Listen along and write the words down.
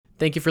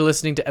Thank you for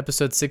listening to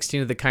episode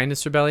 16 of the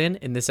Kindness Rebellion.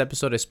 In this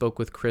episode, I spoke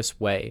with Chris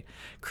Way.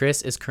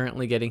 Chris is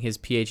currently getting his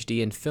PhD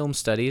in film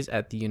studies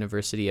at the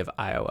University of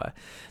Iowa.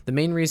 The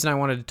main reason I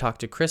wanted to talk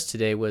to Chris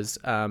today was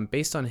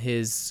based on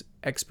his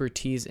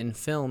expertise in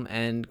film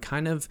and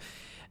kind of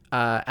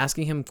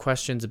asking him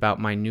questions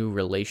about my new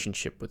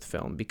relationship with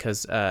film,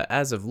 because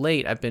as of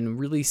late, I've been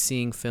really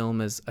seeing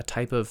film as a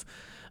type of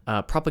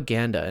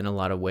propaganda in a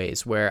lot of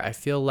ways, where I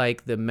feel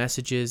like the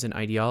messages and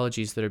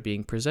ideologies that are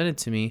being presented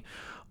to me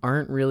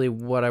aren't really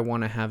what I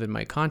want to have in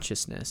my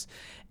consciousness.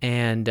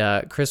 And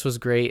Chris was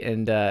great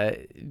and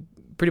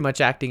pretty much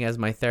acting as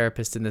my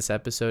therapist in this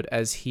episode,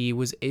 as he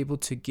was able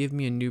to give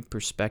me a new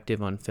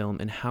perspective on film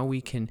and how we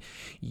can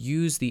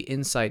use the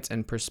insights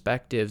and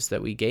perspectives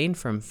that we gain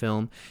from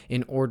film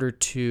in order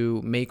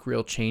to make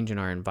real change in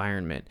our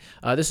environment.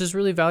 This is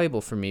really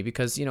valuable for me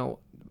because,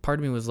 part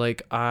of me was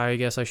like, I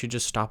guess I should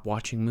just stop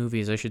watching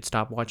movies. I should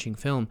stop watching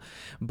film.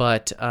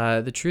 But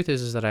the truth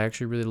is that I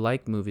actually really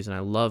like movies and I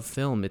love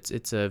film.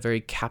 It's a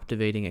very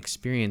captivating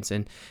experience.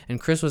 And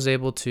Chris was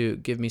able to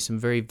give me some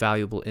very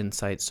valuable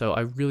insights. So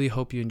I really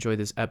hope you enjoy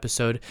this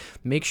episode.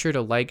 Make sure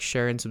to like,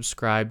 share, and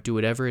subscribe. Do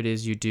whatever it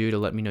is you do to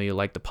let me know you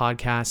like the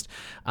podcast.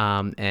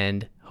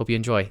 And hope you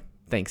enjoy.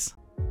 Thanks.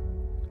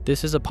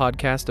 This is a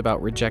podcast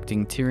about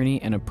rejecting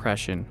tyranny and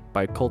oppression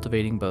by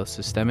cultivating both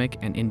systemic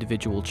and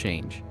individual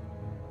change.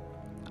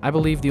 I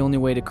believe the only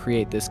way to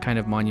create this kind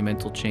of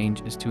monumental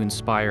change is to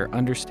inspire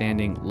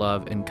understanding,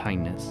 love, and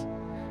kindness.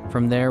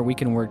 From there, we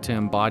can work to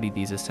embody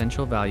these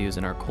essential values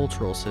in our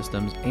cultural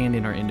systems and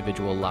in our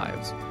individual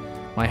lives.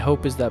 My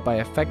hope is that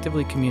by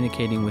effectively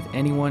communicating with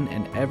anyone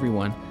and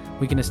everyone,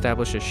 we can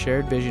establish a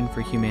shared vision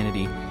for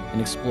humanity and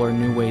explore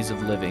new ways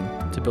of living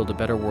to build a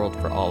better world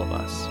for all of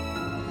us.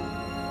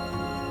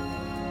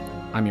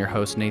 I'm your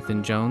host,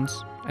 Nathan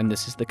Jones, and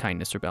this is the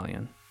Kindness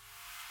Rebellion.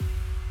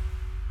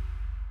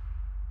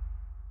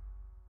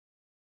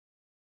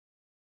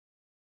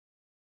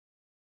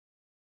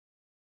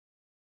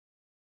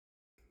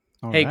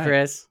 Hey, Right.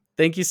 Chris.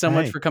 Thank you so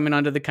much Hey. for coming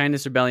on to the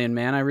Kindness Rebellion,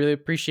 man. I really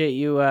appreciate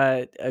you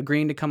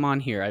agreeing to come on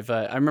here.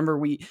 I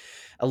remember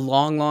a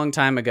long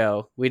time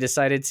ago, we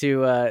decided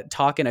to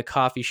talk in a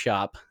coffee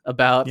shop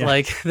about Yeah.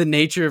 like the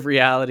nature of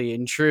reality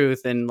and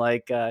truth and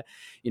like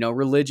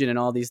religion and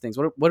all these things.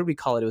 What did we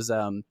call it? It was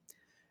a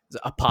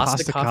pasta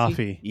Pasta coffee.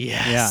 coffee.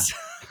 Yeah. Yes.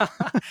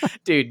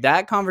 Dude,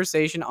 that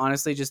conversation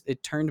honestly just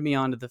it turned me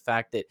on to the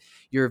fact that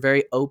you're a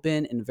very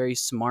open and very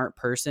smart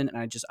person, and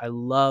I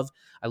love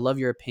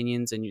your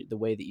opinions and the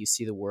way that you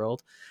see the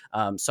world.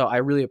 So I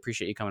really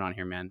appreciate you coming on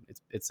here, man.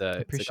 It's an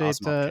awesome opportunity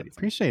for me.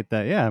 Appreciate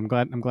that. Yeah, I'm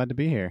glad to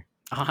be here.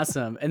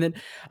 Awesome. And then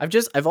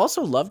I've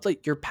also loved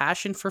like your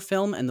passion for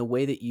film and the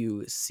way that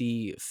you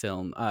see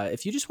film.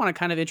 If you just want to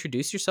kind of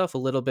introduce yourself a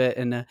little bit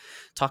and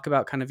talk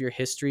about kind of your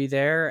history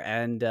there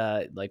and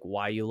like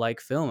why you like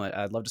film,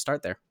 I'd love to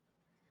start there.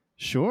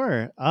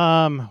 Sure.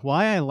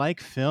 Why I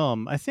like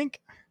film. I think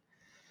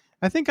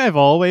I've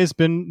always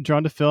been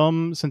drawn to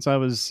film since I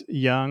was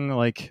young,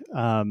 like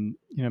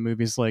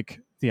movies like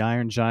The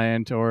Iron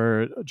Giant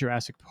or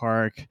Jurassic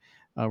Park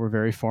were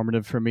very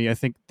formative for me. I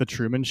think The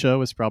Truman Show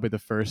was probably the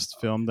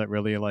first film that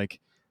really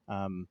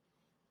um,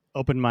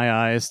 opened my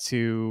eyes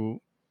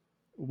to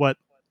what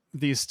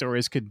these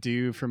stories could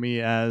do for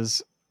me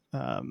as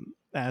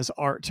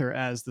art or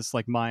as this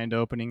like mind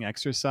opening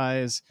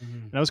exercise.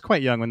 Mhm. And I was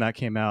quite young when that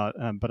came out,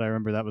 but I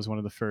remember that was one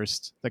of the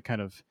first that kind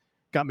of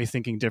got me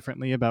thinking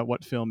differently about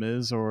what film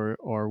is or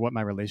what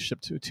my relationship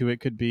to it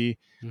could be.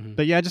 Mhm.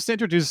 But yeah, just to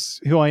introduce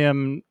who I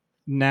am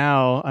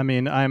now. I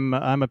mean, I'm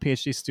a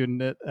PhD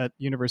student at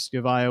University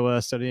of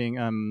Iowa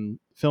studying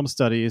film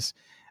studies.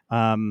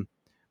 Um,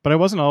 but I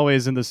wasn't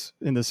always in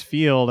this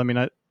field. I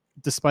mean,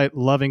 despite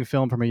loving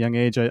film from a young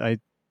age, I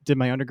did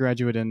my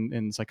undergraduate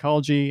in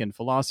psychology and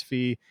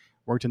philosophy,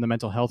 worked in the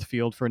mental health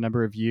field for a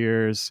number of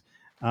years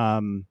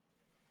um,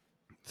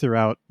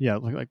 throughout,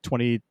 like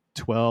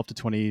 2012 to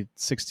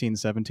 2016,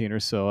 17 or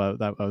so.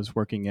 That I was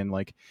working in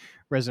like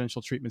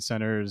residential treatment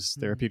centers,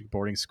 Mhm. therapeutic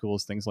boarding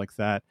schools, things like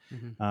that.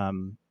 Mhm.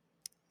 Um,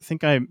 I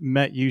think I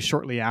met you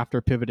shortly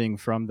after pivoting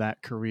from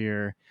that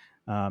career,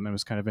 and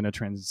was kind of in a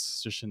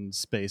transition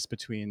space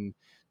between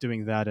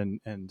doing that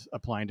and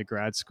applying to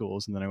grad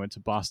schools. And then I went to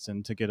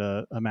Boston to get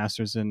a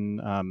master's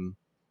in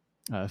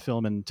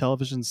film and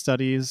television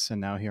studies. And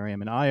now here I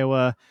am in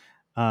Iowa.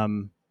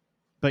 Um,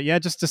 but yeah,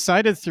 just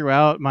decided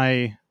throughout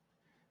my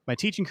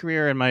teaching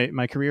career and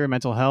my career in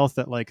mental health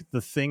that like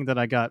the thing that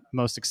I got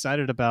most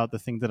excited about, the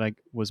thing that I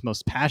was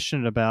most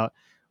passionate about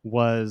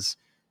was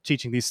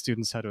teaching these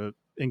students how to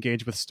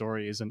engage with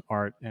stories and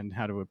art and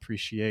how to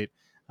appreciate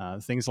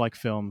things like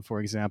film, for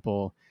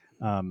example.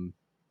 Um,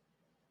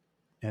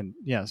 and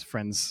yes,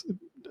 friends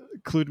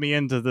clued me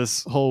into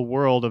this whole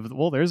world of,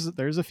 well, there's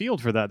a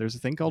field for that. There's a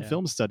thing called Yeah.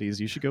 film studies.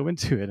 You should go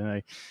into it. And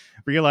I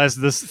realized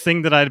this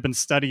thing that I'd been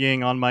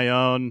studying on my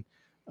own,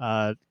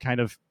 kind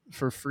of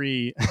for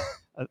free.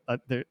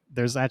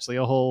 There's actually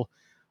a whole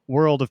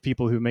world of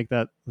people who make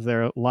that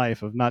their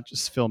life, of not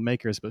just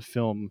filmmakers but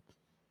film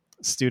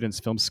students,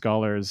 film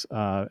scholars.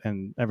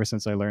 And ever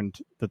since I learned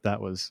that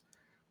was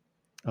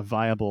a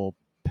viable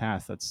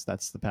path.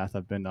 That's the path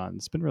I've been on.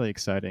 It's been really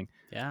exciting.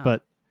 Yeah.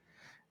 But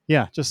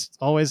yeah, just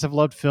always have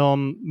loved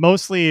film.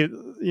 Mostly,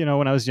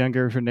 when I was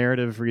younger, for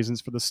narrative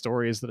reasons, for the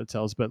stories that it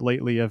tells. But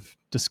lately, I've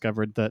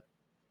discovered that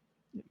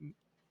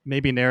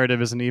maybe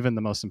narrative isn't even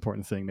the most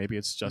important thing. Maybe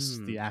it's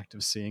just Mm. the act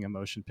of seeing a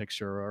motion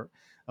picture or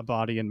a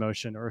body in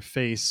motion or a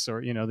face,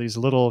 or these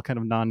little kind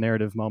of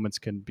non-narrative moments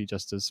can be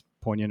just as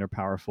poignant or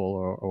powerful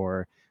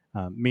or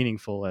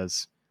meaningful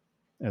as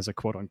a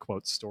quote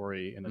unquote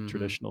story in a Mm-hmm.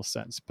 traditional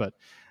sense. But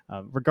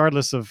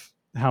regardless of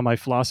how my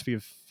philosophy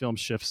of film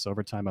shifts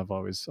over time, I've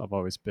always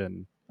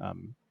been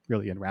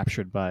really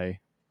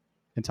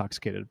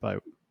intoxicated by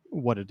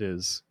what it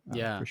is,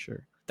 Yeah. for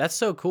sure. That's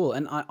so cool.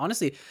 And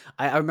honestly,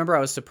 I remember I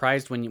was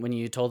surprised when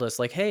you told us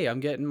like, "Hey, I'm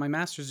getting my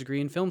master's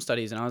degree in film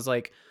studies," and I was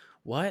like,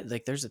 "What?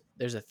 Like, there's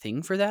a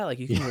thing for that? Like,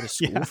 you can Yeah, go to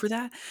school yeah. for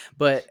that?"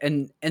 But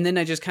and then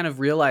I just kind of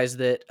realized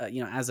that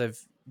as I've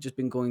just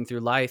been going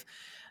through life,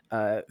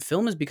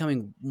 film is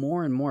becoming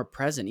more and more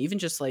present, even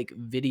just like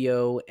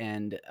video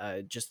and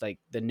just like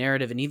the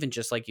narrative, and even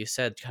just like you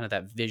said, kind of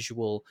that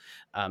visual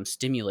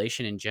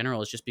stimulation in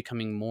general is just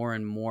becoming more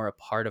and more a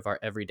part of our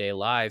everyday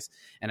lives.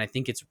 And I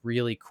think it's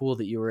really cool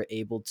that you were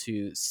able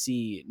to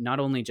see not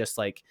only just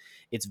like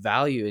its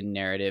value in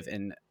narrative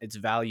and its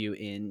value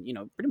in,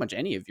 pretty much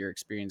any of your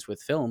experience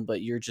with film,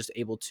 but you're just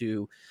able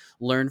to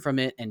learn from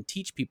it and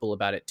teach people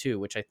about it too,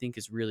 which I think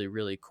is really,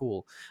 really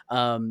cool.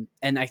 And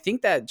I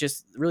think that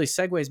just really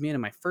segues me into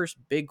my first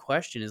big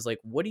question is like,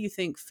 what do you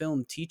think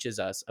film teaches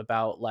us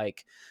about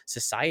like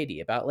society,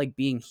 about like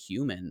being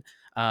human?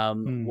 What,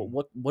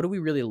 Mm. what do we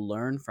really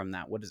learn from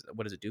that? What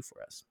does it do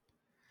for us?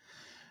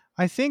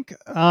 I think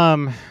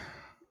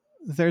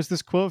there's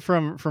this quote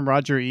from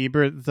Roger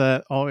Ebert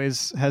that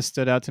always has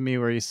stood out to me,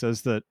 where he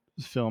says that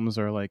films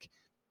are like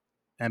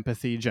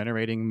empathy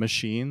generating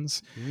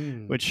machines,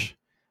 Mm. which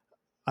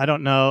I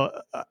don't know.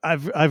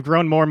 I've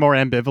grown more and more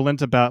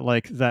ambivalent about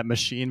like that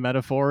machine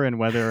metaphor and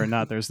whether or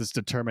not there's this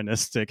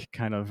deterministic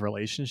kind of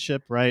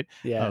relationship, right?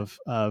 Yeah,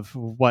 Of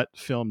what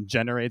film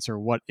generates or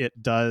what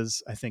it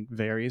does. I think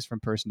varies from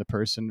person to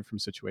person, from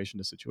situation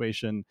to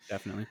situation.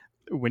 definitely.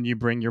 When you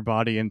bring your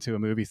body into a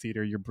movie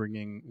theater, you're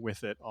bringing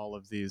with it all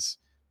of these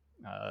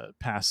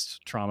past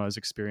traumas,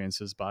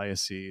 experiences,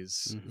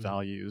 biases, Hmm.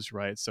 values,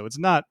 right? So it's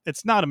not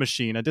a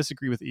machine. I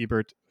disagree with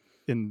Ebert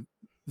in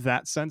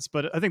that sense,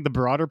 but I think the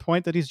broader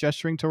point that he's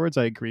gesturing towards,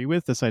 I agree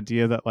with this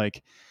idea that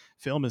like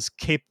film is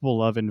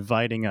capable of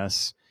inviting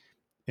us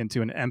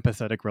into an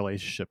empathetic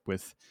relationship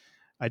with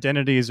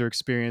identities or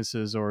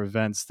experiences or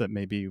events that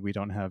maybe we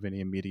don't have any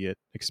immediate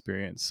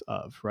experience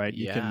of, right?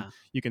 you can Yeah,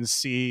 you can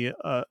see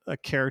a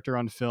character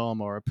on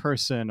film or a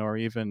person or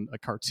even a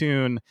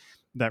cartoon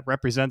that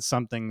represents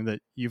something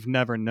that you've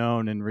never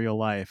known in real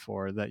life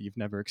or that you've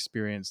never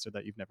experienced or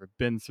that you've never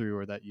been through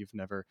or that you've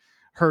never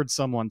heard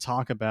someone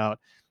talk about.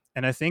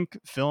 And I think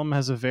film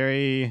has a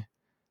very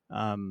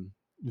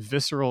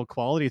visceral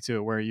quality to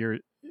it, where you're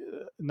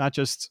not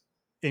just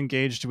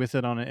engaged with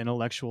it on an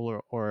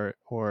intellectual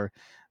or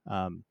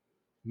um,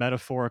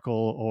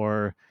 metaphorical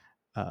or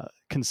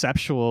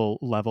conceptual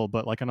level,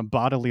 but like on a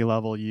bodily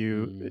level,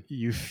 you mm,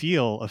 you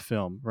feel a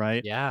film,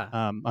 right? yeah.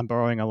 I'm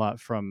borrowing a lot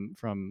from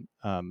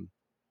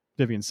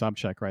Vivian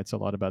Sobchak writes a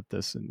lot about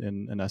this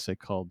in an essay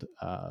called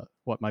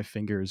 "What My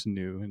Fingers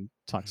Knew," and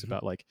talks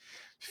about like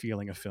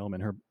feeling a film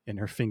in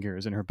her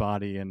fingers, in her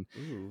body. And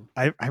Ooh.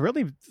 I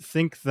really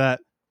think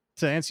that,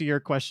 to answer your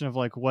question of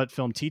like what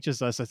film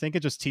teaches us, I think it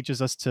just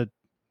teaches us to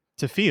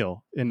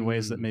feel in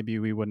ways that Mm, maybe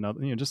we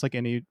wouldn't, just like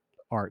any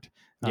art.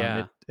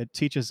 yeah, It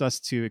teaches us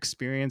to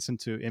experience and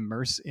to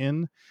immerse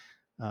in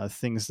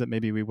things that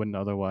maybe we wouldn't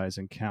otherwise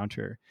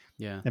encounter.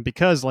 yeah. And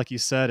because, like you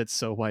said, it's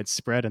so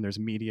widespread and there's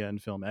media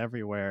and film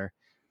everywhere,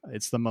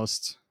 it's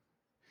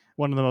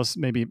one of the most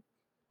maybe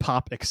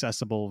pop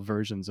accessible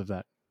versions of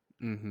that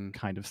Hmm.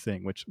 kind of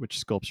thing, which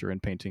sculpture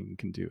and painting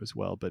can do as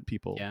well. But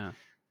Yeah.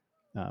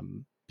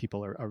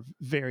 people are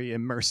very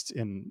immersed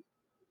in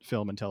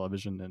film and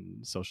television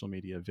and social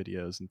media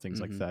videos and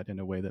things like Hmm. that in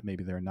a way that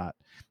maybe they're not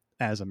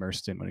as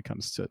immersed in when it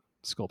comes to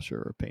sculpture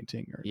or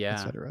painting or Yeah.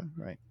 etc.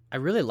 Right? I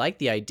really like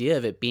the idea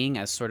of it being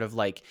as sort of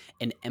like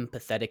an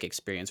empathetic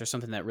experience or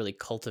something that really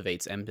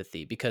cultivates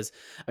empathy. Because,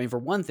 I mean, for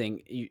one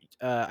thing,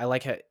 I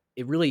like how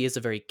it really is a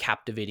very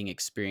captivating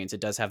experience. It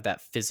does have that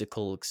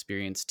physical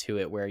experience to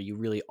it where you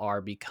really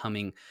are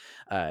becoming,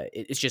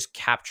 it's just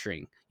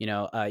capturing. In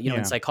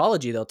Yeah.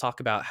 psychology, they'll talk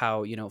about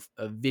how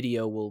a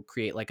video will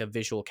create like a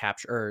visual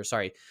capture, or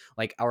sorry,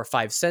 like our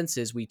five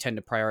senses. We tend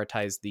to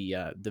prioritize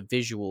the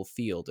visual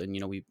field, and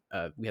we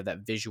have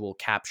that visual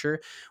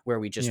capture where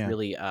we just Yeah.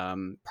 really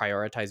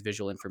prioritize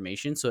visual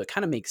information. So it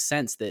kind of makes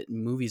sense that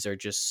movies are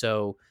just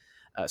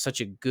such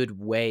a good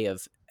way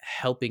of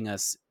helping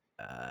us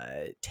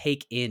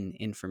take in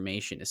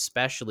information,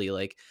 especially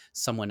like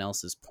someone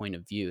else's point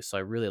of view. So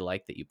I really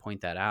like that you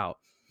point that out.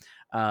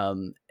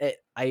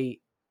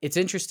 It's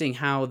interesting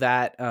how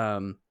that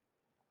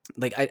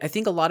like I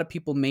think a lot of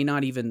people may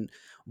not even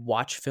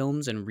watch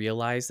films and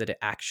realize that it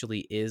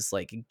actually is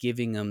like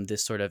giving them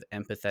this sort of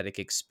empathetic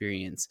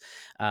experience.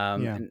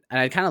 Yeah, And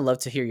I'd kind of love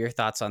to hear your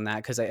thoughts on that,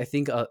 because I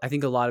think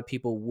a lot of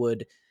people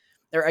would,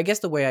 or I guess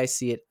the way I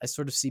see it, I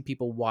sort of see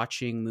people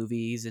watching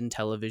movies and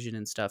television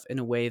and stuff in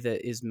a way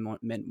that is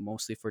meant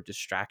mostly for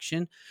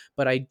distraction.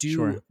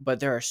 sure. But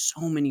there are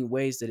so many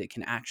ways that it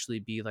can actually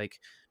be like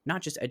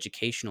not just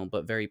educational,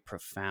 but very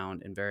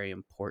profound and very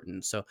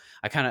important. So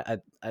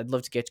I'd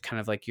love to get kind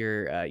of like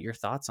your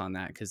thoughts on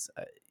that, because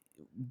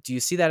do you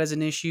see that as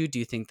an issue? Do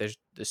you think there's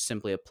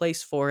simply a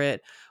place for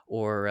it,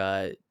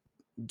 or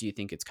do you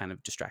think it's kind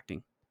of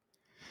distracting?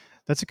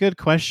 That's a good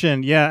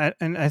question. Yeah,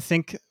 and I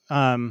think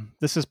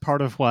this is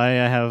part of why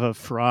I have a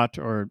fraught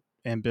or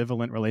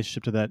ambivalent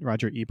relationship to that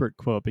Roger Ebert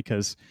quote,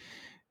 because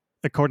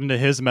according to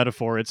his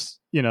metaphor, it's,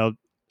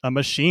 a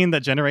machine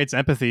that generates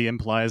empathy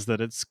implies that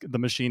it's the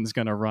machine's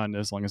going to run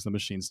as long as the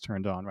machine's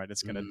turned on, right?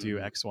 It's going to do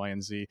Mm, X, Y,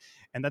 and Z,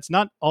 and that's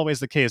not always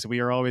the case. We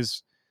are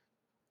always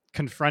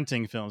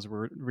confronting films.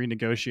 We're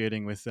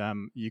renegotiating with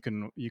them. You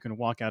can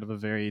walk out of a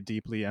very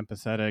deeply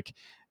empathetic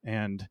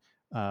and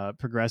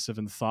progressive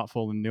and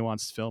thoughtful and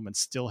nuanced film and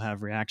still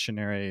have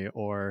reactionary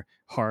or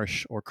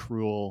harsh or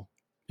cruel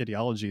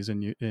ideologies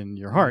in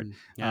your heart.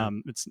 yeah.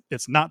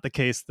 It's not the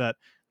case that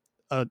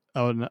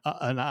an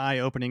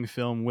eye-opening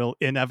film will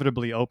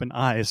inevitably open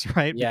eyes,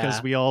 right? Because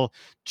Yeah. we all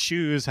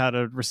choose how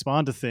to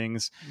respond to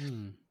things.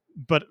 Mm,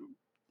 But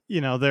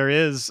there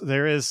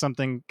is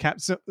something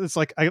so it's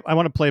like I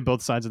want to play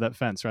both sides of that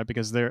fence, right?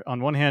 Because there,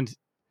 on one hand,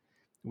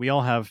 we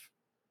all have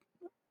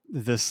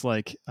this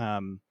like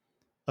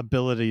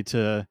ability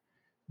to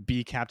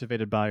be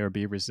captivated by or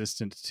be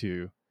resistant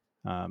to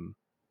um,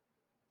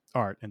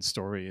 art and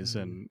stories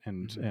mhm,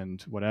 mhm,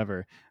 and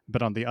whatever.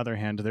 But on the other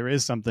hand, there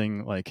is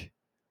something like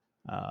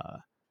uh,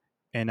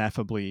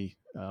 ineffably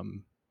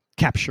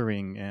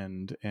capturing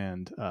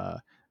and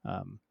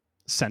um,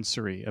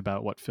 sensory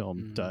about what film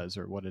mhm. does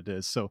or what it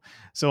is. So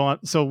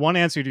one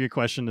answer to your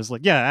question is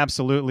like, yeah,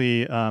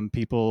 absolutely.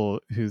 People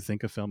who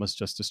think of film as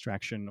just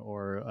distraction,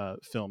 or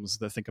films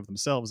that think of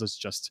themselves as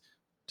just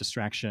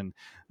distraction,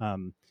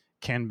 um,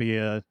 can be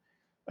a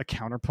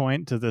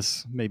counterpoint to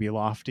this maybe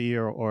lofty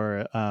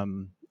or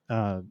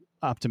uh,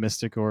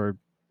 optimistic or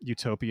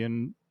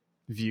utopian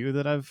view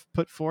that I've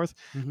put forth.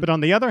 Mhm. But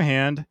on the other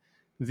hand,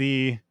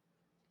 the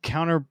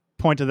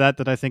counterpoint to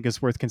that I think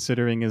is worth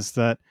considering is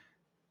that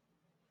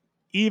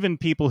even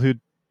people who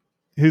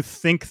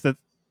think that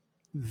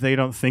they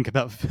don't think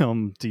about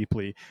film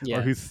deeply, or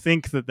Yeah. who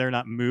think that they're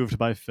not moved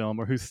by film,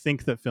 or who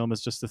think that film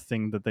is just a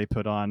thing that they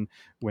put on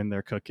when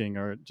they're cooking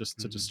or just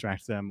to Mhm.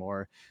 distract them,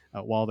 or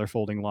while they're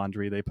folding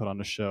laundry they put on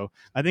a show.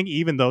 I think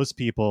even those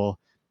people,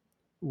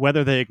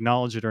 whether they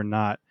acknowledge it or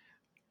not,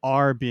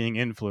 are being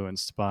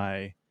influenced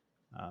by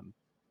um,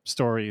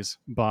 stories,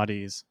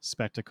 bodies,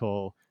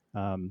 spectacle,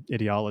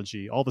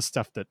 ideology, all the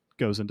stuff that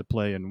goes into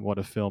play in what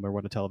a film or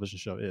what a television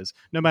show is.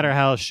 No matter Mhm.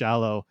 how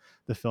shallow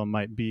the film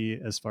might be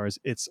as far as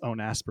its own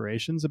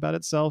aspirations about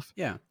itself,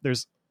 Yeah.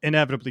 there's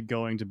inevitably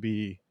going to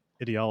be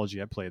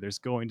ideology at play. There's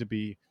going to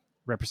be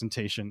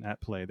representation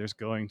at play. There's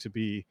going to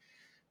be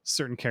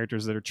certain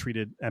characters that are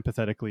treated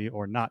empathetically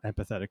or not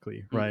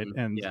empathetically, right? Mhm.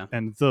 and Yeah.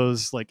 and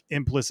those like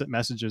implicit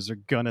messages are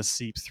gonna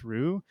seep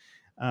through,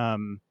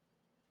 um,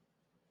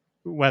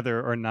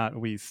 whether or not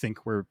we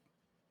think we're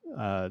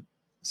uh,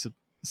 su-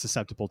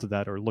 susceptible to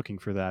that or looking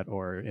for that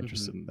or Mhm.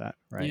 interested in that,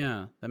 right?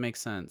 Yeah, that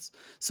makes sense.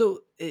 So,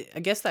 I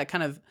guess that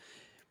kind of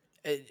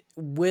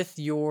with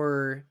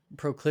your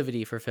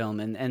proclivity for film,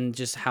 and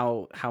just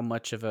how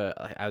much of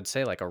a, I would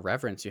say, like a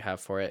reverence you have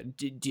for it.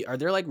 Are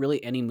there like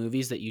really any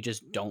movies that you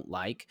just don't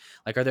like?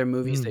 Like, are there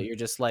movies that Mm. you're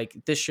just like,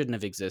 this shouldn't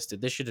have existed,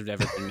 this should have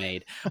never been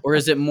made? Or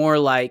is it more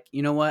like,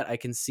 you know what, I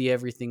can see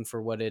everything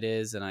for what it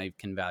is and I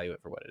can value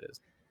it for what it is?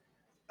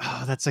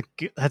 Oh,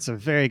 that's a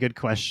very good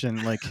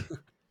question. Like,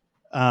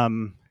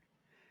 um,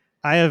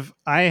 I have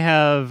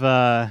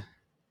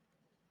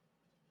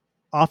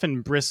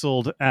often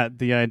bristled at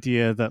the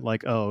idea that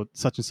like, oh,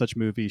 such and such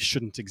movie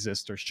shouldn't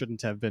exist or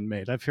shouldn't have been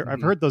made. I've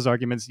Mhm. heard those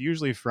arguments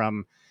usually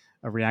from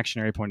a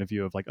reactionary point of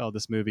view of like, oh,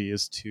 this movie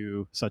is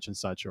too such and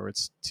such, or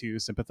it's too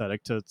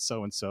sympathetic to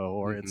so and so,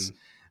 or it's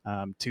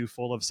Mhm. too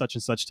full of such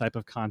and such type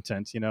of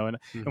content, and when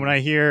Mhm. I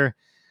hear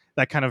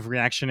that kind of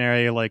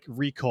reactionary like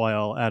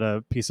recoil at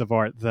a piece of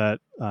art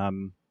that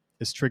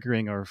is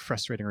triggering or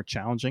frustrating or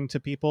challenging to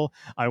people,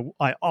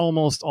 I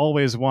almost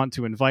always want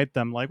to invite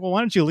them like, well, why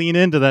don't you lean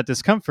into that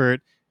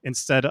discomfort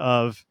instead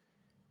of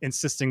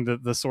insisting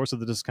that the source of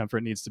the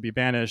discomfort needs to be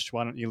banished?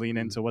 Why don't you lean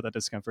Mhm. into what that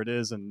discomfort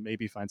is and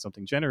maybe find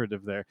something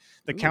generative there?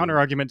 The counter Ooh.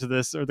 argument to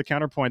this, or the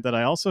counterpoint that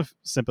I also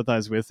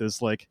sympathize with,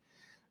 is like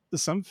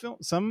some film,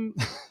 some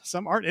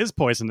some art is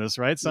poisonous,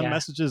 right? Some Yeah.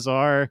 messages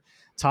are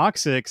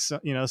toxic. So,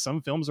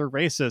 some films are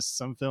racist.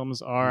 Some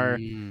films are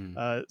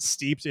Mm.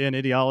 steeped in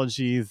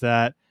ideology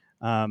that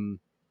um,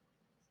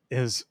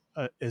 is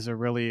a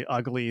really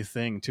ugly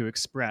thing to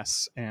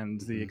express, and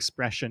the Mhm.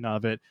 expression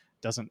of it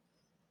doesn't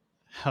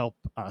help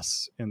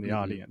us in the Mhm.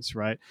 audience,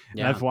 right? And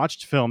Yeah. I've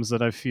watched films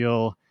that I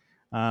feel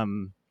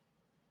um,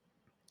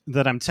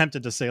 that I'm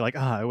tempted to say like,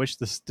 I wish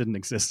this didn't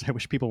exist. I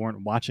wish people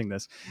weren't watching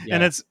this. And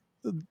Yeah. it's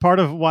part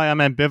of why I'm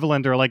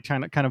ambivalent, or like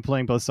kind of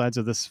playing both sides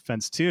of this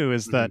fence too,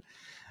 is Hmm. that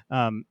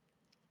um,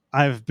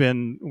 I've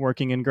been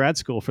working in grad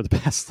school for the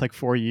past like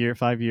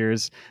 5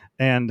 years,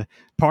 and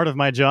part of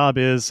my job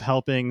is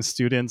helping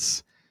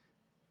students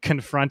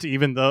confront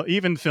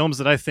even films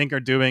that I think are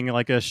doing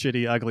like a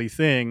shitty, ugly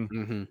thing.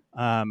 Hmm.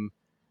 Um,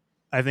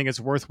 I think it's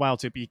worthwhile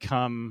to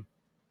become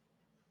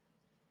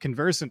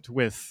conversant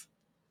with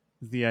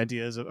the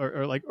ideas of,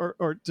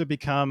 or to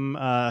become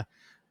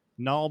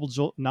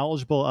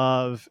knowledgeable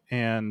of,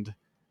 and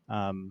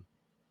um,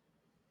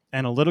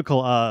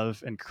 analytical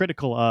of, and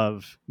critical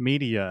of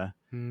media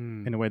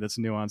Mm. in a way that's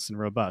nuanced and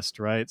robust,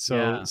 right? So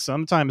Yeah.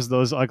 sometimes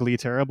those ugly,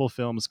 terrible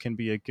films can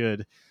be a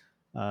good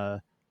uh,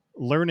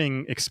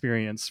 learning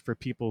experience for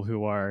people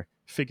who are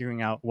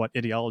figuring out what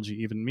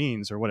ideology even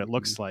means or what it Hmm.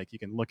 looks like. You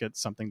can look at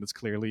something that's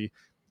clearly,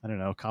 I don't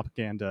know,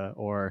 propaganda,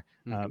 or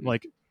Hmm.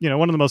 like,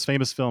 one of the most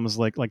famous films,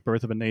 like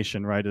Birth of a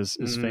Nation, right, is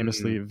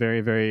famously Mm.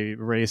 very, very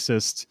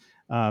racist,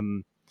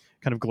 um,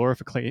 kind of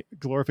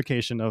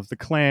glorification of the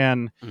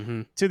Klan,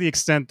 Hmm. to the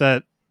extent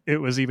that it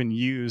was even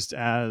used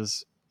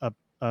as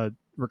a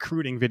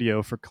recruiting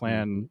video for Hmm.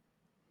 Klan,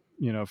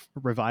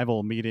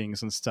 revival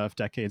meetings and stuff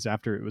decades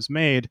after it was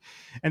made.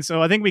 And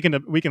so I think we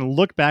can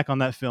look back on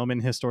that film in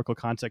historical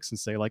context and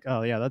say like,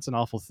 oh yeah, that's an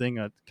awful thing.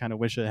 I kind of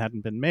wish it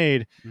hadn't been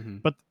made. Hmm.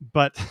 But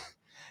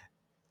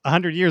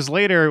 100 years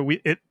later,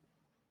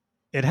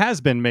 it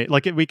has been made.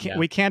 Like Yeah.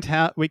 we can't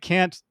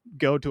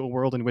go to a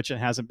world in which it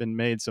hasn't been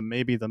made. So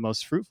maybe the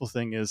most fruitful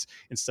thing is,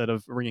 instead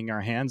of wringing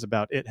our hands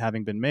about it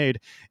having been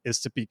made, is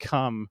to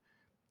become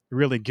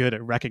really good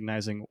at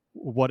recognizing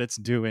what it's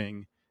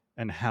doing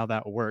and how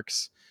that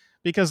works,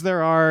 because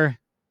there are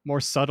more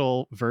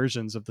subtle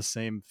versions of the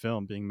same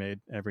film being made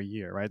every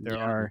year, right? there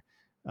Yeah. are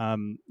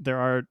there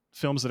are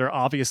films that are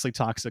obviously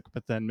toxic,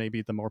 but then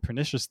maybe the more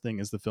pernicious thing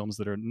is the films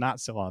that are not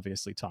so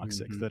obviously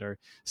toxic, Hmm. that are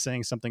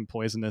saying something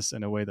poisonous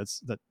in a way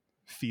that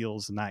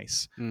feels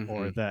nice,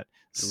 or Hmm. that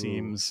Ooh.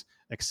 seems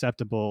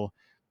acceptable.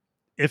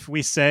 If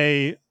we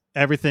say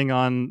everything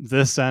on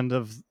this end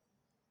of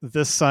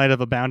this side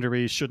of a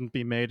boundary shouldn't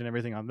be made and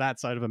everything on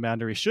that side of a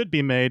boundary should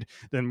be made,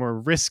 then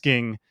we're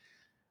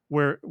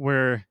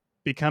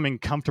becoming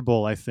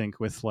comfortable, I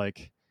think, with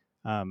like,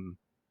 um,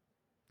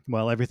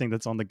 well, everything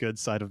that's on the good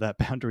side of that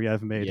boundary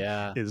I've made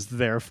Yeah. is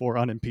therefore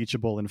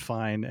unimpeachable and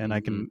fine, and I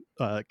Hmm.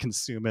 can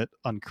consume it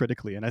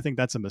uncritically. And I think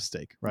that's a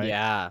mistake, right?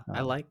 Yeah, I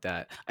Um, like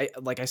that.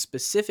 I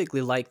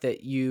specifically like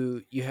that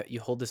you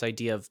hold this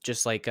idea of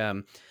just like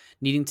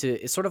needing to,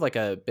 it's sort of like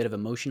a bit of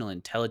emotional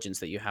intelligence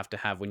that you have to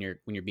have when you're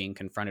being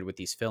confronted with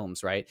these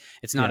films, right?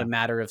 It's not a yeah,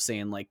 matter of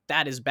saying like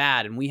that is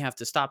bad and we have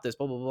to stop this,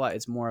 blah blah blah.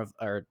 It's more of,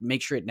 or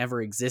make sure it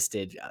never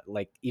existed.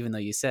 Like, even though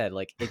you said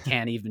like it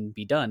can't even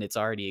be done, it's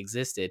already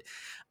existed.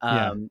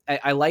 yeah,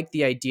 I like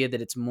the idea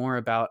that it's more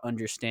about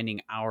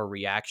understanding our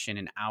reaction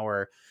and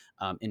our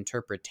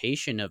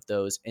interpretation of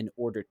those in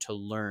order to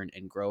learn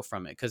and grow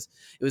from it. Because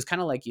it was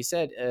kind of like you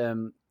said,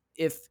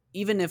 if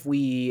even if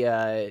we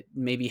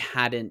maybe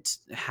hadn't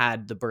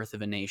had the Birth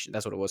of a Nation,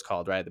 that's what it was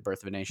called, right? The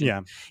Birth of a Nation.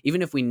 yeah,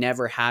 Even if we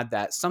never had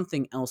that,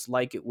 something else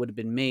like it would have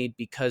been made,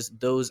 because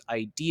those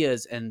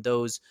ideas and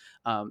those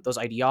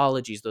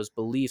ideologies, those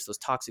beliefs, those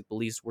toxic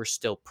beliefs were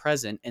still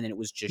present, and then it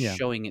was just yeah,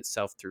 showing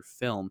itself through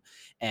film.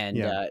 And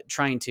yeah,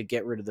 trying to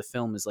get rid of the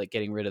film is like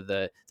getting rid of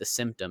the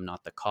symptom,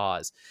 not the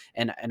cause.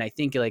 And I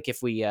think like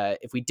if we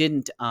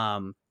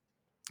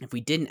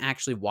didn't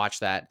actually watch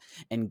that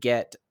and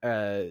get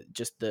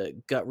just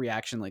the gut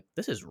reaction like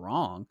this is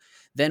wrong,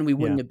 then we yeah,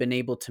 wouldn't have been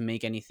able to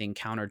make anything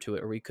counter to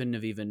it, or we couldn't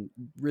have even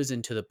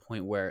risen to the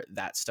point where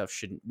that stuff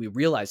shouldn't, we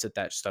realized that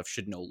that stuff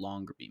should no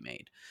longer be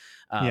made.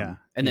 yeah,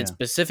 And then yeah.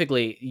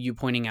 specifically you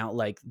pointing out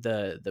like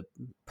the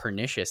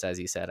pernicious, as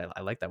you said,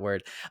 I like that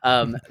word,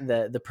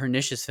 the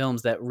pernicious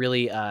films that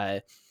really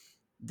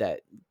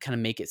that kind of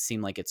make it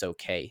seem like it's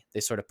okay.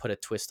 They sort of put a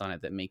twist on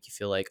it that make you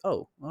feel like,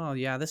 oh, well,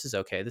 yeah, this is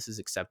okay, this is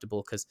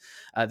acceptable. Because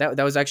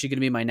that was actually going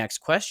to be my next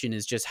question,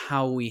 is just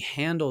how we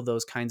handle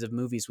those kinds of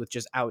movies with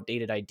just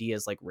outdated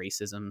ideas like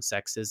racism,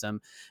 sexism,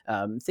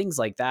 things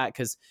like that.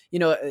 Because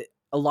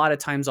a lot of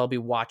times I'll be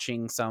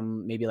watching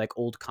some maybe like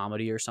old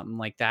comedy or something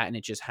like that, and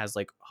it just has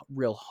like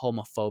real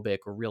homophobic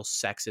or real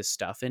sexist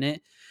stuff in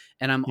it,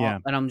 and Yeah,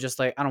 I'm just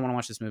like, I don't want to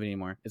watch this movie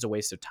anymore. It's a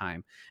waste of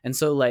time. And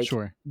so like,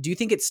 sure. do you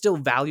think it's still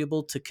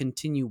valuable to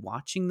continue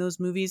watching those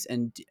movies,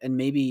 and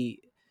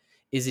maybe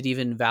is it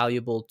even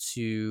valuable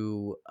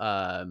to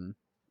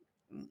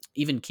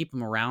even keep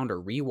them around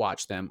or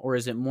rewatch them, or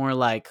is it more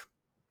like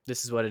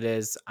this is what it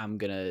is, I'm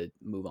gonna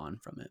move on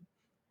from it?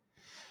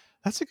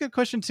 That's a good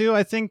question too.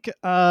 I think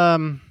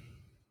I'm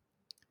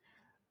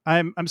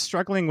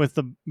struggling with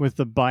the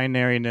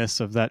binariness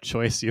of that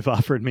choice you've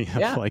offered me of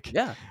Yeah, like,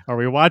 yeah. are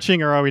we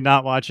watching or are we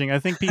not watching? I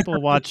think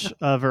people watch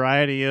a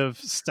variety of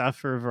stuff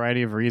for a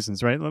variety of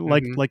reasons, right?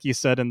 Like Hmm. like you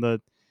said in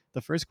the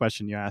first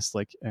question you asked,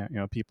 like,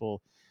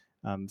 people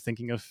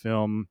thinking of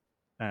film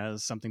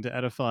as something to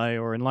edify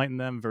or enlighten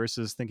them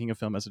versus thinking of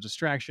film as a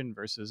distraction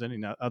versus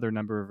any other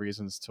number of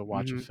reasons to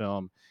watch a Hmm.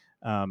 film.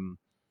 Um,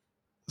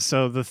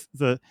 so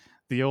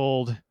the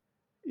old,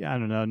 yeah, I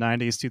don't know,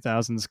 90s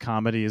 2000s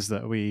comedies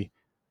that we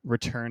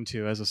return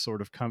to as a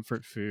sort of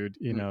comfort food,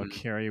 Hmm.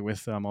 carry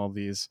with them all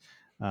these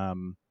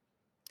um,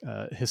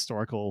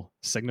 historical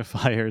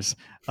signifiers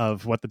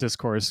of what the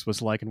discourse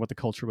was like and what the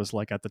culture was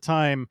like at the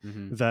time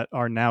Hmm. that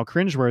are now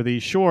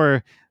cringeworthy.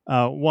 Sure,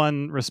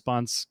 one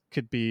response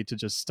could be to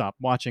just stop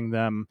watching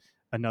them.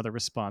 Another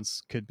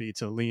response could be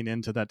to lean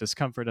into that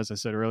discomfort, as I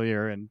said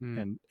earlier,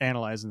 and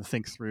analyze and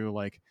think through,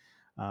 like,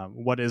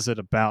 what is it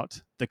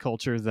about the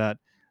culture that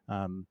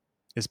um,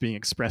 is being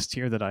expressed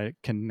here that I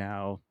can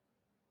now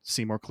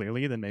see more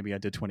clearly than maybe I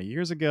did 20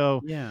 years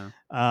ago. Yeah.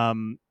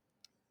 Um,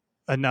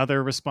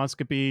 Another response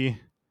could be,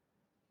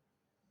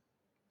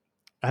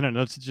 I don't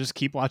know, to just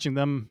keep watching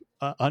them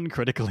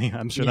uncritically.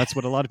 I'm sure Yeah. that's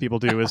what a lot of people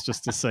do, is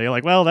just to say,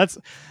 like, well, that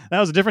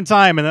was a different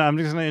time, and I'm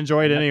just going to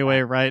enjoy I it get anyway,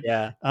 that. right?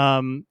 Yeah.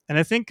 And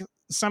I think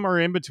somewhere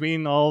in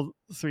between all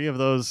three of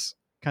those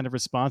kind of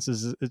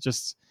responses, it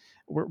just,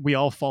 we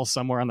all fall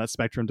somewhere on that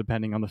spectrum,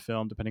 depending on the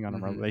film, depending on our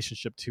Hmm.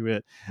 relationship to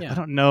it. Yeah. I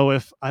don't know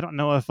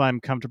if I'm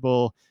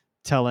comfortable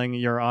telling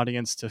your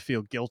audience to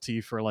feel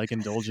guilty for like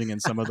indulging in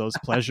some of those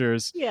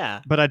pleasures,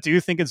 Yeah. but I do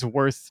think it's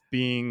worth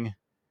being,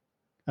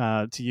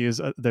 to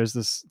use, there's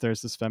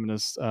this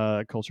feminist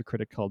culture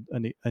critic called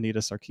Anita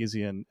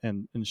Sarkeesian,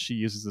 and she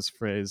uses this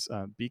phrase,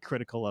 be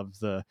critical of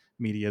the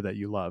media that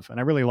you love, and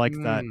I really like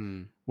that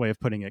Mm. way of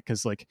putting it,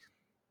 because like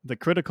the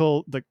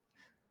critical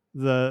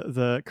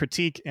the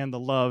critique and the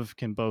love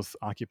can both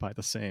occupy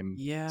the same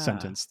Yeah.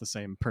 sentence, the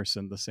same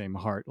person, the same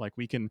heart. Like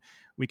we can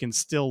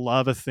still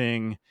love a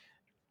thing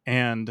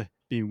and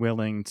be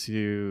willing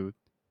to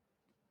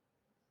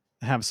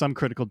have some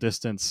critical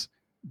distance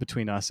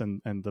between us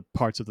and the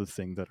parts of the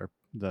thing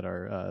that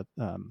are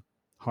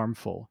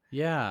harmful.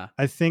 Yeah.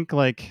 I think,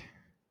 like,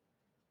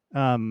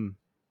 um,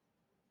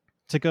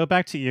 to go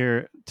back to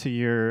your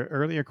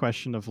earlier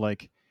question of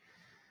like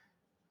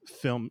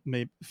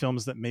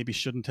films that maybe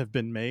shouldn't have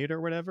been made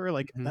or whatever.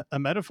 Like Hmm. a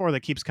metaphor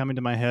that keeps coming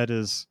to my head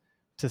is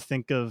to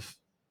think of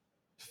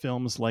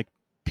films like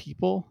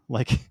people.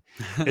 Like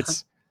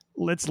it's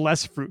it's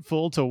less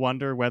fruitful to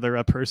wonder whether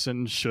a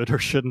person should or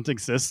shouldn't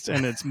exist,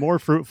 and it's more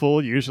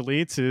fruitful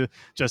usually to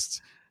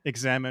just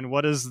examine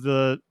what is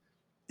the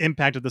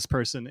impact of this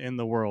person in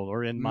the world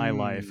or in my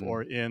life Mm.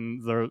 or in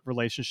the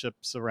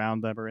relationships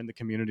around them or in the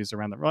communities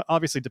around them.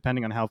 Obviously,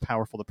 depending on how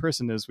powerful the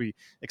person is, we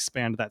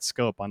expand that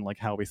scope on like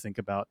how we think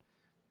about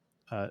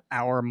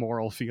our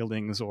moral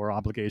feelings or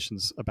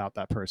obligations about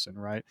that person,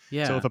 right? So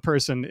if Yeah. a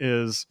person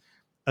is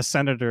a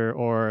senator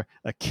or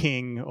a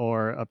king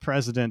or a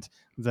president,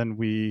 then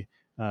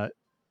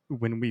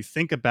when we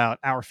think about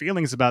our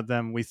feelings about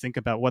them, we think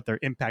about what their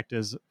impact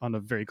is on a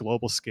very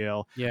global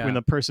scale. When Yeah.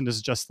 the person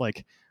is just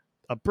like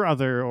a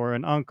brother or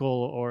an uncle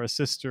or a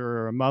sister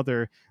or a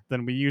mother,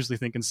 then we usually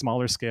think in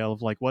smaller scale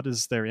of like, what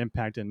is their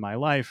impact in my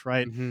life,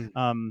 right?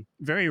 Hmm.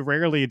 Very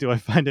rarely do I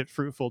find it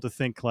fruitful to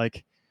think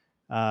like,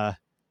 uh,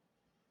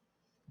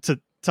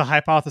 to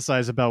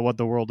hypothesize about what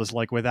the world is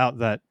like without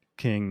that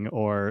king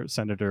or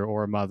senator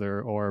or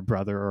mother or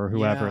brother or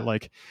whoever, Yeah.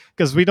 like,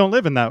 because we don't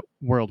live in that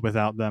world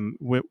without them.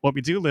 What we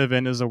do live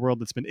in is a world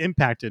that's been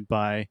impacted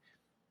by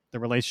the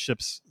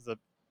relationships,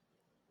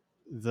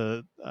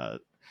 the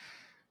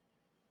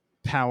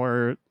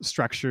power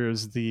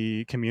structures,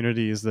 the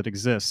communities that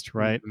exist,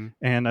 right? Hmm.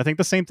 And I think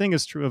the same thing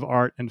is true of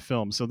art and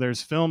film. So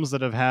there's films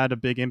that have had a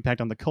big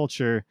impact on the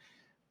culture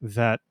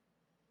that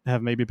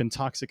have maybe been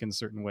toxic in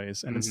certain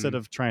ways, and instead Hmm.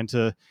 of trying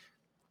to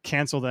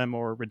cancel them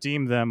or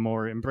redeem them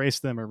or embrace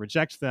them or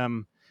reject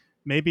them,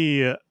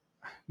 maybe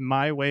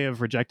my way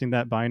of rejecting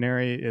that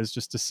binary is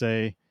just to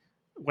say,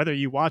 whether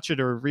you watch it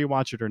or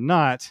rewatch it or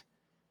not,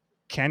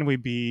 can we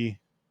be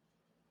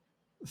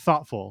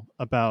thoughtful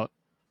about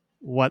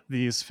what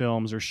these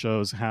films or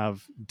shows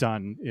have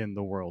done in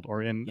the world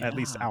or in at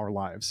least Yeah. our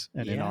lives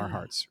and in our Yeah.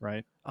 hearts,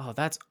 right? Oh,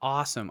 that's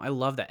awesome. I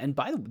love that. And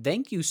by the way,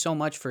 thank you so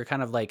much for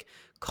kind of like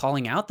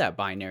calling out that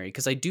binary,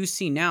 because I do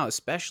see now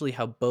especially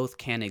how both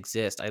can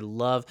exist. I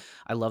love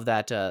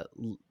that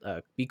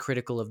be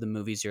critical of the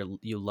movies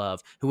you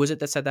love. Who was it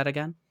that said that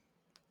again?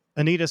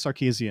 Anita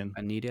Sarkeesian.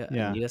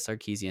 Yeah. Anita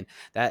Sarkeesian.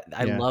 That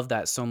I Yeah. love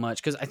that so much,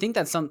 because I think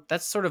that's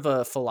sort of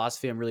a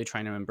philosophy I'm really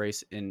trying to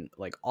embrace in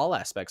like all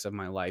aspects of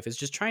my life, is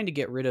just trying to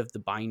get rid of the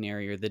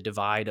binary or the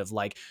divide of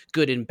like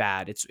good and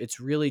bad.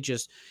 It's really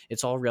just,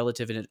 it's all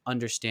relative, and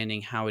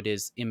understanding how it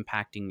is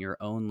impacting your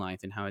own life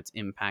and how it's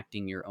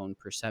impacting your own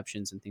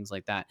perceptions and things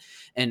like that.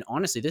 And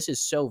honestly, this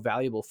is so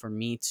valuable for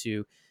me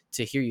to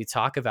hear you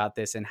talk about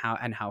this, and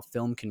how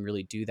film can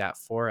really do that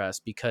for us,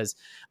 because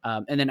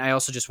and then I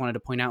also just wanted to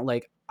point out,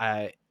 like,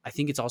 I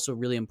think it's also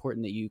really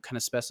important that you kind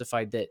of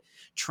specified that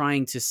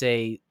trying to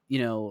say,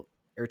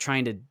 or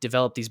trying to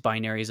develop these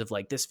binaries of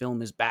like, this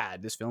film is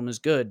bad, this film is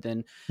good,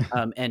 then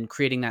and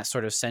creating that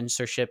sort of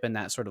censorship and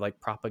that sort of like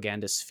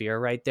propaganda sphere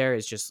right there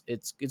is just,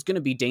 it's going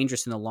to be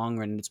dangerous in the long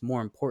run. And it's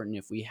more important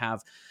if we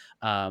have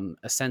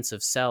a sense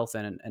of self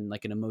and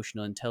like an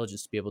emotional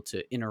intelligence to be able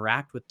to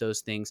interact with those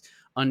things,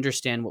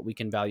 understand what we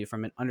can value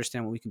from it,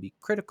 understand what we can be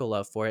critical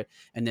of for it,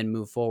 and then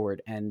move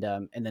forward. And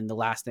then the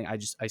last thing,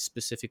 I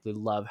specifically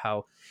love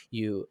how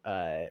you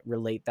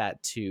relate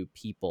that to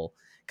people,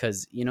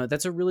 because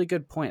that's a really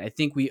good point. I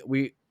think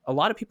we a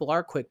lot of people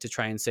are quick to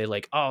try and say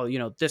like, oh,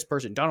 this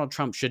person, Donald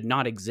Trump, should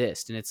not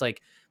exist, and it's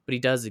like, but he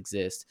does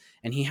exist,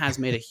 and he has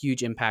made a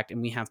huge impact,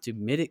 and we have to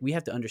admit it. We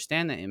have to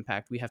understand that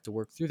impact. We have to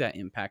work through that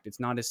impact. It's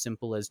not as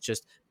simple as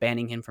just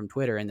banning him from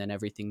Twitter and then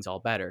everything's all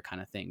better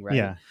kind of thing, right?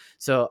 Yeah.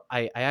 So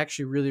I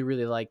actually really,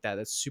 really like that.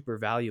 That's super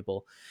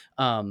valuable.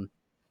 And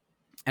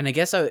I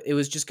guess it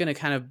was just going to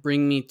kind of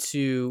bring me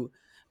to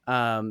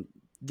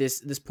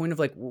this point of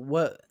like,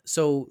 what?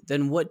 So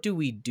then, what do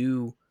we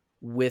do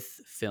with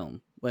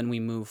film when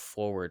we move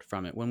forward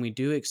from it? When we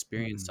do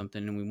experience Mm.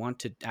 something and we want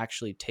to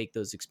actually take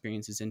those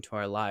experiences into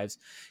our lives?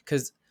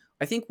 Because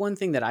I think one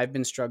thing that I've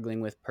been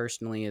struggling with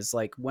personally is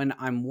like, when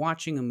I'm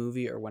watching a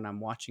movie or when I'm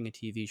watching a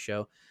TV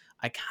show,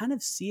 I kind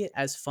of see it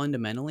as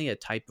fundamentally a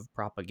type of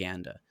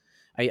propaganda.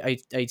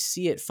 I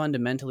see it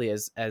fundamentally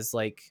as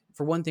like,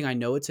 for one thing, I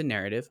know it's a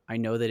narrative. I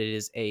know that it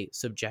is a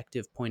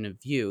subjective point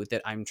of view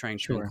that I'm trying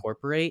to Sure.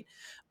 incorporate.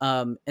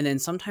 And then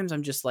sometimes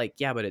I'm just like,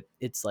 yeah, but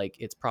it's like,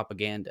 it's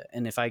propaganda.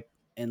 And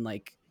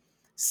like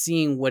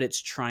seeing what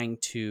it's trying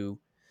to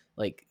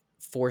like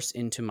force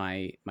into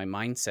my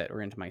mindset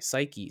or into my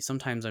psyche,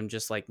 sometimes I'm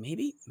just like,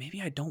 maybe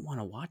I don't want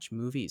to watch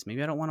movies,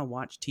 maybe I don't want to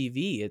watch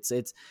TV. It's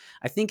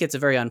I think it's a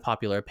very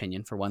unpopular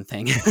opinion, for one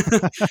thing.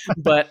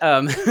 But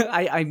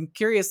I'm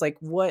curious like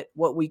what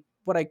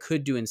I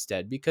could do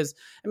instead, because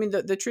I mean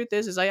the truth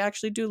is I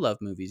actually do love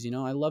movies.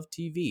 I love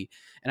TV,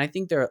 and I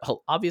think there are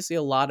obviously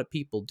a lot of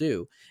people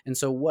do. And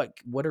so what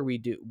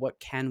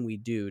can we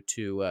do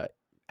to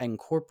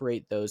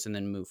incorporate those and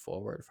then move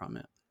forward from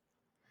it?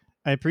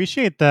 I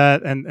appreciate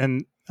that,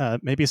 and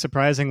maybe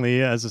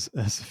surprisingly, as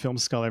a film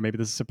scholar, maybe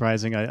this is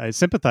surprising. I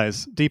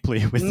sympathize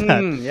deeply with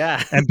that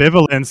Yeah.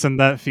 ambivalence and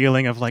that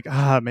feeling of like,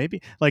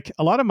 maybe like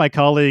a lot of my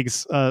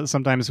colleagues.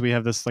 Sometimes we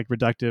have this like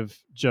reductive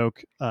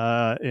joke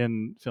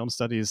in film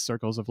studies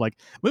circles of like,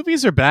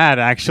 movies are bad,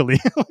 actually.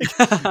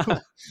 Like,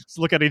 just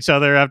look at each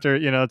other after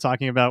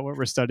talking about what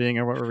we're studying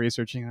or what we're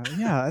researching.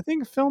 Yeah, I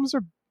think films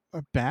are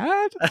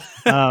bad.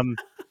 Um,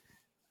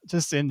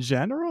 just in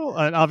general,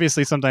 and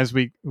obviously sometimes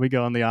we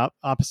go on the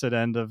opposite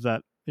end of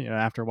that,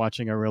 after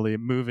watching a really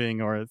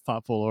moving or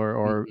thoughtful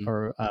Mhm.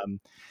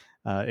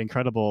 or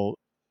incredible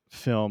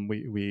film,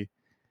 we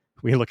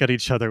look at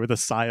each other with a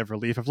sigh of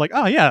relief of like,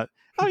 oh yeah,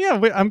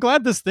 I'm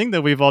glad this thing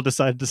that we've all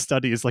decided to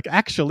study is like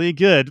actually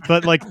good.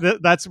 But like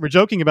that's, we're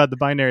joking about the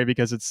binary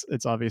because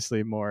it's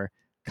obviously more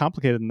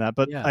complicated than that.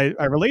 But Yeah.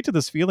 I relate to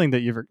this feeling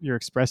that you're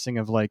expressing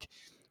of like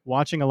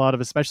watching a lot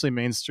of especially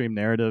mainstream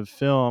narrative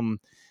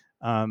film.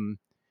 um,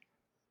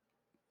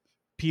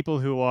 People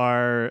who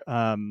are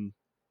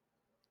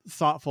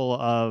thoughtful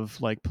of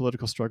like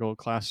political struggle,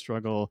 class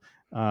struggle,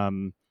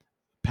 um,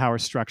 power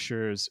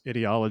structures,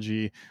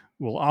 ideology,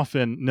 will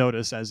often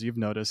notice, as you've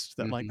noticed,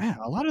 that like, Mhm. man,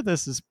 a lot of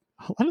this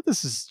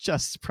is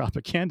just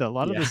propaganda. A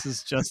lot of Yeah. this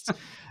is just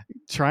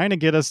trying to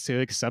get us to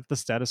accept the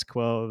status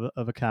quo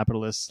of a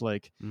capitalist,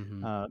 like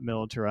Mhm.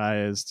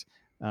 militarized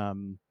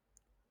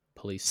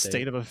Police state.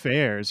 state of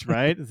affairs,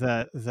 right?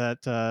 That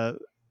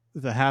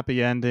the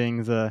happy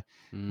ending, um,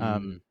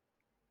 Mm.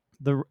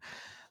 the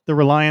the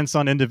reliance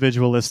on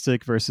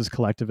individualistic versus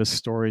collectivist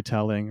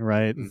storytelling,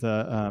 right?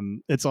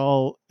 Mhm. It's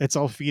all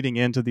feeding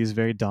into these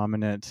very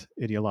dominant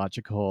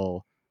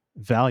ideological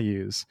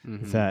values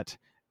Mhm. that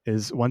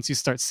is, once you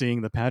start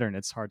seeing the pattern,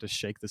 it's hard to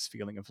shake this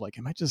feeling of like,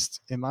 am I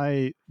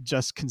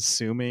just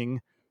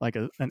consuming like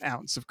an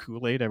ounce of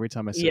Kool-Aid every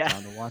time I sit Yeah.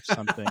 down to watch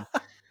something?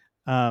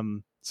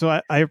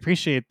 So I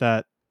appreciate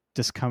that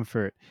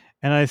discomfort,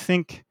 and I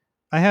think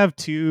I have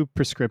two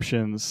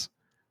prescriptions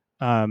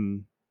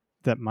um,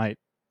 that might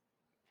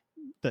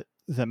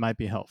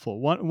be helpful.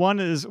 One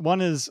is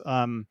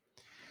the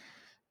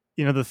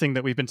thing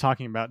that we've been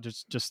talking about,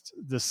 just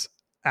this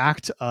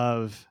act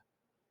of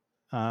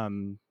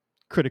um,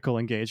 critical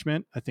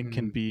engagement. I think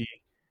can Mhm. be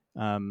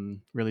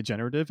really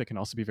generative. It can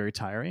also be very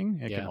tiring.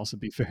 It can Yeah. also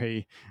be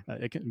very.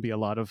 It can be a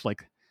lot of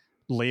like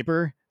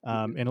labor,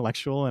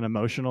 intellectual and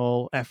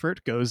emotional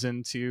effort goes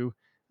into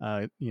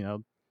uh, you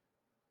know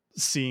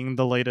seeing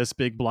the latest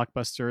big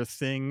blockbuster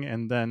thing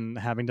and then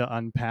having to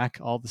unpack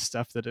all the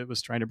stuff that it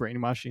was trying to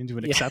brainwash you into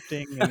and Yeah.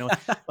 accepting,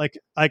 like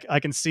I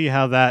can see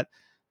how that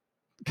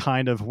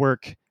kind of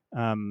work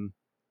um,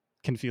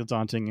 can feel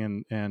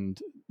daunting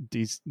and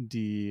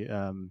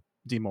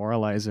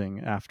demoralizing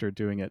after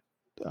doing it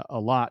a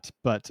lot,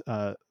 but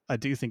I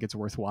do think it's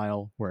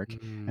worthwhile work,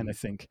 and I Mm.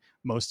 think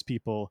most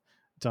people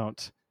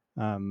don't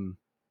um,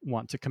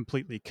 want to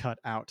completely cut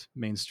out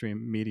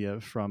mainstream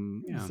media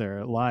from Yeah.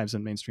 their lives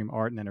and mainstream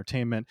art and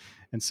entertainment.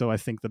 And so I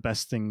think the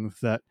best thing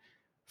that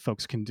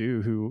folks can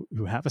do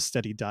who have a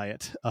steady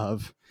diet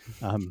of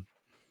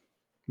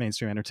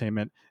mainstream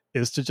entertainment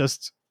is to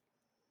just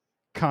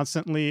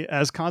constantly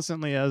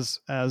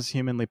as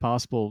humanly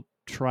possible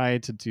try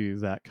to do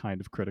that kind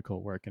of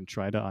critical work and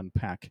try to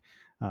unpack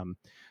um,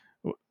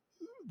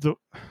 the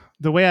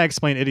the way I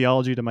explain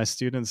ideology to my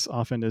students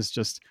often is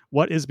just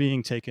what is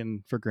being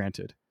taken for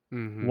granted,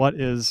 Mm-hmm. what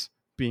is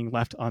being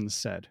left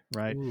unsaid,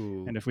 right?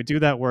 Ooh. And if we do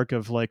that work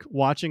of like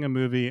watching a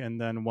movie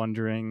and then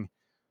wondering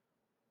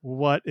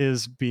what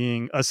is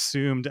being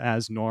assumed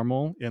as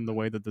normal in the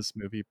way that this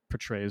movie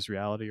portrays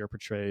reality or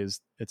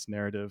portrays its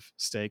narrative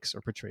stakes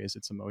or portrays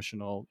its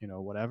emotional,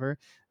 whatever,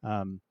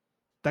 um,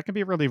 that can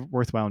be really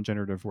worthwhile and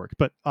generative work.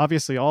 But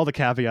obviously, all the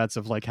caveats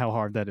of like how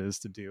hard that is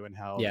to do and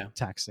how Yeah.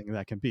 taxing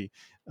that can be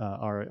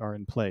are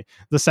in play.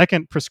 The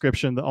second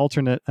prescription,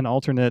 an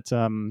alternate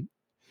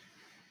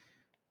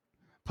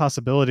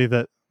possibility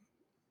that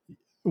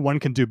one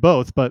can do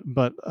both, but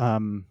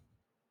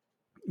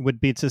would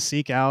be to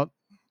seek out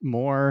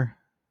more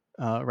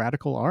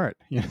radical art.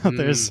 Yeah.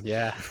 There's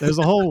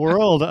a whole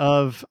world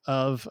of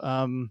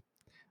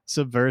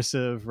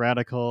subversive,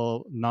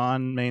 radical,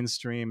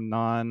 non-mainstream,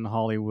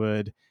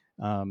 non-Hollywood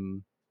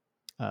um,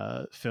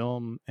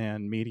 film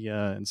and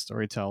media and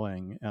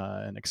storytelling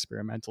and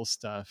experimental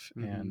stuff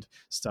Mm-hmm. and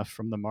stuff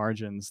from the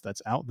margins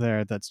that's out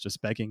there that's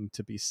just begging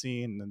to be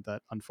seen and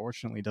that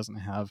unfortunately doesn't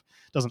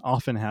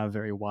often have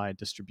very wide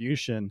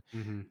distribution.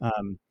 Mm-hmm.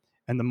 um,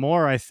 and the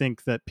more I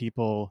think that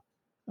people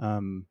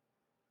um,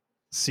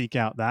 seek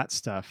out that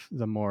stuff,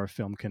 the more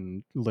film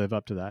can live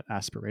up to that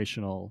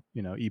aspirational,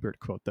 Ebert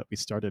quote that we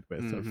started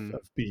with Mm-hmm.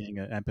 of being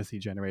an empathy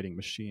generating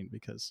machine.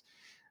 Because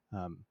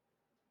um,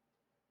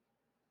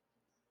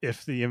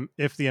 if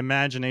the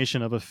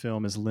imagination of a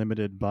film is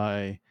limited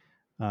by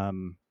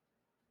um,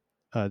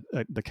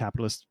 the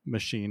capitalist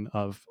machine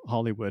of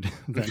Hollywood,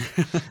 then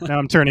now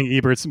I'm turning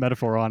Ebert's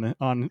metaphor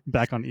on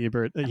back on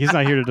Ebert. He's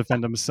not here to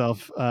defend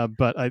himself,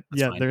 but That's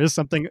fine. there is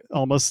something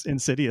almost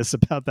insidious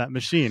about that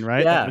machine,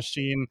 right? That Yeah.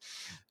 machine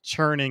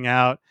churning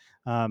out.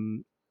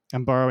 Um,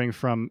 I'm borrowing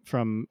from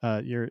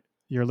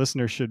your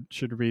listener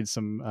should read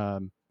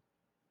some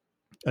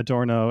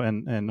Adorno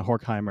and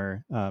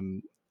Horkheimer.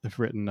 Have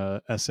written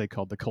an essay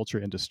called "The Culture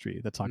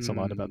Industry" that talks a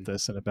lot about Mm.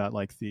 this and about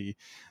like the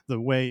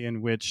way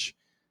in which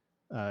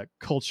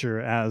culture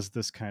as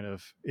this kind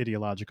of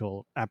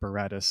ideological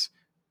apparatus,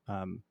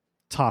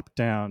 top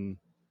down,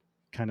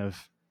 kind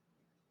of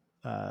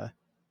uh,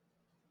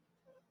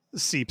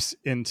 seeps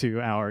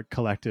into our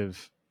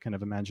collective kind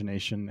of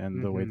imagination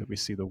and the way Mm-hmm. that we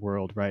see the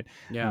world, right?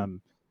 Yeah.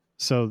 Um,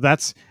 so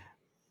that's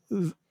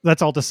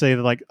all to say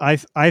that like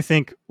I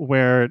think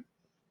where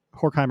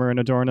Horkheimer and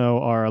Adorno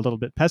are a little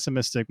bit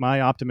pessimistic,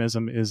 my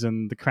optimism is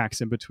in the cracks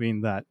in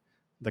between the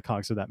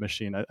cogs of that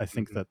machine. I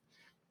think Mm-hmm. that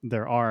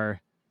there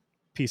are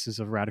pieces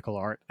of radical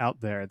art out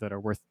there that are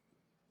worth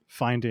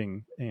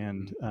finding.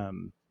 And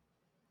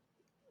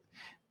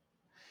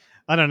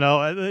I don't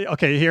know.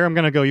 Okay, here I'm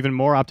going to go even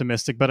more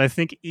optimistic, but I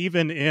think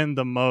even in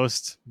the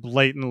most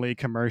blatantly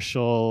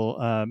commercial,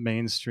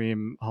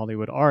 mainstream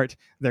Hollywood art,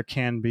 there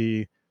can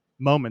be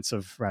moments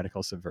of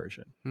radical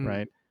subversion, Mm-hmm.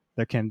 right?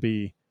 There can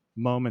be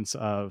moments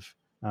of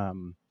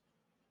um,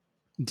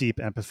 deep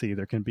empathy.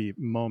 There can be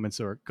moments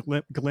or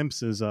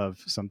glimpses of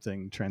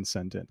something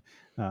transcendent.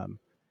 Um,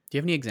 Do you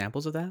have any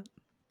examples of that?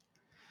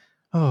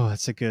 oh,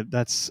 that's a good.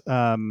 That's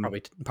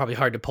Probably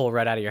hard to pull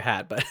right out of your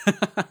hat, but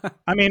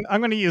I mean, I'm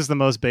going to use the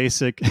most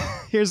basic.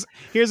 here's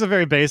a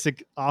very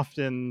basic,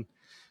 often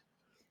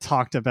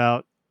talked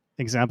about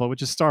example,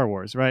 which is Star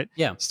Wars, right?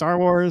 yeah. Star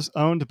Wars,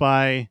 owned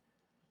by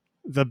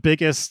the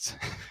biggest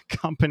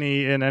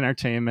company in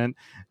entertainment,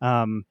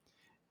 um,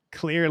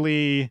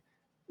 clearly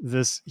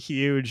this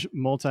huge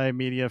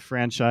multimedia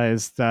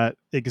franchise that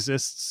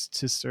exists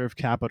to serve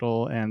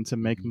capital and to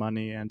make Mhm.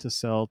 money and to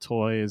sell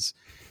toys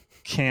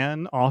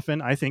can often,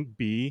 I think,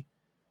 be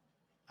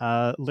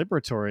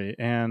liberatory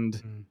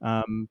and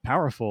Mm.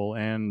 powerful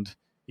and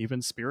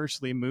even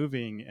spiritually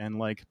moving and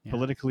like Yeah.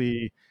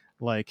 politically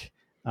like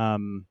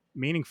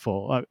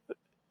meaningful.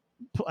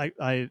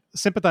 I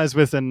sympathize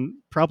with and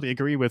probably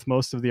agree with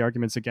most of the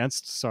arguments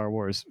against Star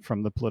Wars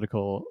from the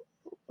political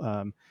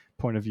um,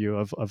 point of view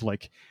of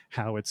like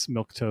how it's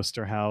milk toast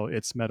or how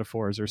its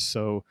metaphors are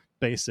so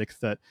basic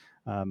that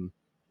um,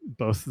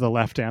 both the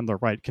left and the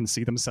right can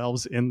see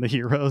themselves in the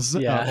heroes,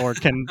 Yeah. or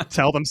can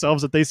tell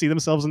themselves that they see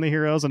themselves in the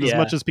heroes. And as Yeah.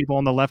 much as people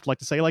on the left like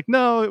to say like,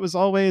 no, it was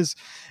always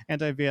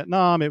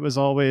anti-Vietnam, it was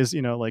always,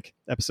 like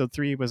episode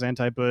 3 was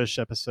anti-Bush,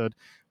 episode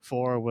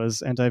 4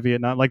 was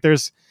anti-Vietnam, like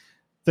there's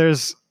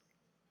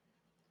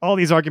all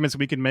these arguments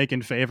we can make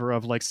in favor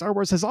of like Star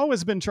Wars has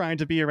always been trying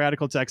to be a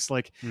radical text.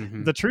 Like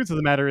Mm-hmm. the truth of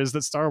the matter is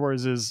that Star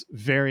Wars is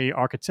very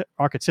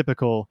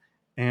archetypical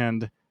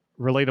and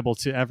relatable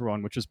to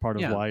everyone, which is part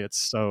of Yeah. why it's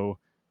so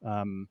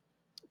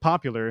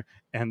popular.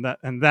 And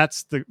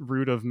that's the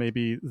root of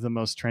maybe the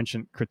most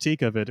trenchant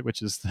critique of it,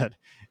 which is that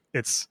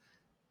its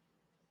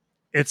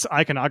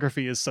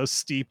iconography is so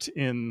steeped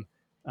in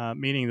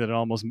meaning that it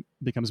almost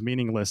becomes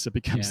meaningless. It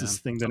becomes Yeah. this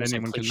thing It's that almost like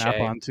anyone can map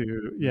cliche.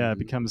 onto. Yeah, it Mm-hmm.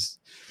 becomes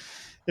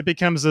it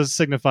becomes a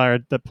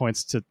signifier that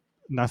points to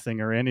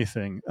nothing or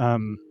anything.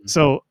 Mm.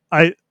 So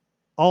I,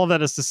 all of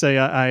that is to say,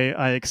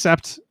 I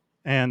accept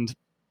and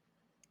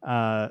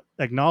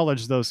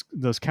acknowledge those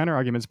counter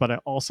arguments, but I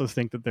also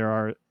think that there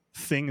are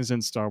things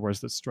in Star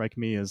Wars that strike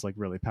me as like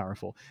really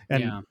powerful,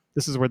 and Yeah.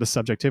 this is where the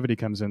subjectivity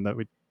comes in that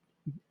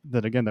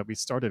we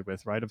started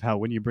with, right? Of how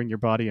when you bring your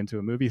body into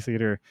a movie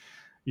theater,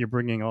 you're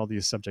bringing all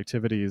these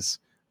subjectivities,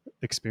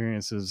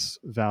 experiences,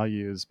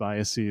 values,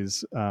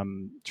 biases,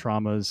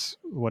 traumas,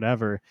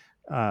 whatever.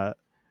 Uh,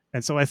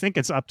 and so I think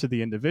it's up to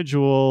the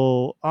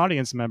individual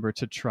audience member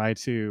to try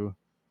to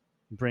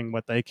bring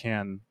what they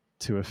can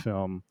to a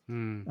film,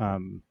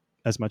 Mm.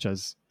 as much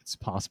as it's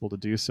possible to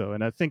do so.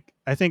 And I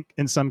think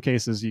in some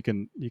cases you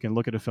can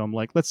look at a film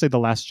like, let's say, The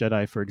Last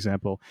Jedi, for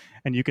example,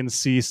 and you can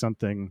see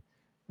something.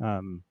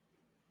 Um,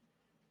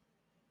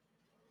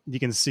 you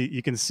can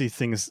see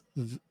things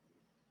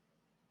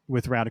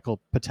with radical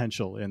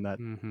potential in that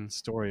Mm-hmm.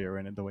 story or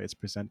in the way it's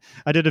presented.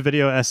 I did a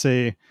video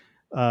essay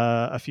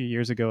a few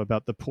years ago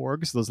about the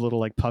porgs, those little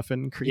like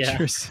puffin Yeah.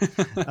 creatures.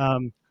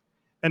 um,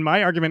 and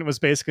my argument was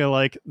basically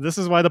like, this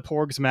is why the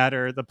porgs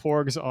matter. The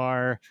porgs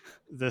are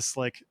this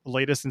like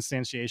latest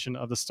instantiation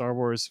of the Star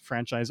Wars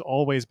franchise,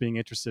 always being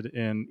interested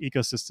in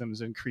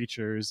ecosystems and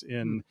creatures,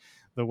 in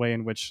the way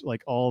in which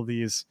like all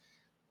these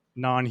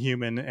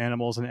non-human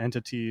animals and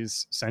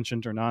entities,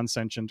 sentient or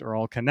non-sentient, are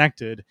all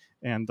connected,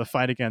 and the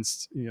fight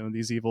against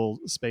these evil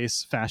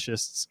space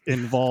fascists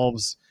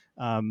involves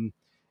um,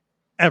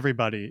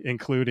 everybody,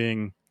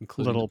 including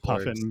Including the little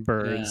porgs. puffin Yeah.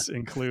 birds,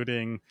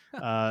 including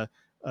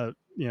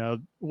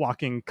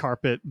walking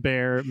carpet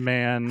bear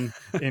man,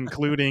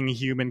 including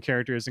human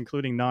characters,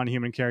 including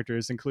non-human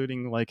characters,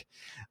 including like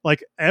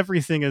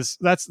everything is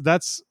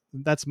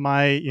that's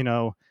my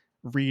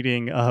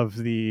reading of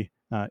the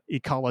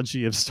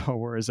ecology of Star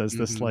Wars as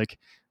this Mm-hmm. like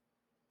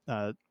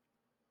uh,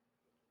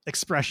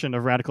 expression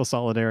of radical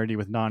solidarity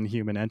with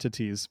non-human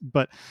entities.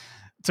 But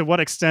to what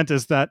extent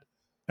is that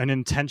an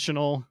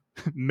intentional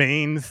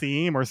main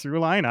theme or through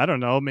line? I don't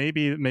know.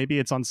 Maybe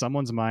it's on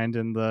someone's mind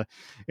in the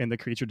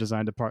creature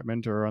design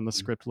department or on the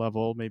script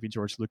level. Maybe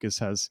George Lucas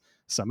has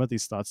some of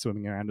these thoughts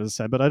swimming around his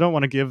head, but I don't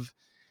want to give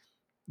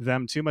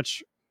them too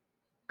much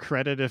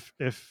credit if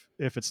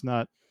it's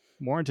not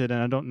warranted,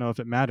 and I don't know if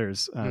it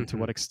matters to Mm-hmm.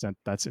 what extent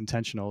that's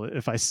intentional.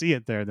 If I see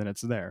it there, then it's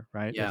there,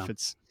 right? Yeah. If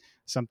it's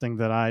something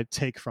that I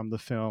take from the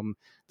film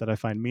that I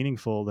find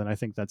meaningful, then I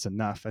think that's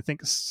enough. I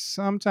think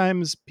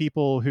sometimes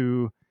people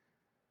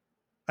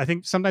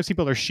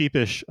are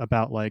sheepish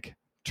about like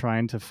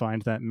trying to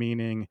find that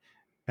meaning,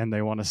 and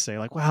they want to say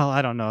like, well,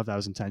 I don't know if that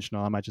was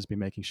intentional, I might just be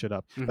making shit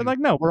up. But Mm-hmm. like,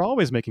 no, we're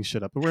always making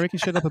shit up, but we're making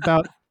shit up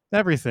about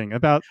everything,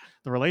 about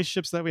the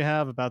relationships that we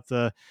have, about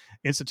the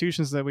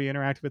institutions that we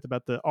interact with,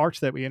 about the art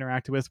that we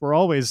interact with. We're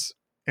always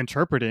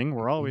interpreting,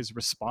 we're Mm-hmm. always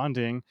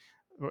responding.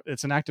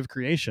 It's an act of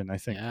creation, I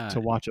think, Yeah.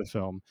 to watch a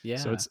film.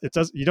 So Yeah. it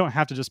does, you don't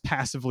have to just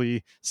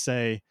passively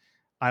say,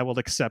 I will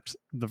accept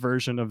the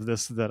version of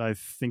this that I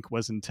think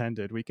was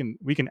intended. We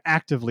can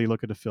actively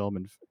look at a film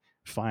and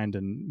find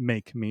and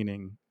make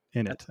meaning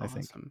in That's it, I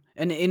think. awesome.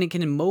 And it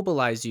can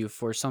immobilize you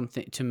for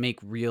something to make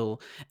real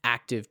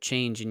active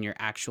change in your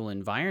actual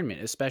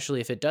environment,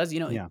 especially if it does,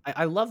 Yeah.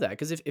 I love that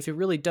because if it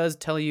really does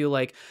tell you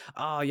like,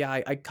 oh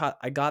yeah,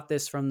 I got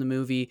this from the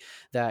movie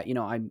that,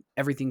 I'm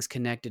everything's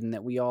connected and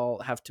that we all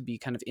have to be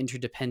kind of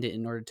interdependent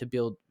in order to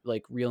build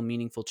like real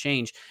meaningful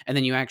change. And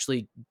then you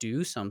actually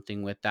do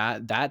something with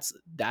that.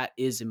 That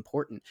is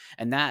important.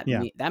 And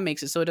Yeah. that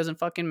makes it so it doesn't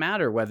fucking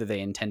matter whether they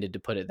intended to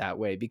put it that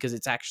way because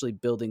it's actually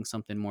building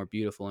something more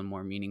beautiful and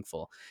more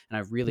meaningful. And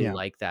I really Yeah.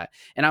 like that.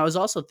 And I was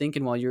also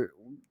thinking while you're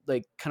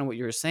like kind of what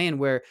you were saying,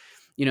 where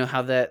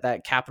how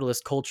that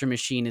capitalist culture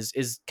machine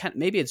is kind of,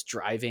 maybe it's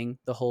driving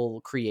the whole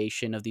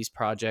creation of these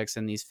projects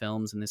and these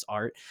films and this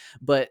art,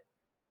 but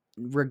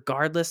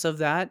regardless of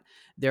that,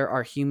 there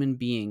are human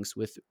beings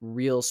with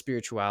real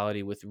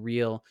spirituality, with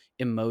real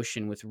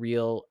emotion, with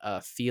real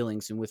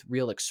feelings, and with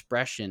real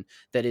expression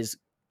that is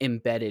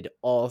embedded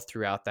all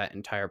throughout that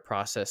entire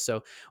process.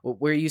 So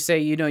where you say,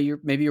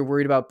 you're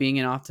worried about being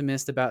an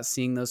optimist about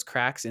seeing those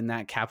cracks in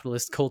that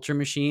capitalist culture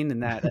machine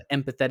and that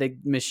empathetic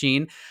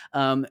machine,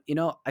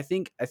 I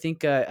think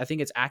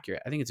it's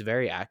accurate. I think it's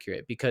very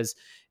accurate because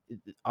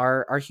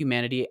our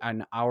humanity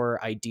and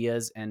our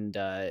ideas and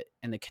the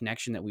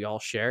connection that we all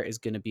share is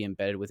going to be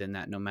embedded within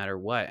that no matter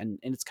what. And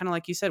it's kind of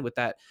like you said with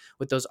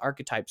those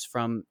archetypes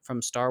from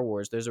Star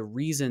Wars. There's a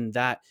reason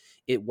that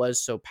it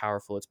was so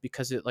powerful. It's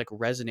because it like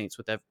resonates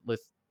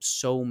with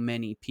so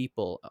many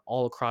people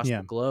all across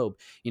Yeah. the globe.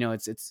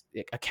 It's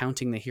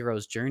accounting the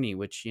hero's journey,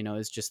 which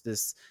is just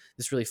this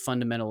really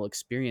fundamental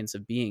experience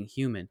of being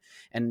human.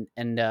 And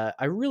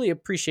I really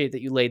appreciate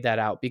that you laid that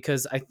out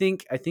because I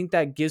think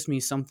that gives me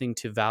something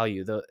to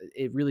value.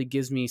 It really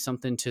gives me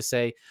something to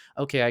say,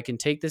 okay, I can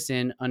take this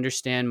in,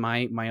 understand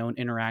my own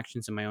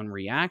interactions and my own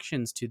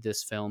reactions to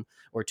this film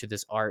or to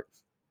this art,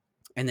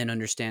 and then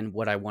understand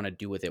what I want to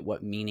do with it,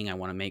 what meaning I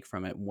want to make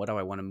from it, what do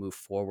I want to move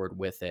forward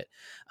with it.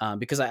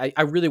 Because I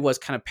really was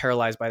kind of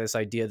paralyzed by this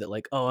idea that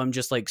like, oh, I'm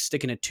just like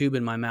sticking a tube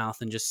in my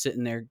mouth and just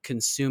sitting there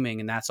consuming,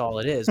 and that's all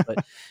it is.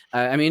 But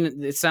I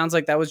mean, it sounds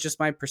like that was just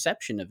my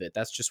perception of it.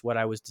 That's just what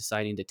I was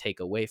deciding to take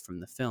away from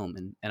the film.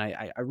 And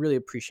I really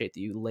appreciate that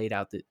you laid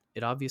out that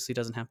it obviously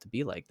doesn't have to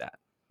be like that.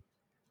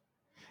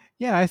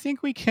 Yeah, I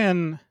think we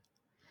can.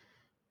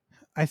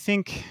 I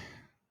think.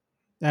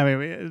 I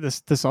mean,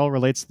 this all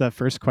relates to that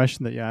first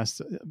question that you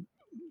asked.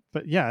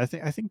 But yeah,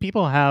 I think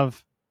people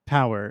have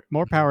power,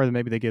 more power than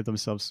maybe they give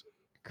themselves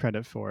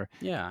credit for,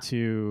 Yeah.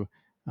 to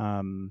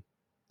um,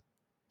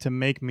 to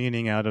make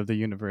meaning out of the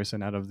universe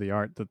and out of the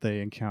art that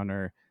they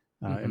encounter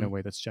in a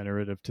way that's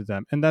generative to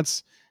them. And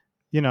that's,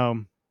 you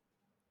know,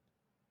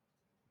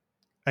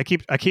 I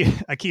keep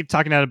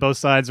talking out of both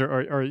sides,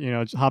 or you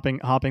know, hopping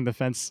the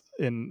fence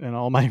in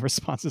all my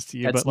responses to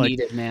you. That's But like,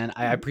 needed, man.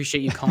 I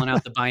appreciate you calling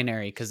out the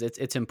binary because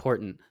it's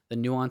important. The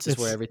nuance is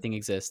where it's everything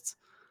exists.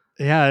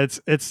 yeah,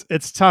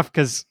 it's tough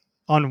because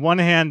on one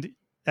hand,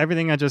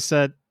 everything I just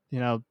said, you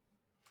know,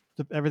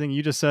 everything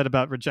you just said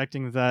about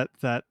rejecting that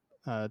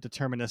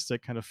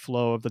deterministic kind of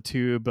flow of the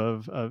tube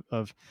of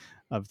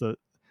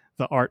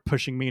the art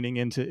pushing meaning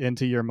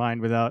into your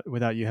mind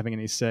without you having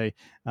any say.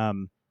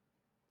 Um,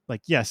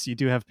 like, yes, you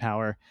do have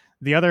power.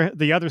 The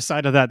other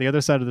side of that, the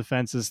other side of the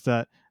fence, is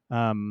that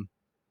um,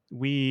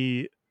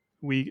 we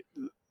we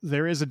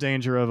there is a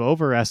danger of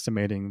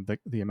overestimating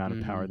the amount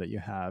of power Mhm. that you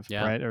have,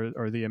 Yeah. right?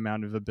 Or the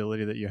amount of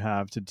ability that you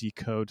have to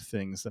decode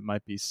things that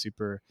might be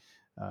super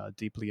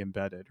deeply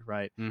embedded,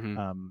 right?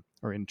 Mhm.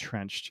 Or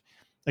entrenched.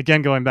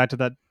 Again, going back to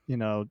that, you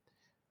know,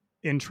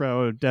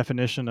 intro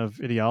definition of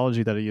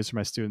ideology that I use for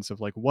my students, of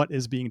like what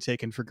is being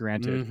taken for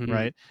granted, Mhm.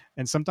 right?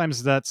 And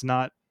sometimes that's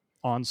not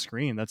on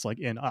screen, that's like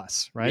in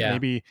us, right? Yeah.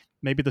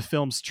 Maybe the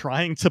film's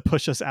trying to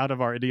push us out of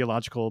our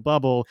ideological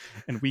bubble,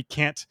 and we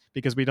can't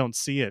because we don't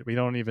see it. We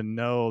don't even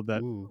know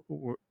that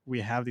Ooh.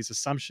 we have these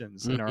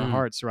assumptions in our Mhm.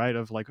 hearts, right?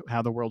 Of like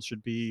how the world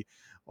should be,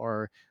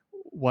 or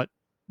what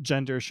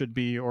gender should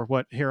be, or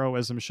what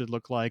heroism should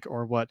look like,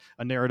 or what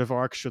a narrative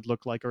arc should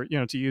look like, or, you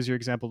know, to use your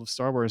example of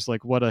Star Wars,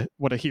 like what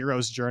a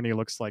hero's journey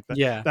looks like. That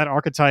Yeah. that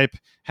archetype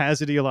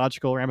has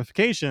ideological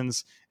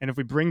ramifications, and if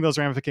we bring those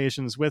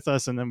ramifications with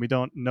us and then we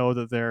don't know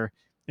that they're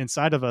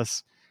inside of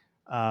us,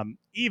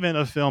 even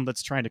a film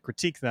that's trying to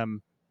critique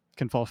them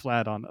can fall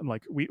flat on,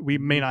 like, we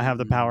may not have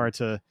the Mm. power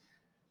to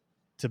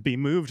be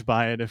moved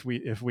by it if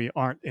we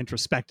aren't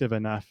introspective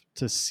enough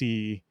to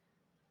see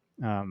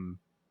um,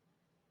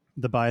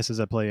 the biases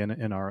at play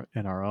in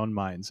our own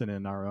minds and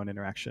in our own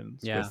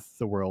interactions Yeah. with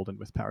the world and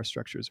with power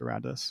structures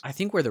around us. I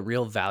think where the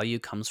real value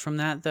comes from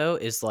that though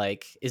is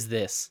like is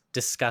this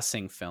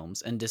discussing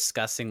films and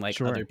discussing like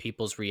other Sure.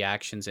 people's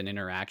reactions and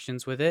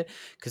interactions with it,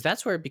 because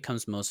that's where it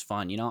becomes most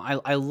fun. You know,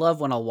 I love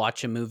when I'll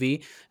watch a movie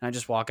and I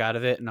just walk out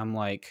of it and I'm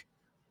like,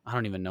 I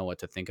don't even know what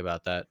to think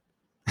about that.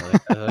 Or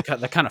like,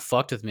 that kind of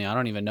fucked with me. I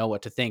don't even know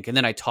what to think. And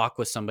then I talk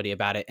with somebody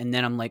about it, and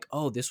then I'm like,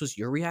 "Oh, this was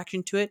your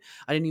reaction to it.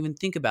 I didn't even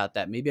think about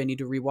that. Maybe I need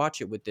to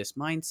rewatch it with this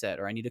mindset,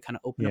 or I need to kind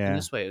of open up in Yeah.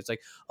 this way." It's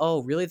like,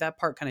 "Oh, really? That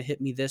part kind of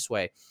hit me this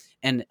way."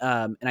 And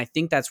I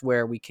think that's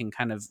where we can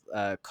kind of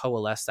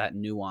coalesce that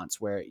nuance,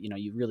 where you know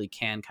you really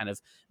can kind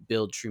of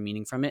build true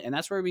meaning from it, and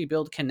that's where we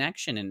build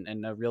connection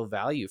and a real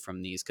value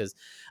from these. Because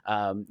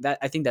that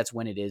I think that's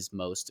when it is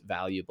most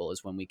valuable,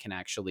 is when we can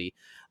actually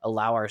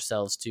allow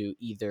ourselves to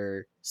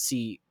either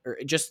see or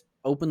just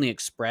openly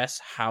express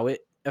how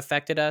it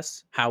affected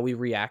us, how we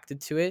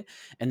reacted to it,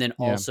 and then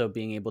Yeah. also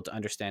being able to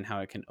understand how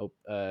it can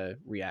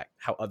react,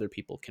 how other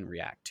people can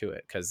react to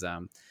it. Because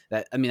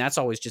that, I mean, that's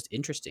always just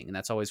interesting, and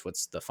that's always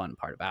what's the fun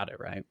part about it,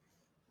 right?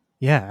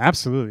 Yeah,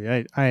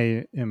 absolutely.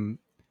 I am,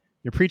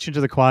 you're preaching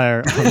to the choir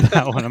on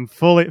that one. I'm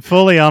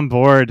fully on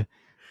board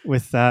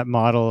with that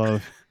model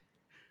of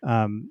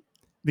um,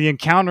 the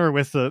encounter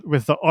with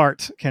the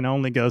art can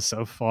only go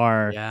so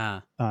far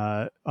Yeah.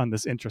 on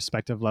this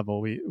introspective level.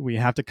 We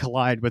have to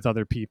collide with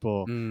other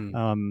people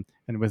Mm.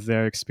 and with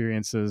their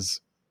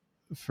experiences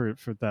for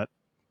that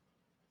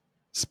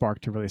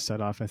spark to really set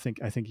off. I think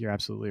you're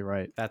absolutely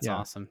right. That's Yeah.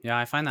 awesome. Yeah,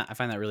 I find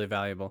that really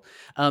valuable.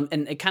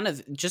 And it kind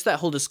of just that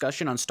whole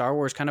discussion on Star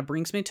Wars kind of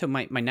brings me to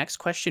my next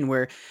question,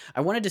 where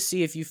I wanted to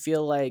see if you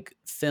feel like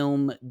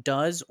film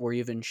does or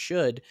even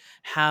should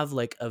have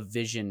like a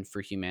vision for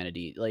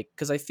humanity. Like,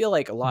 because I feel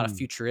like a lot of Hmm.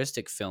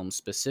 futuristic films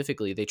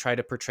specifically, they try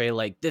to portray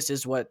like this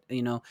is what,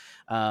 you know,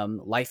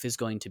 life is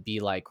going to be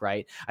like,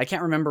 right? I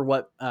can't remember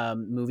what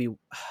movie,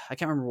 I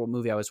can't remember what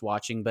movie I was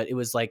watching, but it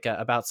was like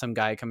about some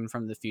guy coming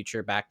from the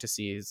future back to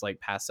see his like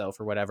past self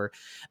or whatever.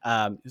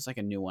 It was like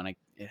a new one.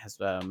 It has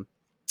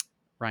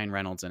Ryan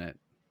Reynolds in it.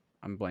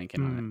 I'm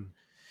blanking on it. Hmm.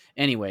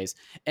 Anyways,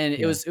 and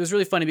Yeah. it was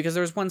really funny because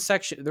there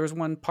was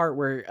one part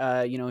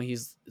where you know,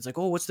 it's like,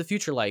 oh, what's the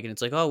future like? And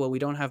it's like, oh, well, we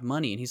don't have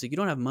money. And he's like, you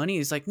don't have money?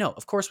 He's like, no,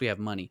 of course we have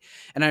money.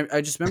 And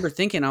I just remember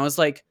thinking, I was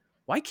like,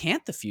 why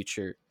can't the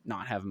future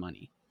not have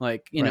money?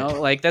 Like, you Right.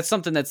 know, like that's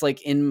something that's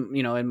like in,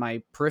 you know, in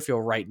my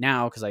peripheral right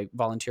now because I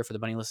volunteer for the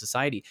Moneyless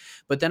Society.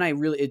 But then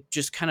it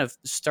just kind of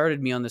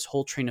started me on this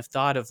whole train of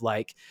thought of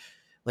like,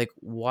 like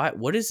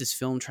what is this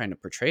film trying to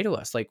portray to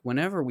us? Like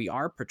whenever we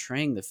are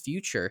portraying the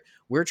future,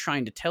 we're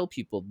trying to tell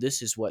people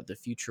this is what the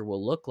future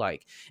will look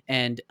like.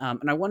 And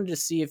I wanted to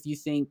see if you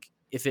think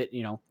if it,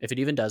 if it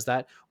even does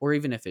that, or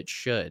even if it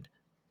should.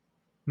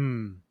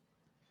 Hmm.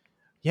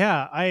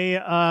 Yeah,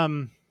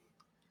 I'm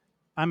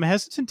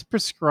hesitant to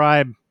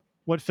prescribe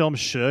what film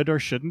should or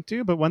shouldn't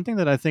do, but one thing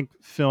that I think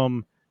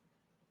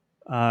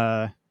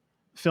uh,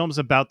 films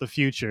about the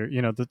future,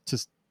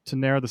 to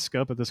narrow the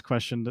scope of this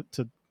question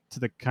to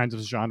the kinds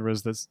of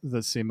genres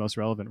that seem most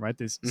relevant, right?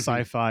 These Hmm.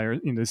 sci-fi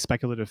or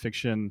speculative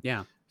fiction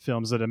Yeah.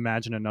 films that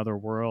imagine another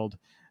world.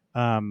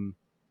 Um,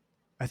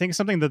 I think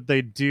something that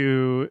they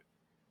do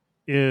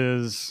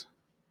is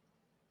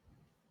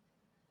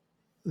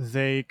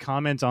they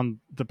comment on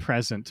the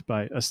present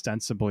by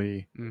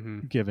ostensibly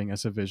Mm-hmm. giving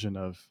us a vision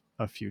of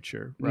a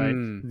future, right?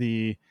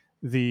 Mm.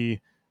 The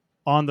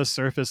on the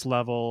surface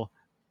level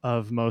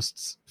of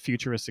most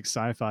futuristic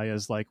sci-fi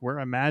is like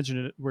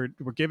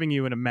we're giving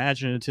you an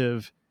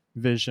imaginative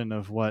vision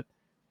of what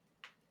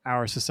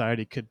our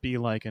society could be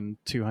like in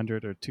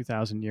 200 or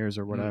 2000 years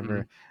or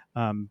Mm-hmm.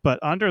 whatever, but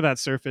under that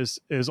surface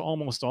is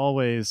almost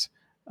always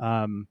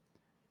um,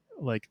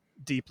 like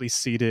deeply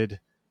seated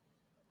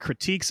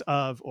critiques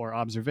of or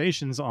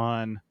observations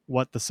on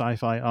what the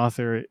sci-fi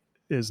author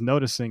is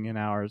noticing in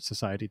our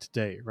society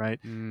today, right?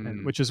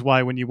 And Mm. which is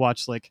why when you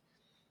watch like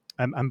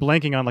I'm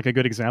blanking on like a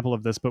good example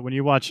of this, but when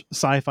you watch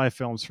sci-fi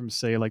films from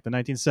say like the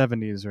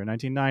 1970s or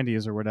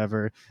 1990s or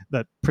whatever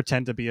that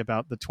pretend to be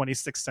about the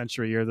 26th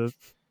century or the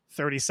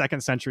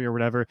 32nd century or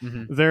whatever,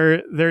 Mm-hmm.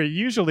 they're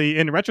usually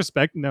in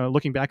retrospect,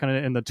 looking back on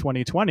it in the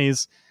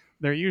 2020s,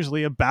 they're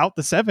usually about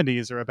the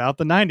 70s or about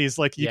the 90s.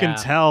 Like you can Yeah.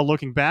 tell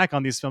looking back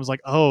on these films,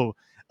 like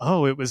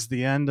oh, it was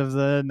the end of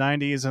the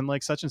 90s and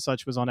like such and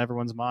such was on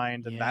everyone's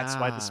mind, and that's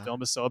why this Yeah.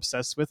 film is so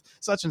obsessed with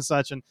such and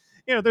such. And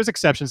there's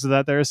exceptions to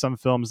that. There are some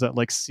films that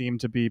like seem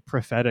to be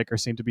prophetic or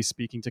seem to be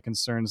speaking to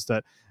concerns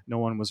that no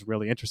one was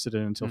really interested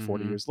in until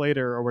 40 Mm-hmm. years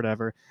later or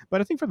whatever.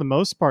 But I think for the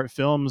most part,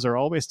 films are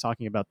always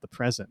talking about the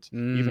present,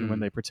 even when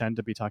Mm. they pretend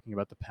to be talking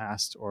about the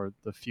past or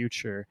the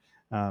future.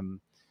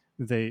 Um,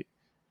 they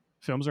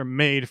Films are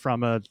made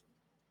from a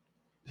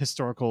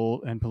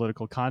historical and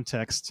political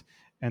context,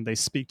 and they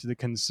speak to the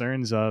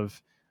concerns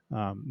of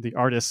the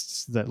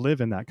artists that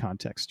live in that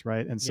context,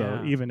 right? And so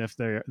Yeah. even if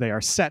they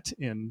are set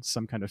in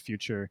some kind of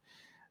future,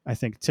 I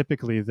think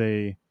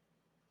typically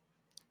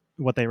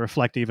what they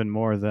reflect even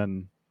more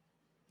than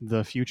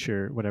the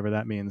future, whatever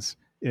that means,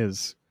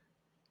 is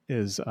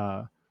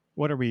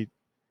what are we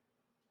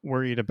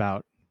worried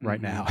about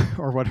right Mm-hmm. now,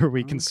 or what are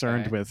we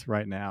concerned Okay. with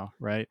right now,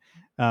 right?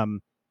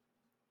 Um,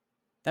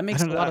 That I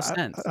makes don't a know. lot of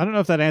sense. I don't know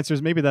if that answers.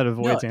 Maybe that No,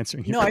 avoids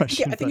answering your no, I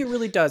question, think but it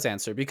really does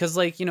answer because,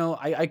 like,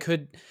 I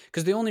could,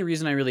 because the only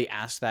reason I really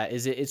asked that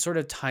is it sort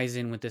of ties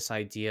in with this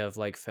idea of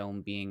like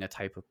film being a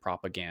type of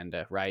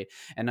propaganda, right?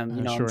 And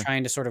I'm sure,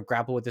 trying to sort of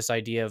grapple with this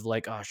idea of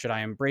like, oh, should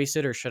I embrace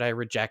it or should I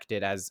reject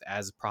it as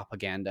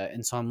propaganda?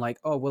 And so I'm like,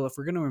 oh, well, if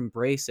we're going to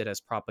embrace it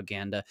as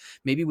propaganda,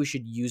 maybe we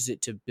should use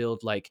it to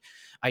build like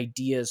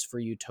ideas for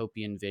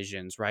utopian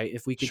visions, right?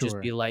 If we could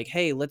just be sure, like,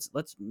 hey, let's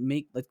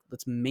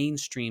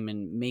mainstream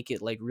and make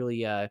it like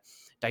really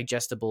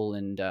digestible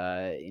and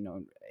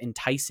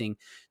enticing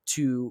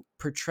to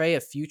portray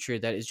a future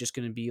that is just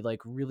going to be like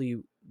really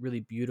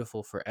really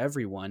beautiful for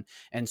everyone,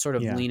 and sort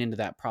of yeah, lean into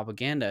that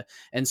propaganda.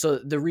 And so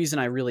the reason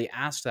I really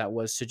asked that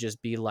was to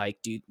just be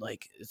like, dude,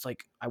 like it's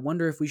like I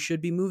wonder if we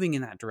should be moving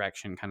in that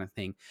direction kind of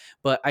thing.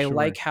 But I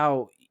like sure,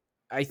 how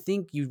I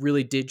think you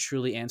really did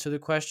truly answer the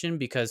question,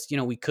 because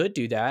we could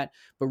do that,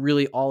 but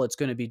really all it's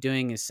going to be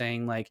doing is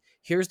saying like,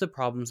 here's the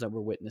problems that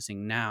we're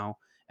witnessing now,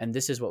 and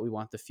this is what we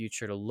want the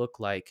future to look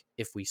like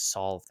if we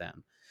solve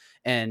them.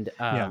 And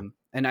yeah.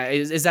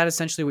 is that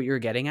essentially what you're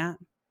getting at?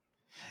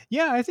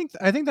 Yeah, I think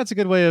that's a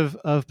good way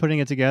of putting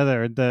it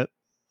together. That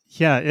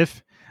yeah,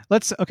 if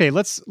let's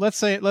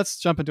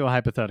jump into a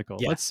hypothetical.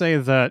 Yeah. Let's say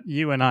that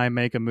you and I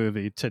make a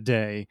movie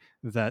today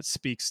that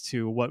speaks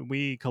to what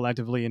we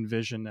collectively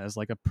envision as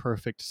like a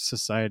perfect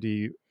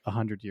society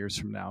 100 years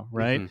from now,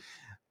 right? Hmm.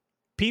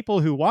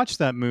 People who watch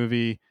that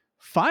movie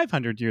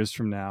 500 years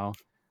from now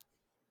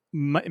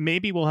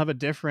maybe we'll have a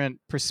different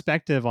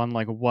perspective on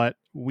like what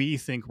we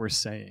think we're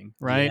saying,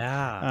 right?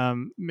 Yeah.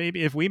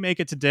 Maybe if we make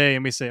it today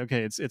and we say,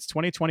 okay, it's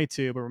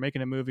 2022, but we're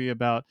making a movie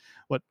about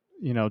what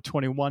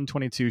 21,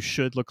 22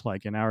 should look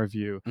like in our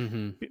view.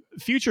 Hmm.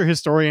 Future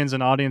historians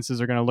and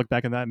audiences are going to look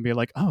back at that and be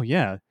like, oh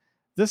yeah,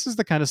 this is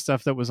the kind of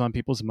stuff that was on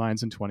people's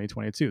minds in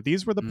 2022.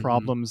 These were the Hmm.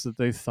 problems that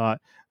they thought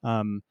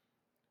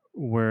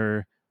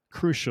were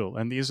crucial,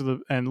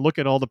 and look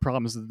at all the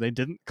problems that they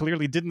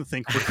didn't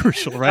think were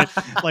crucial, right?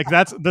 Like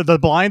that's the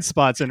blind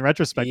spots in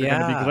retrospect are going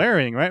to be Yeah.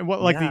 glaring, right?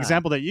 What, like the Yeah.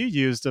 example that you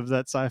used of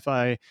that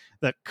sci-fi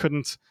that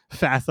couldn't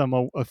fathom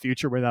a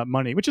future without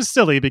money, which is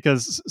silly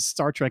because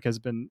Star Trek has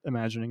been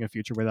imagining a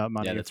future without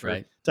Yeah, money that's for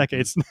right. Hmm.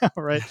 decades now,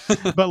 right?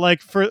 But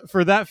like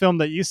for that film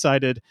that you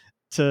cited,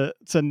 to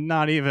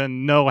not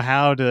even know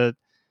how to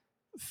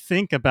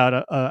think about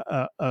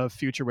a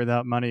future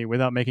without money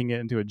without making it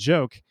into a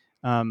joke,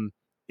 um,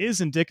 is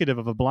indicative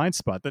of a blind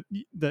spot that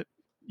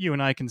you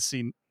and I can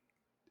see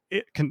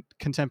it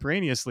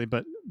contemporaneously,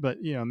 but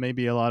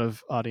maybe a lot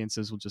of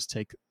audiences will just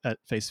take at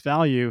face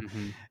value.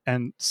 Mm-hmm.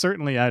 And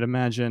certainly I'd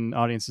imagine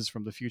audiences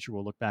from the future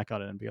will look back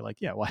on it and be like,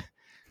 yeah,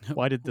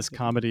 why did this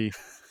comedy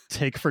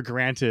take for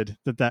granted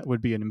that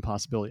would be an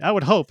impossibility? I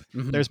would hope.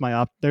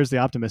 Mm-hmm. There's the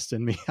optimist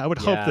in me. I would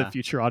hope that Yeah.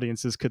 future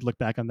audiences could look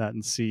back on that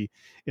and see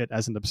it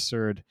as an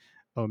absurd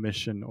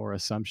omission or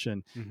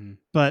assumption. Mm-hmm.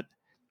 But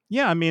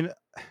yeah, I mean,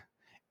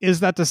 is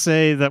that to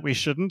say that we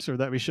shouldn't, or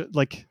that we should?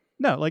 Like,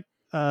 no, like,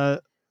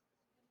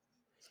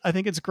 I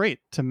think it's great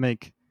to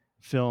make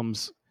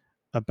films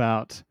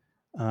about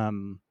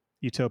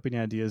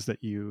utopian ideas that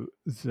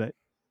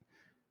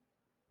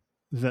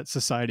that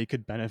society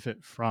could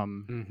benefit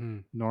from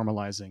Mm-hmm.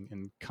 normalizing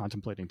and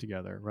contemplating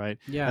together, right?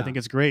 I Yeah. think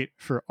it's great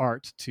for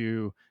art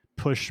to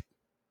push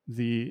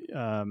the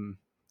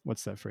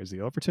what's that phrase?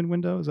 The Overton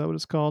window, is that what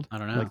it's called? I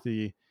don't know. Like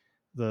the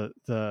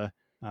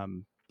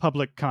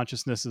public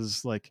consciousness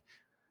is like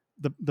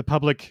the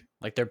public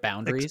Like their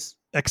boundaries.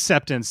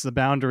 acceptance, the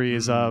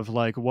boundaries Mm. of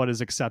like what is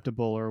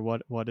acceptable, or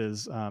what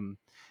is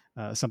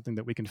something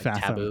that we can Like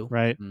fathom, taboo.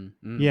 right? Mm.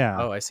 Mm. Yeah,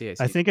 Oh, I see. I I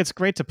see. think it's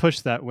great to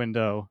push that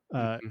window,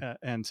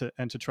 Mm-hmm.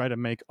 and to try to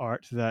make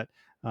art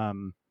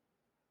um,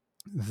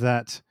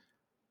 that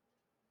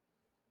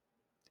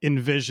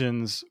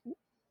envisions,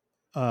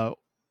 uh,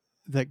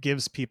 that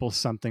gives people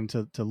something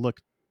to look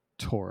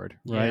toward,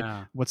 right?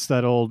 Yeah. What's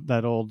that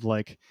old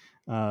like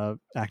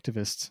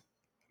activist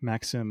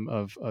maxim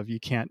of you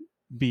can't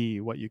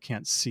be what you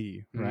can't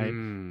see, right?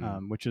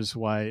 Mm. Which is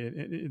why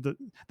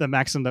the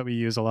maxim that we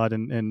use a lot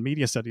in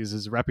media studies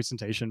is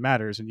representation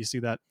matters, and you see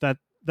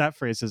that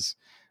phrase has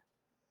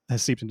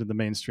seeped into the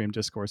mainstream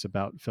discourse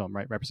about film,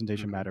 right?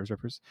 Representation Mm-hmm. matters.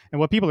 And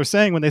what people are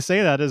saying when they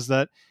say that is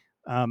that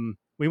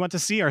we want to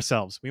see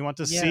ourselves. We want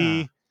to Yeah.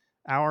 see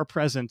our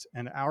present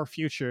and our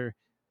future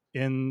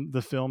in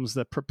the films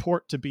that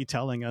purport to be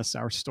telling us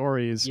our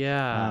stories.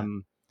 Yeah.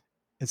 And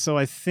so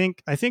I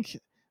think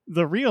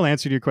the real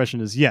answer to your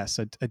question is yes.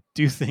 I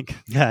do think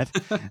that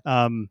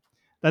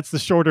that's the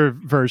shorter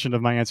version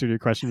of my answer to your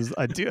question. Is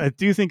I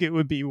do think it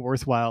would be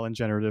worthwhile and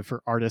generative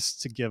for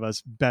artists to give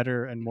us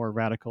better and more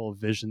radical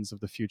visions of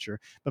the future.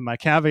 But my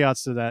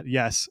caveats to that,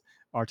 yes,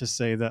 are to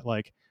say that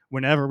like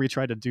whenever we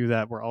try to do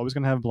that, we're always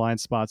going to have blind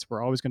spots.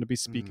 We're always going to be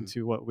speaking Mm.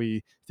 to what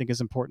we think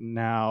is important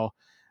now.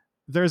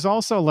 There's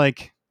also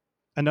like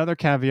another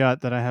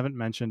caveat that I haven't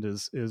mentioned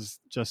is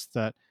just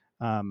that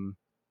um,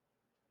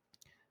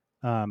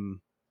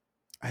 um,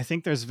 I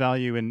think there's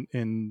value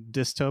in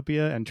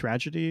dystopia and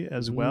tragedy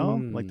as well.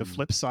 Like the Mm.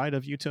 flip side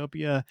of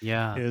utopia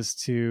Yeah. is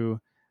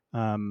to,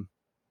 um,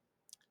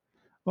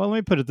 well, let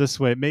me put it this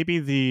way: maybe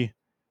the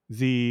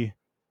the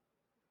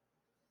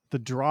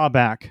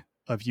drawback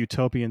of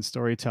utopian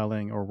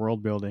storytelling or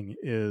world building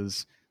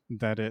is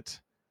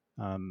that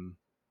um,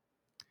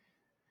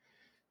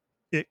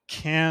 it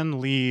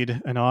can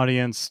lead an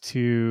audience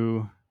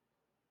to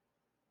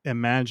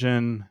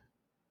imagine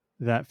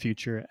that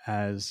future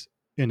as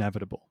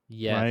inevitable,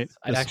 Yes. right?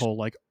 I'd This actually. whole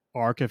like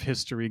arc of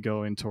history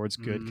going towards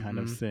good kind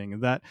of Mm-hmm. thing.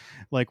 That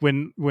like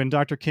when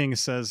Dr. King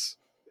says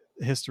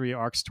history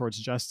arcs towards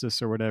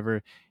justice or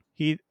whatever,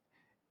 he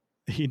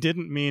he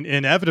didn't mean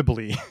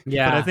inevitably, but I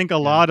Yeah. think a Yeah.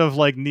 lot of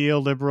like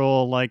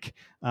neoliberal like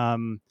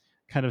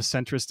kind of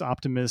centrist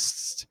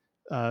optimists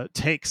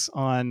takes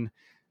on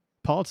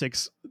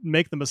politics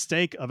make the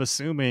mistake of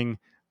assuming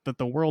that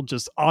the world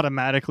just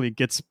automatically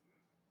gets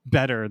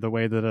better the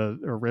way that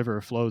a river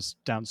flows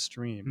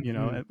downstream,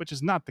 Mm-hmm. which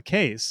is not the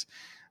case.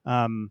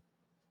 Um,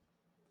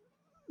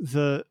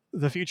 the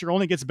future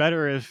only gets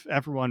better if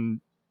everyone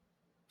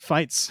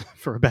fights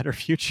for a better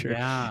future.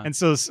 Yeah. And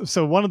so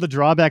one of the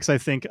drawbacks I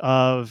think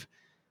of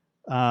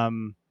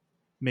um,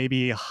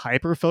 maybe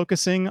hyper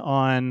focusing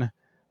on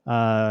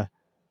uh,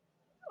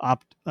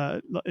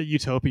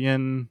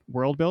 utopian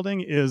world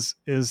building is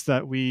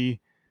that we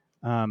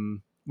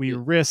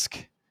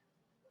risk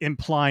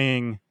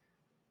implying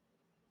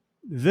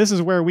this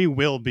is where we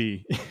will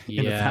be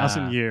in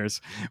 1,000 Yeah.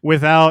 years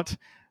without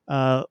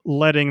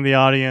letting the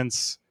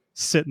audience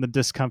sit in the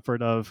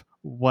discomfort of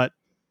what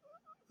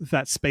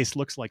that space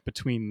looks like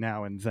between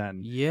now and then, and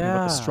what the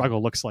Yeah.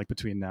 struggle looks like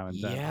between now and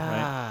then, right?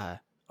 Yeah.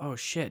 Oh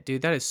shit,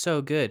 dude, that is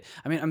so good.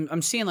 I mean,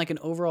 I'm seeing like an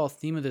overall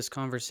theme of this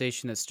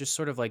conversation that's just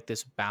sort of like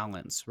this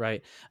balance,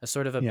 right? A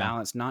sort of a Yeah.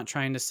 balance, not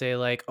trying to say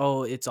like,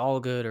 oh, it's all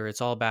good or it's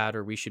all bad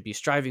or we should be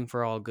striving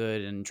for all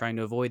good and trying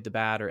to avoid the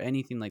bad or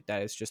anything like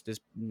that. It's just this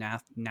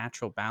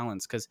natural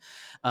balance. Because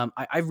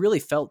I really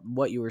felt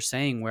what you were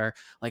saying, where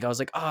like I was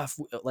like, oh,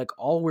 like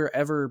all we're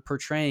ever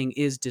portraying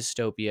is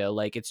dystopia.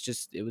 Like it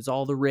was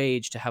all the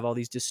rage to have all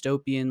these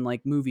dystopian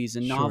like movies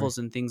and Sure. novels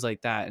and things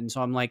like that. And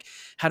so I'm like,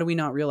 how do we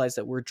not realize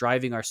that we're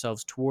driving ourselves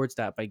towards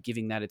that by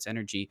giving that its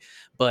energy?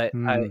 But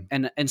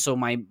Mm. and so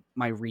my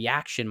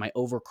reaction, my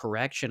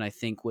overcorrection, I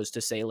think, was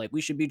to say like we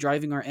should be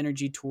driving our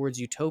energy towards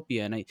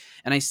utopia,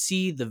 and I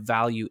see the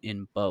value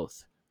in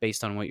both.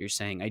 based on what you're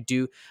saying. I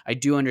do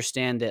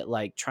understand that,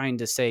 like, trying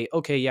to say,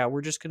 okay, yeah,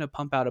 we're just gonna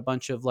pump out a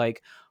bunch of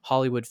like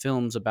Hollywood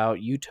films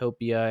about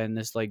utopia and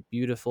this like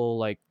beautiful,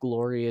 like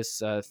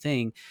glorious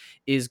thing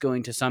is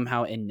going to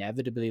somehow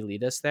inevitably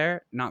lead us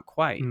there. Not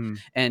quite. Mm.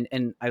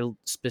 And I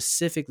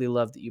specifically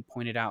love that you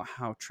pointed out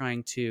how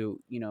trying to,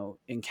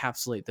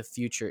 encapsulate the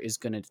future is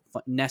going to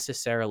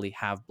necessarily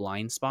have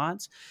blind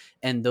spots,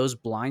 and those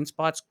blind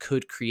spots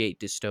could create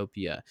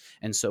dystopia.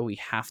 And so we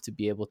have to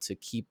be able to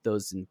keep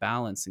those in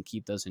balance and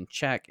keep those in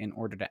check in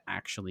order to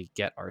actually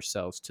get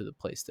ourselves to the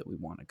place that we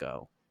want to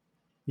go.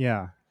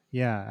 Yeah.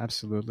 Yeah,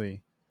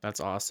 absolutely. That's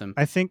awesome.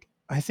 I think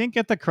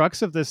at the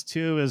crux of this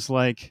too is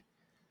like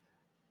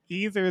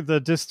either the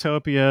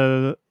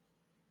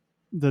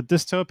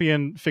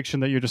dystopian fiction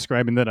that you're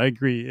describing, that I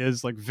agree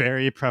is like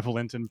very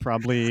prevalent and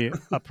probably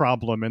a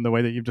problem in the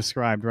way that you've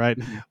described, right?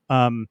 Mhm.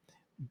 Um,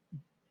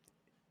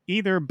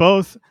 Either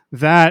both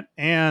that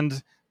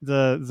and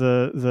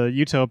the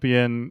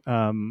utopian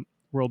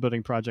world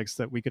building projects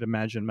that we could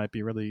imagine might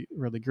be really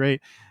really great.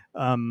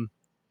 Um,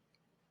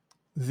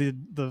 the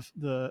the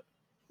the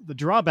the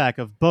drawback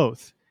of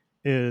both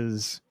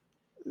is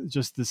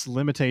just this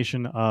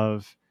limitation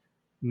of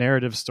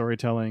narrative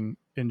storytelling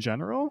in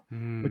general,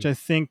 which Mm. I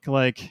think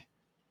like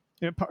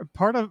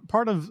part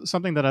of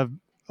something that I've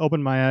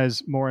opened my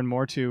eyes more and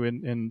more to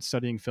in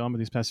studying film in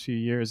these past few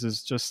years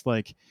is just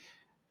like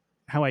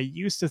how I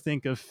used to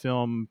think of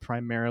film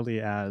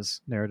primarily as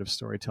narrative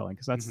storytelling,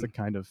 because that's the Mhm.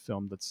 kind of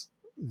film that's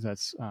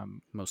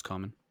Most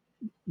common.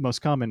 most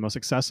common, most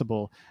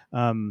accessible.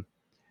 Um,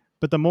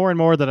 but the more and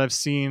more that I've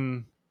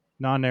seen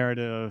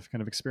non-narrative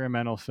kind of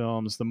experimental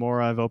films, the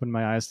more I've opened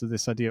my eyes to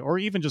this idea, or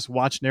even just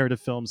watch narrative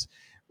films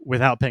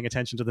without paying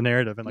attention to the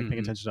narrative and like paying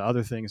Mhm. attention to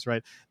other things,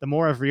 right? The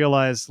more I've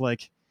realized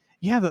like,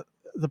 yeah,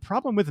 the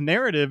problem with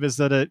narrative is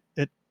that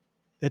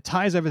it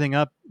ties everything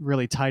up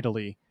really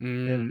tidily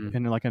Mm.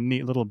 in like a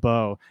neat little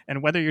bow.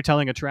 And whether you're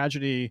telling a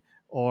tragedy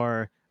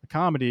or a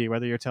comedy,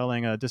 whether you're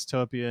telling a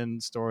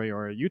dystopian story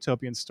or a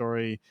utopian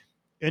story,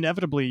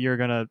 inevitably you're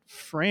gonna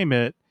frame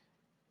it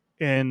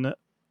in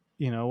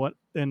what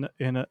in Like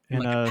a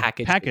a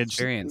packaged package,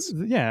 experience.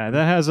 yeah, Mhm.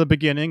 that has a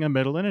beginning, a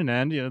middle, and an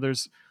end.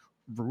 There's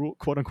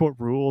quote unquote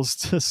rules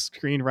to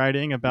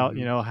screenwriting about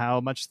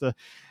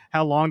Mhm.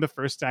 how long the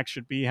first act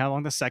should be, how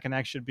long the second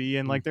act should be,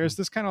 and like Mhm. there's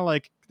this kind of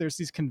like there's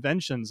these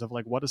conventions of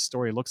like what a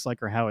story looks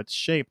like or how it's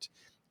shaped.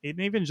 And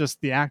even just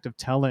the act of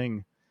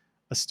telling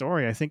a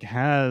story, I think,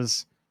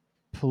 has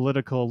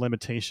political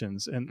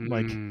limitations, and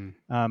like Mm.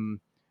 um,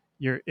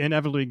 you're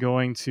inevitably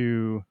going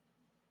to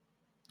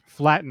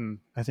flatten,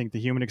 I think, the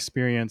human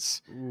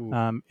experience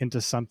Ooh.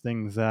 into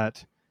something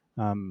that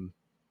um,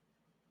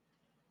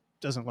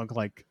 doesn't look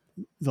like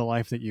the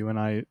life that you and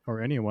I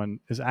or anyone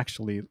is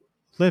actually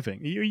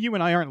living. You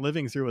and I aren't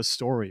living through a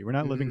story. We're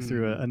not living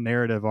through Mm. a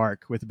narrative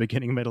arc with a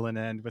beginning, middle, and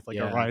end, with like a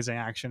Yeah. rising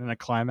action and a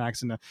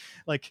climax and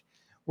like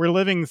we're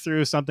living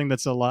through something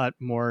that's a lot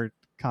more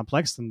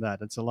complex than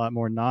that. It's a lot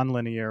more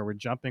nonlinear. We're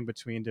jumping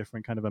between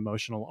different kind of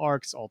emotional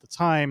arcs all the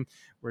time.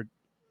 We're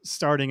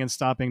starting and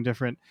stopping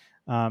different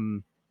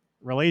um,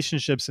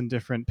 relationships and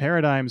different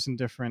paradigms and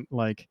different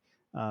like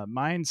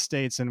mind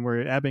states, and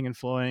we're ebbing and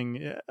flowing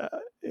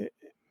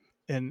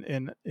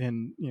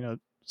in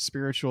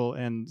spiritual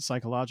and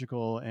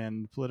psychological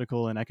and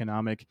political and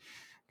economic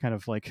kind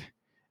of like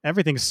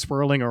everything's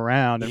swirling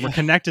around, and we're Yeah.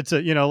 connected to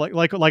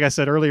like I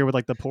said earlier with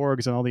like the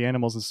porgs and all the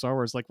animals in Star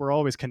Wars. Like we're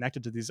always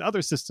connected to these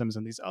other systems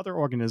and these other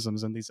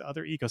organisms and these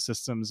other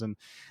ecosystems and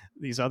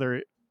these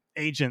other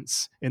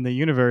agents in the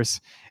universe,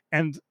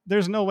 and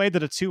there's no way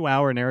that a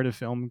 2-hour narrative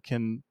film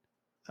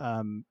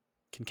um,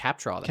 Can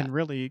capture all can that.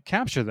 really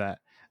capture that.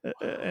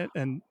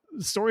 And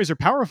stories are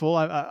powerful.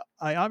 I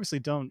obviously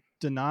don't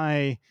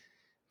deny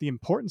the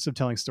importance of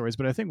telling stories,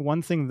 but I think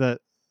one thing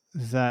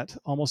that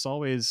almost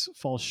always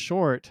falls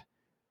short,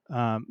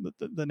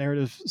 the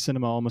narrative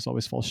cinema almost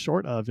always falls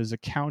short of, is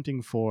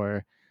accounting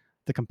for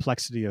the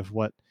complexity of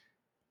what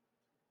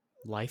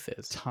Life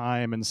is.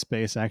 time and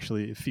space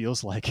actually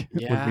feels like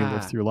when we live Yeah.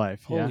 through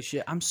life. Yeah. Holy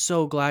shit. I'm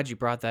so glad you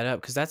brought that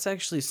up, because that's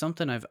actually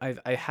something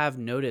I have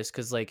noticed,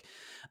 cuz like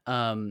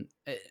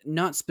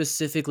not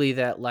specifically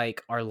that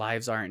like our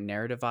lives aren't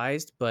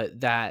narrativized, but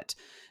that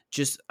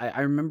just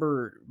I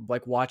remember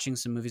like watching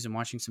some movies and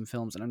watching some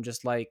films, and I'm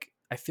just like,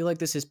 I feel like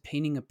this is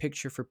painting a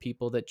picture for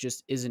people that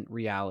just isn't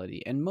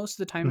reality. And most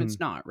of the time Mhm.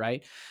 it's not,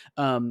 right?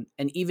 And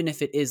even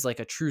if it is like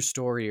a true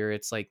story, or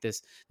it's like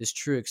this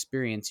true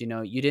experience, you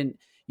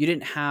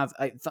didn't have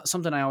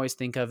something I always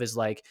think of is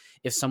like,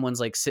 if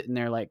someone's like sitting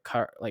there like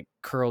like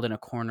curled in a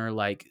corner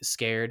like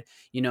scared,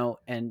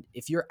 and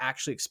if you're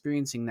actually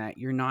experiencing that,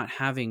 you're not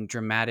having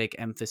dramatic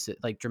emphasis,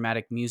 like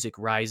dramatic music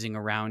rising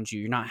around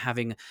you. You're not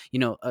having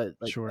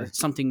Sure.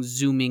 something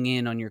zooming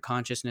in on your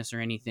consciousness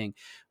or anything.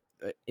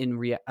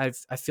 I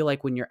feel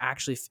like when you're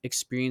actually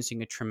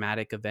experiencing a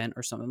traumatic event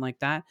or something like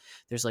that,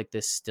 there's like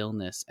this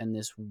stillness and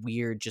this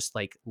weird just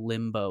like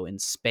limbo in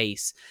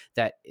space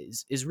that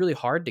is really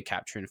hard to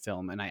capture in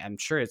film. And I'm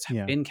sure it's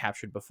Yeah. been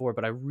captured before,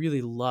 but I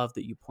really love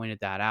that you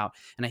pointed that out.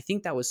 And I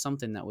think that was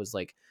something that was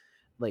like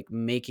like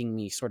making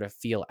me sort of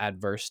feel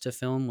adverse to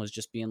film was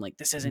just being like,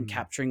 this isn't Mm.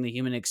 capturing the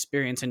human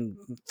experience, and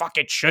fuck,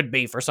 it should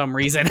be for some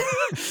reason.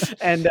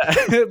 And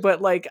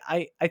but like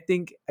I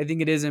think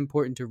it is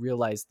important to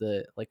realize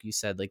the, like you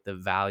said, like the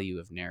value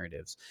of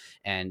narratives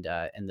and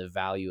the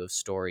value of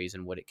stories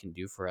and what it can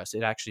do for us.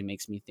 It actually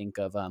makes me think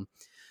of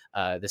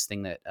this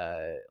thing that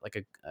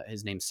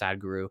his name's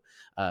Sadhguru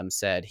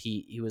said.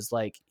 He was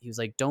like,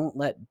 don't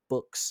let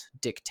books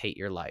dictate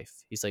your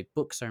life. He's like,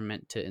 books are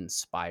meant to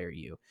inspire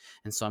you.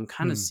 And so I'm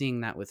kind of Mm.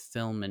 seeing that with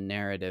film and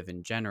narrative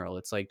in general.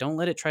 It's like, don't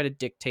let it try to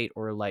dictate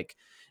or like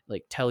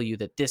tell you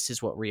that this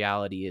is what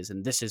reality is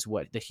and this is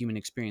what the human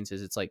experience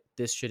is. It's like,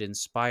 this should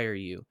inspire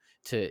you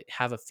to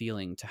have a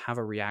feeling, to have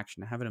a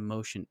reaction, to have an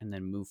emotion, and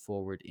then move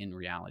forward in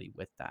reality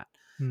with that.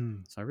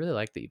 Mm. So I really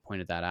like that you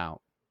pointed that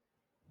out.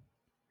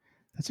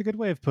 That's a good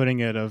way of putting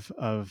it.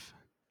 Of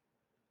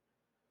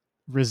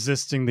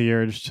resisting the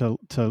urge to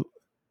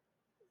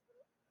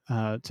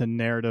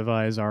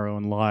narrativize our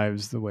own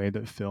lives the way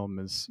that film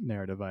is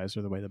narrativized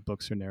or the way that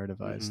books are Mm-hmm.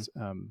 narrativized.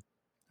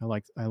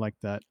 I like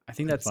that I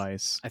think that's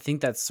advice. I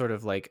think that's sort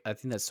of like I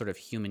think that's sort of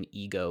human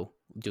ego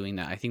doing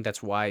that. I think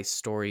that's why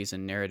stories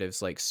and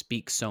narratives like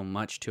speak so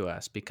much to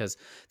us, because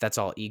that's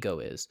all ego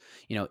is.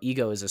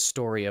 Ego is a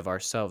story of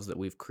ourselves that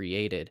we've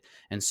created.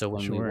 And so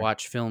when we Sure.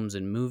 watch films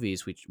and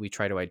movies, we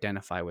try to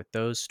identify with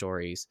those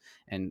stories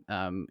and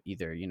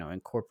either,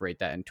 incorporate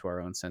that into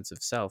our own sense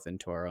of self,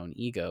 into our own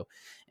ego.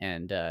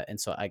 And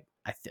so I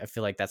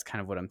feel like that's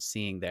kind of what I'm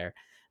seeing there.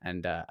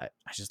 And I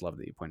just love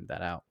that you pointed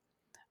that out.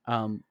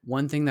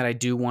 One thing that I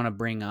do want to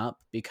bring up,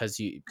 because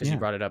you Yeah.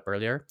 brought it up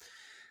earlier,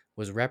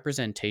 was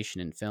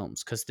representation in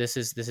films. Because this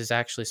is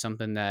actually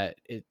something that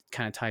it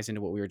kind of ties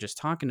into what we were just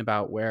talking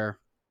about, where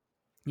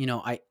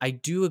I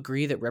do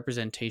agree that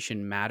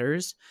representation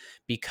matters,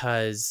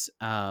 because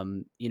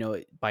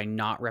by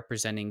not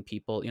representing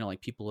people,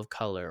 like people of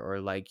color,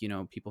 or like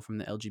people from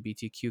the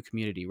LGBTQ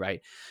community,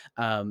 right?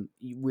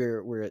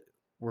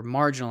 We're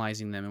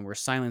marginalizing them, and we're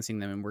silencing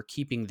them, and we're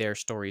keeping their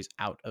stories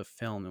out of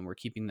film, and we're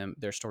keeping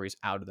their stories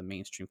out of the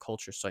mainstream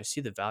culture. So I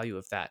see the value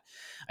of that.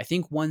 I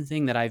think one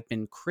thing that I've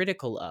been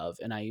critical of,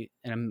 I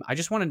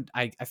just want to,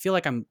 I feel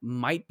like I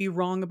might be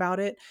wrong about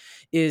it,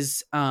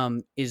 is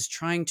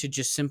trying to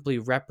just simply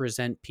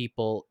represent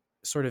people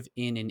sort of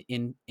in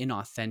an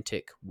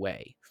inauthentic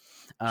way.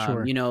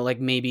 Sure.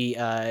 Like maybe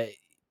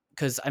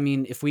because I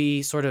mean, if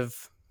we sort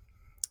of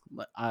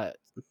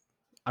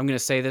I'm going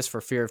to say this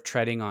for fear of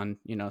treading on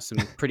some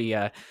pretty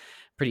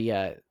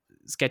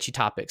sketchy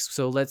topics.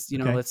 So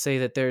Okay. let's say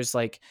that there's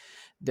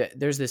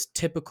there's this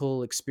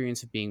typical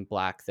experience of being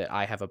black that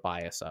I have a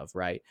bias of,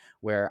 right?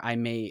 Where I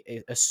may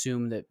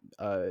assume that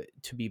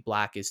to be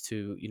black is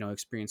to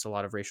experience a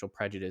lot of racial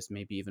prejudice,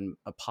 maybe even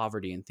a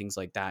poverty and things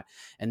like that.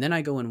 And then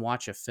I go and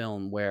watch a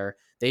film where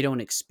they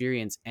don't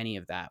experience any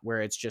of that,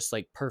 where it's just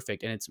like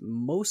perfect, and it's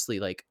mostly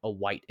like a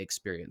white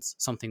experience,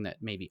 something that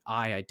maybe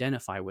I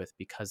identify with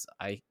because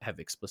I have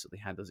explicitly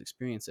had those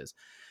experiences.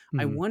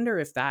 I Mhm. wonder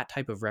if that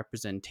type of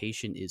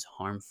representation is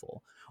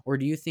harmful, or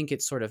do you think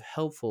it's sort of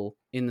helpful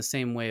in the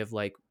same way of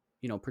like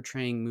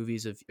portraying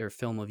movies of or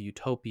film of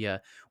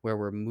utopia where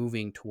we're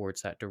moving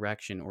towards that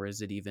direction, or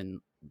is it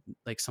even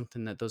like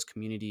something that those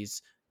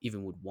communities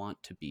even would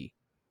want to be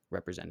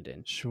represented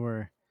in?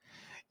 Sure.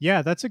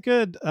 Yeah, that's a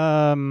big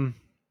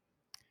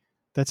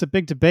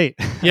debate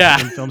Yeah.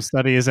 in film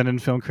studies and in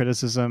film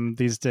criticism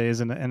these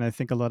days, and I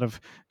think a lot of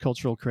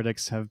cultural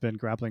critics have been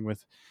grappling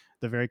with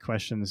the very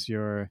questions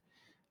you're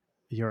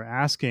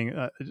asking.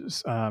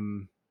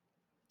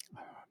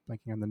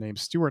 Blanking on the name,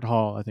 Stuart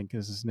Hall, I think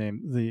is his name.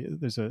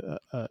 There's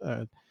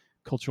a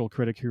cultural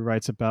critic who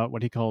writes about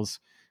what he calls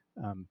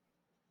um,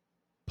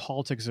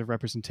 politics of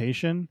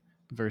representation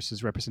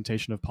versus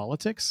representation of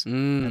politics.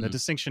 And the Mm.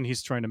 distinction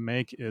he's trying to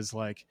make is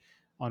like,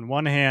 on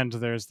one hand,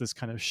 there's this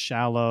kind of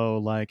shallow,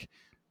 like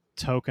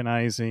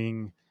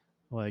tokenizing,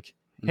 like,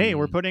 hey,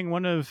 we're Mm. putting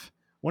one of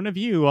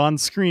you on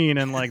screen,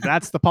 and like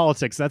that's the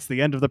politics. That's the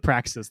end of the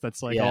praxis.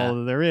 That's like Yeah.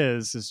 all there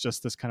is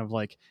just this kind of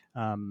like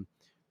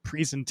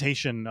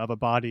presentation of a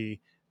body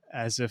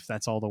as if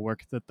that's all the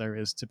work that there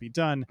is to be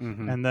done.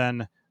 Mm-hmm. And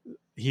then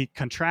he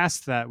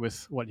contrasts that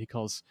with what he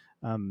calls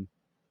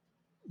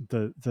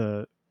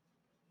the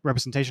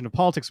representation of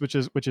politics, which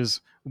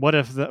is what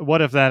if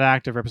that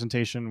act of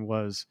representation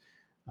was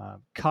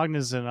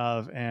cognizant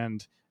of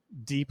and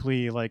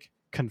deeply like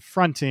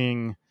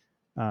confronting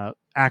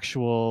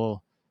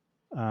actual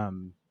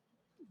um,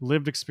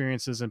 lived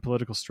experiences and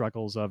political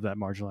struggles of that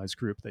marginalized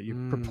group that you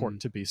purport Mm.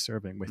 to be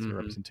serving with your Mm-hmm.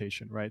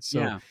 representation, right? So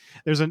Yeah.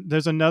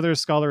 there's another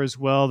scholar as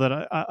well that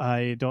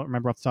I don't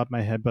remember off the top of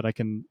my head, but I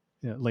can,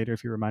 later,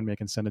 if you remind me, I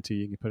can send it to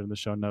you. You can put it in the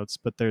show notes.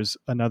 But there's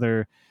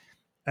another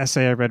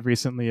essay I read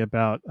recently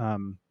about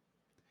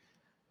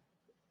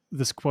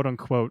this quote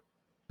unquote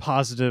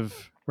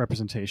positive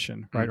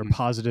representation, right, or Mm-hmm.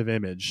 positive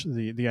image.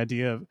 The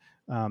idea of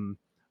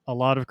a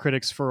lot of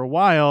critics for a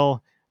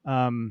while,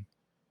 um,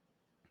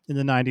 in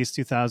the 90s,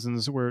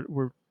 2000s,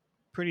 were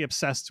pretty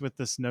obsessed with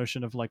this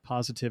notion of like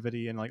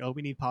positivity and like, oh,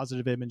 we need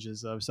positive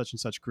images of such and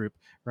such group,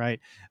 right?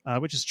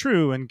 Which is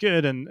true and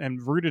good,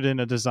 and rooted in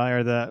a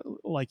desire that,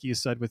 like you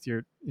said with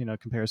your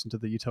comparison to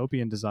the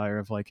utopian desire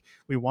of like,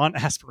 we want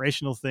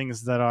aspirational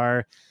things that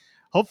are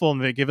hopeful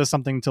and they give us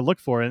something to look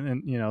for,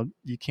 and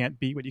you can't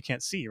beat what you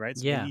can't see, right?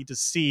 So we Yeah. need to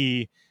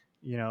see,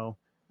 you know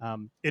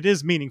it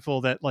is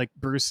meaningful that like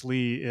Bruce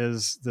Lee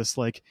is this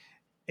like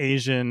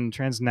Asian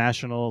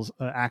transnational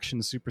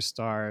action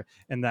superstar,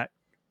 and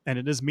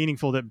it is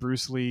meaningful that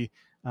Bruce Lee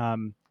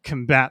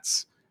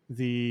combats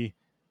the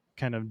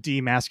kind of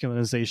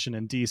demasculinization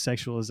and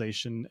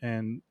desexualization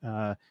and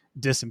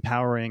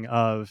disempowering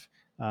of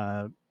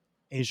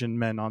Asian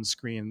men on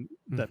screen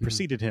that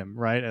preceded him,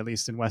 right? At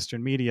least in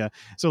Western media.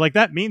 So like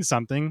that means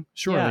something,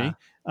 surely.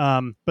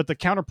 But the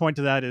counterpoint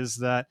to that is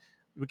that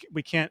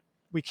we can't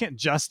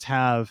just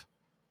have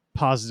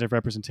positive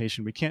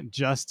representation. We can't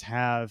just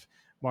have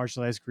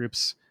marginalized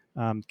groups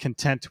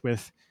content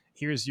with,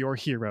 here's your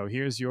hero,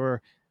 here's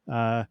your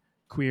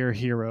queer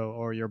hero,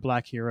 or your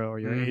black hero, or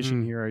your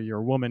Asian hero,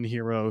 your woman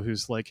hero,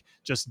 who's like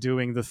just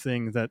doing the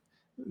thing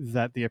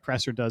that the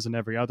oppressor does in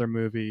every other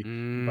movie,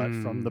 but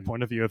from the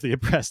point of view of the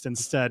oppressed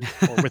instead,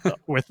 or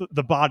with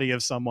the body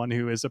of someone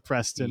who is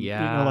oppressed. And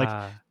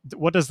like,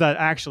 what does that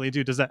actually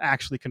do? Does that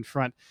actually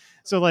confront?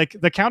 So like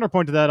the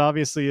counterpoint to that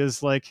obviously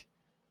is like,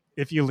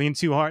 if you lean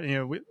too hard,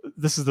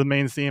 this is the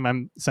main theme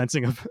I'm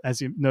sensing of,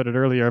 as you noted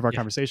earlier, of our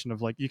conversation,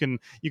 of like, you can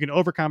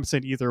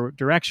overcompensate either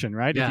direction,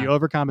 right? If you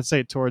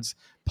overcompensate towards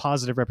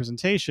positive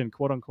representation,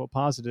 quote unquote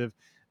positive,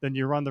 then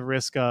you run the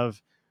risk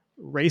of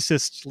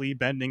racistly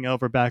bending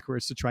over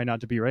backwards to try not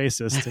to be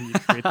racist, and you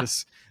create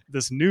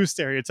this new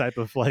stereotype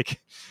of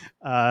like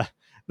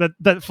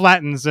that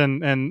flattens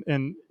and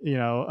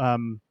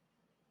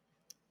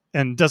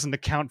doesn't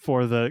account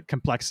for the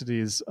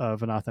complexities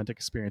of an authentic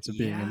experience of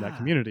being in that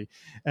community.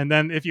 And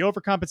then if you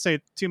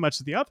overcompensate too much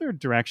the other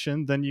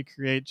direction, then you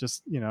create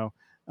just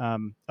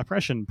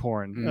oppression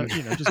porn,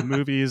 just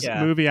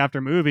movie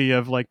after movie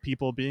of like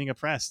people being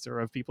oppressed, or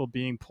of people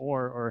being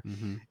poor, or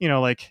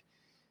like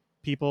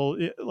people,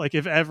 like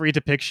if every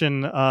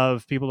depiction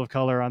of people of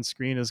color on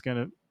screen is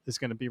gonna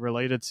be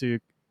related to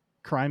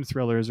crime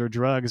thrillers or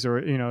drugs,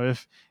 or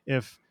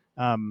if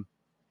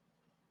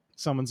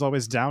someone's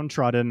always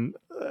downtrodden,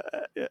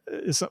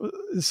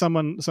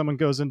 someone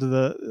goes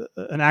into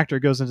an actor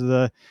goes into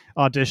the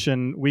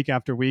audition week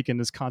after week and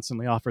is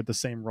constantly offered the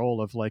same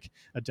role of like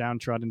a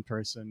downtrodden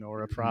person,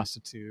 or a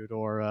prostitute,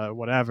 or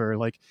whatever,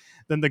 like,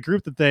 then the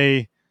group that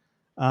they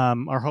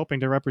are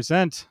hoping to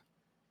represent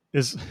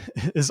is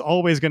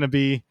always going to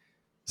be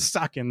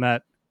stuck in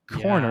that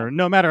corner,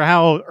 no matter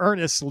how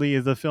earnestly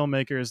the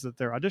filmmakers that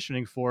they're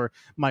auditioning for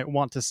might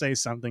want to say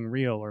something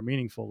real or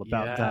meaningful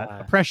about that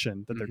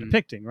oppression that they're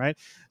depicting, right?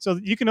 So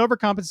you can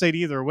overcompensate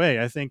either way.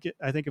 I think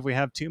if we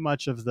have too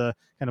much of the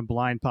kind of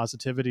blind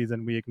positivity,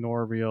 then we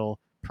ignore real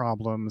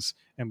problems,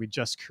 and we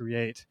just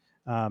create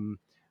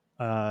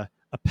a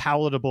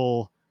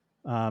palatable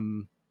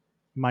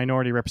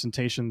minority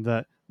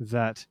representation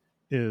that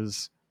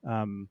is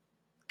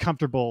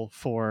comfortable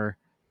for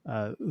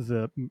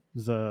the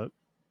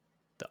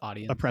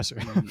audience oppressor,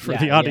 for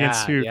the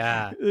audience who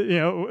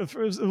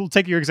we'll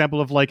take your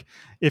example of like,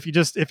 if you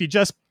just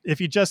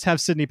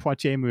have Sidney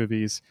Poitier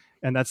movies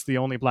and that's the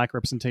only black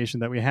representation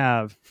that we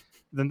have,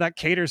 then that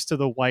caters to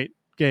the white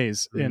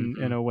gaze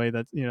in a way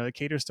that it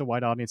caters to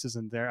white audiences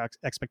and their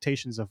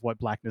expectations of what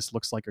blackness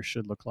looks like or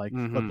should look like,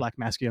 what black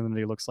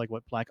masculinity looks like,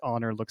 what black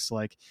honor looks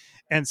like.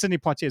 And Sidney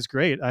Poitier is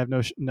great. I have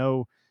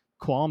no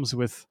qualms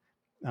with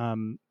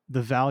the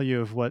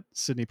value of what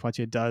Sidney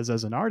Poitier does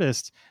as an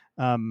artist,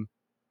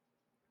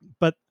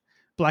 but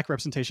black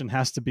representation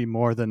has to be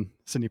more than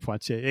Sidney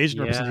Poitier. Asian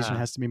representation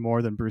has to be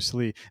more than Bruce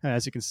Lee. And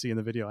as you can see in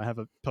the video, I have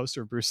a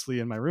poster of Bruce Lee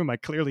in my room. I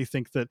clearly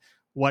think that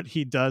what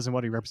he does and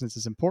what he represents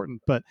is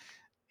important, but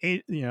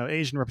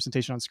Asian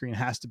representation on screen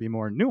has to be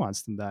more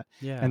nuanced than that.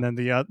 And then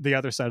the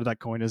other side of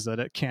that coin is that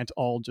it can't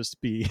all just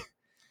be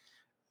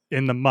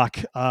in the muck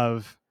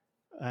of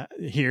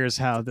here's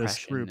how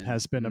this group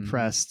has been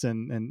oppressed,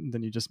 and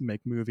then you just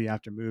make movie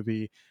after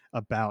movie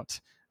about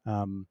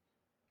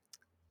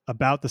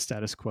the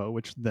status quo,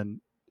 which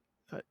then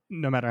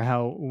no matter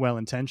how well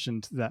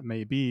intentioned that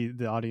may be,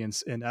 the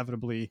audience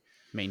inevitably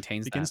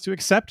begins to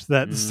accept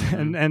that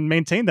and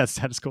maintain that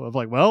status quo of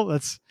like, well,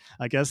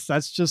 I guess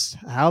that's just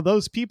how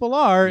those people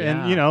are.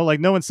 And like,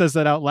 no one says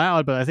that out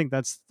loud, but I think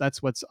that's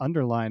what's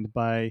underlined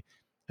by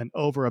an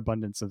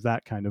overabundance of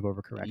that kind of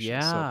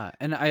overcorrection.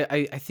 And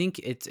I think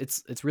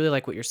it's really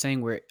like what you're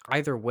saying, where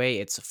either way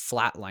it's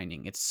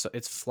flatlining, it's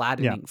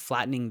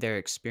flattening their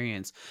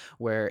experience,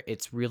 where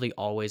it's really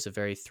always a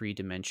very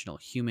three-dimensional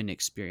human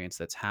experience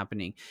that's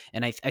happening.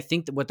 And I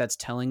think that what that's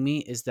telling me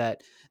is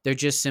that there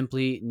just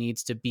simply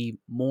needs to be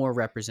more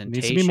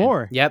representation. Needs to be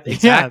more. Yep,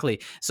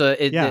 exactly. So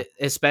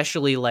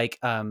especially like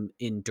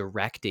in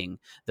directing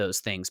those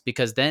things,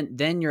 because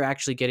then you're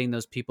actually getting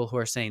those people who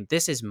are saying,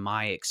 this is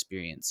my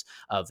experience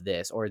of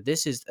this, or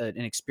this is an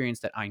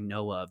experience that I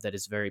know of that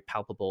is very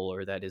palpable,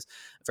 or that is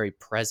very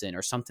present,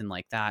 or something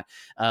like that.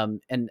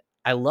 And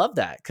I love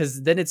that,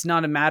 because then it's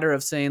not a matter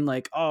of saying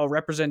like, oh,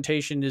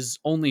 representation is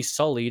only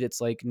sullied. It's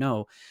like,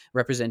 no,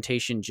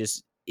 representation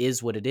just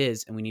is what it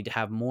is, and we need to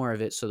have more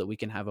of it so that we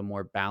can have a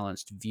more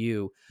balanced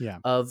view Yeah.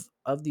 of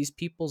these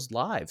people's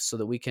lives, so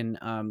that we can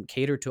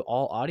cater to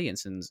all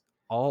audiences,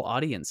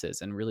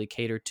 and really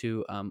cater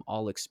to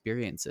all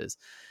experiences.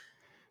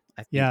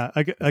 I think Yeah, a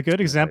it's good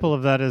really example important.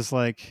 of that is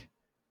like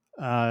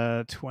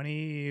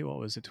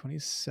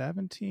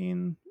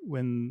 2017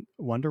 when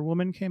Wonder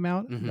Woman came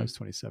out. I think that Hmm. was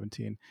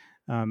 2017.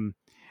 um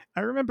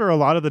I remember a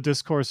lot of the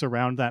discourse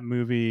around that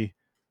movie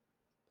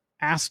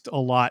asked a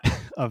lot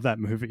of that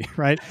movie,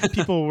 right?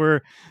 People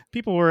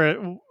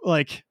were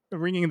like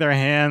wringing their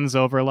hands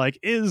over like,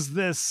 is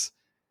this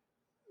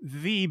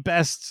the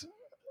best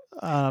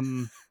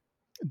um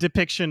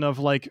depiction of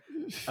like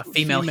A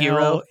female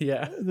hero,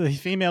 yeah. the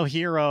female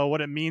hero,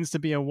 what it means to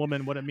be a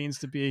woman, what it means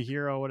to be a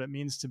hero, what it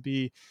means to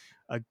be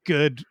a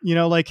good,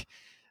 like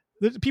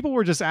people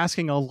were just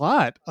asking a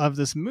lot of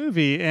this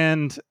movie,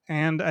 and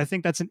I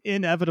think that's an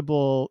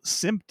inevitable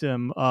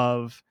symptom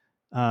of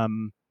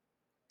um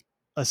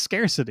a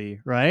scarcity,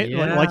 right?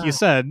 Like you Yeah.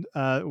 said,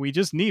 we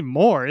just need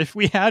more. If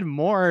we had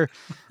more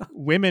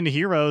women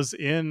heroes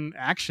in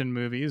action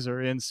movies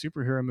or in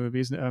superhero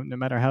movies, no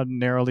matter how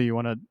narrowly you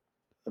want to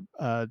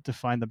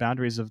define the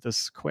boundaries of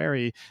this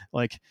query,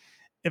 like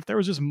if there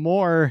was just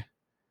more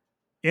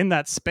in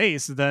that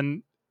space,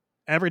 then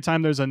every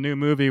time there's a new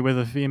movie with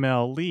a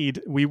female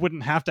lead, we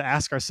wouldn't have to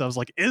ask ourselves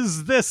like,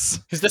 is this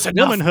Is this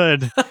enough?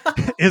 womanhood?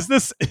 Is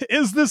this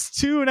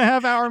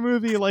 2.5 hour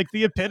movie like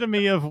the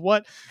epitome of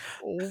what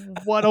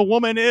a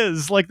woman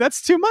is? Like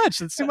that's too much.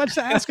 That's too much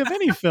to ask of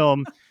any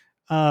film.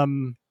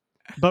 um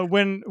but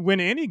when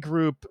any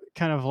group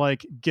kind of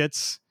like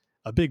gets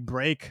a big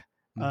break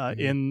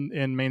Mhm.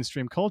 in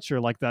mainstream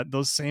culture like that,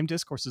 those same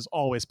discourses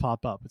always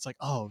pop up. It's like,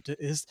 oh,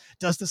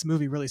 does this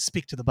movie really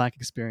speak to the Black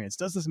experience?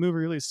 Does this movie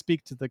really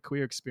speak to the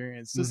queer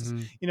experience? Does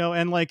this, Mhm.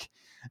 and like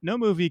no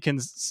movie can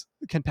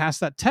pass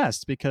that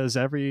test, because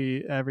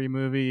every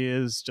movie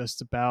is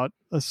just about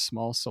a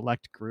small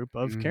select group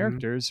of Mhm.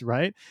 characters,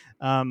 right?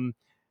 um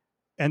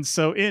and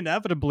so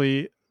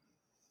inevitably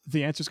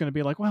the answer is going to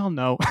be like, well,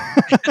 no.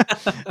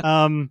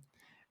 um,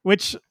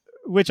 which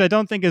I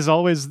don't think is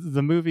always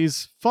the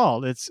movie's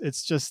fault.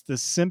 It's just the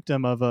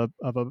symptom of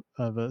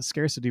a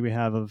scarcity we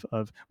have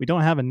of we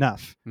don't have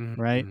enough,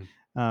 right? Mhm.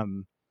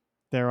 Um,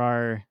 there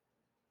are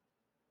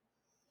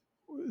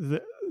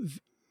th-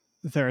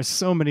 there are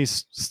so many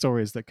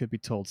stories that could be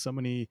told, so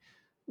many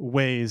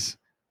ways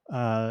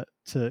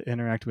to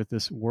interact with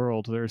this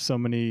world. There are so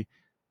many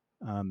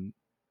um,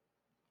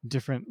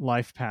 different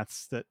life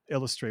paths that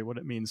illustrate what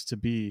it means to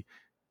be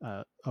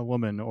a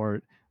woman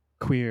or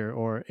queer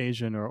or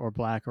Asian or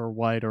black or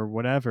white or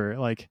whatever.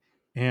 Like,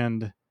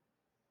 and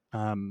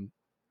um,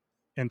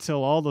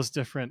 until all those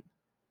different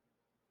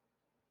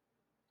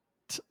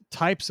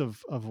types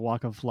of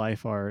walk of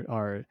life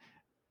are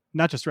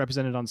not just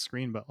represented on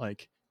screen, but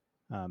like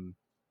um,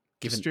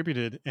 Given.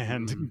 distributed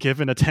and Mhm.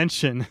 given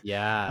attention,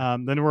 Yeah.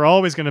 then we're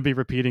always going to be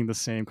repeating the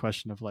same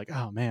question of like,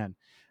 oh man,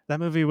 that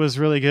movie was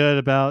really good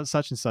about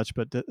such and such,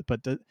 but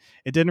it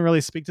didn't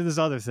really speak to this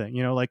other thing.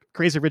 Like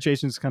Crazy Rich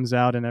Asians comes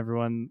out, and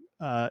everyone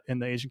in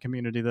the Asian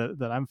community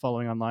that I'm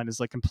following online is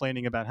like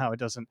complaining about how it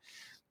doesn't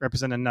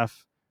represent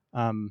enough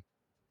um,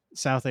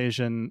 South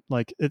Asian.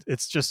 Like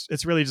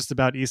it's really just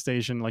about East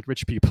Asian like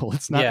rich people.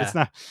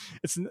 Yeah.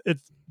 It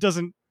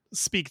doesn't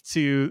speak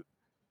to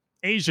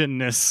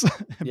Asianness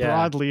Yeah.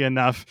 broadly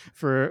enough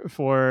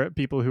for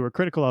people who are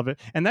critical of it.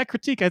 And that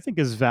critique I think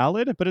is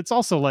valid, but it's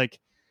also like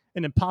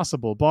an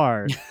impossible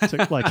bar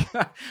to like. We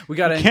You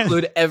gotta can't.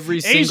 include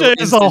every single Asia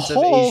is a instance of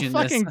whole Asianness.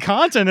 fucking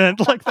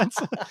continent. Like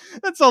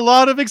that's a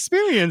lot of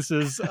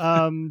experiences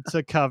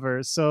to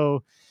cover.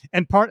 So,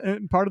 and part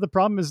of the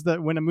problem is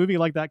that when a movie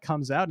like that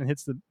comes out and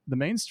hits the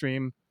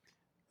mainstream,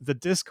 the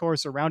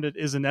discourse around it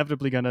is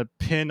inevitably going to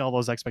pin all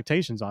those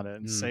expectations on it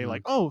and say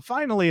like, Mhm. oh,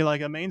 finally,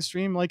 like a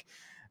mainstream like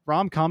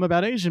rom-com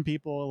about Asian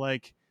people.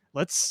 Like,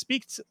 let's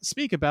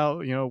speak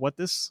about what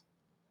this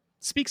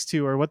speaks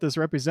to or what this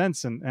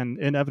represents, and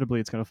inevitably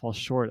it's going to fall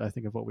short, I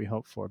think, of what we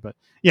hope for. But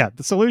yeah,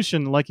 the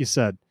solution, like you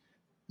said,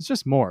 is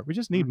just more. We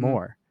just need Mhm.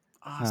 more.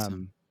 Awesome.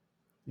 um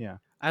yeah.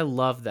 I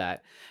love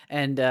that,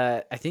 and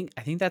I think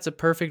that's a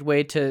perfect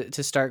way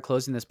to start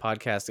closing this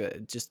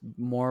podcast. Just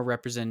more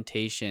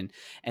representation,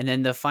 and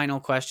then the final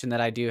question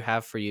that I do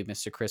have for you,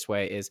 Mr. Chris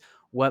Way, is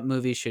what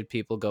movie should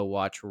people go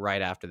watch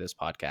right after this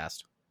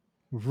podcast?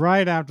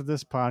 Right after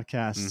this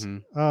podcast,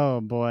 Mm-hmm.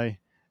 oh boy.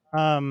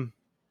 um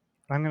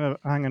I'm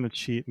gonna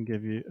cheat and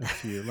give you a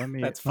few. Let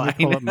me That's let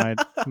me pull fine.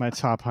 up my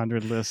top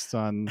 100 lists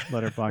on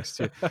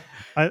Letterboxd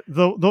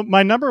too.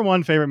 My number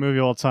one favorite movie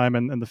of all time,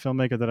 and the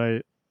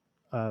filmmaker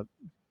uh,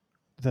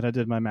 that I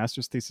did my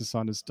master's thesis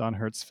on is Don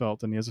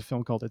Hertzfeldt, and he has a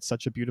film called It's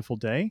Such a Beautiful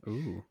Day.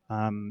 Ooh.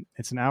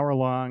 It's an hour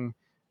long.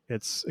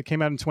 It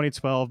came out in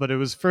 2012, but it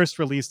was first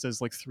released as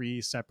like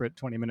three separate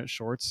 20-minute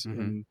shorts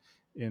Mm-hmm.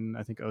 in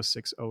I think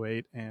 '06,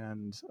 '08,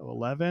 and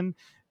 '11,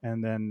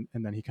 and then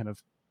he kind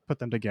of put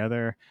them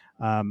together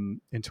in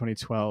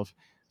 2012.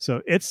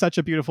 So It's Such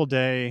a Beautiful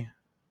Day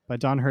by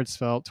Don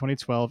Hertzfeldt,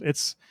 2012.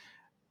 It's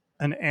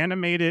an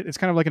animated. It's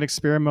kind of like an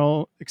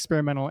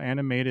experimental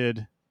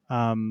animated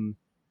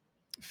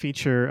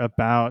feature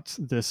about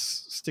this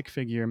stick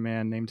figure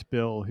man named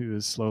Bill who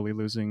is slowly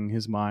losing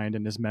his mind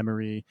and his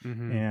memory,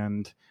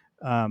 and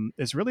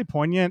it's really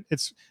poignant.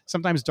 It's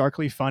sometimes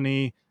darkly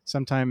funny,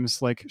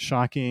 sometimes like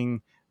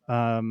shocking,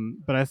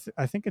 but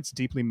I think it's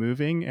deeply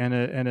moving, and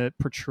it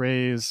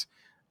portrays,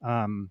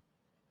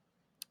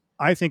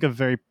 I think, a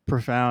very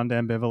profound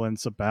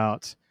ambivalence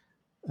about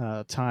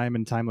time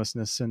and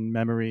timelessness and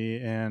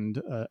memory,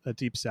 and a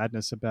deep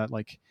sadness about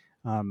like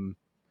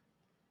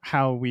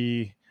how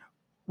we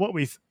what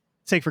we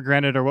take for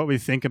granted, or what we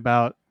think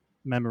about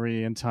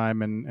memory and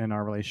time, and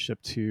our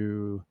relationship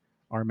to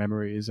our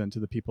memories and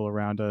to the people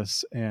around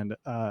us. And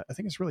I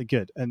think it's really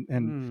good.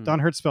 And Don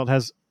Hertzfeldt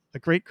has a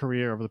great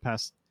career over the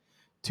past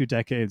 2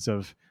 decades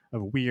of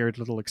weird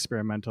little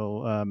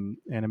experimental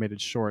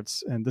animated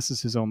shorts, and this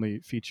is his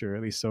only feature,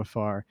 at least so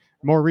far.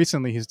 More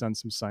recently, he's done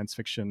some science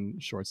fiction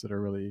shorts that are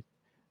really,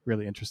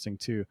 really interesting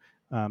too.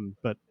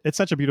 But it's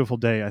such a beautiful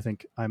day. I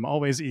think I'm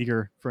always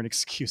eager for an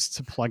excuse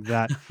to plug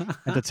that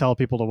and to tell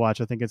people to watch.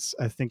 I think it's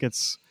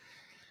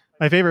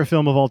my favorite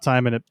film of all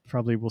time, and it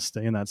probably will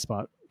stay in that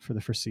spot for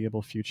the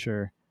foreseeable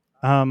future.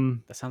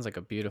 That sounds like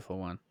a beautiful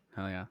one.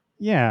 Hell yeah!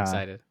 Yeah, I'm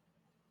excited.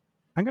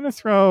 I'm gonna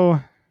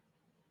throw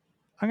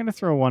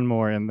one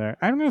more in there.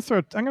 I'm gonna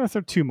throw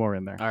 2 more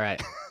in there. All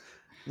right,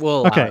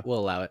 we'll allow it. We'll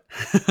allow it.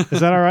 Is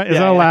that all right? Is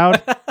that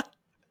allowed?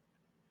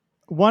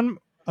 One.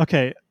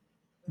 Okay.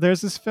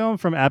 There's this film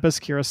from Abbas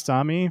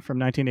Kiarostami from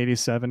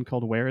 1987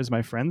 called Where Is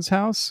My Friend's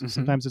House? Mm-hmm.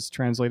 Sometimes it's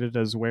translated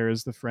as Where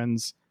Is the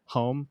Friend's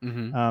Home?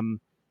 Mm-hmm.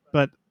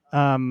 But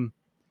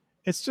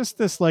it's just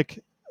this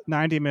like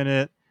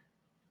 90-minute,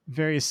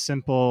 very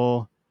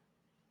simple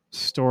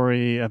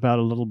story about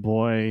a little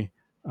boy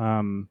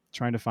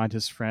trying to find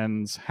his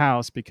friend's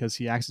house because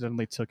he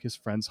accidentally took his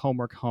friend's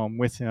homework home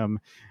with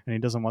him, and he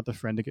doesn't want the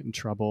friend to get in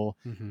trouble.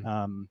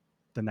 Mm-hmm.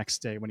 The next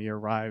day when he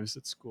arrives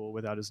at school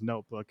without his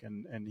notebook,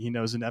 and he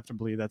knows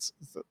inevitably that's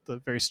the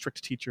very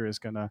strict teacher is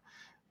gonna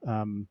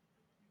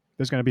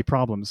there's gonna be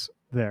problems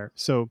there.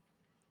 So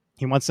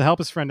he wants to help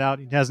his friend out.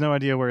 He has no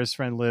idea where his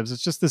friend lives.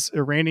 It's just this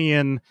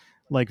Iranian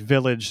like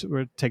village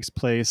where it takes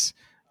place,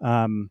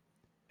 and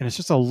it's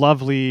just a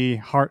lovely,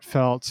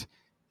 heartfelt,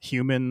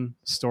 human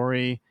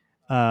story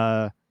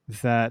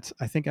that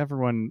I think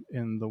everyone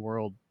in the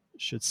world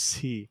should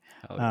see.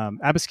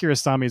 Abbas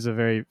Kiarostami is a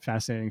very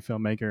fascinating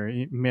filmmaker.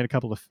 He made a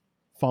couple of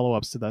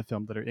follow-ups to that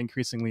film that are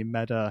increasingly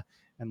meta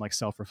and like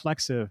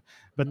self-reflexive,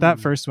 but that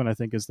first one I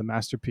think is the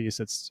masterpiece.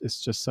 It's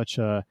just such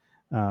a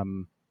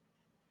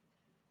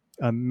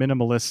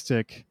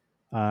minimalistic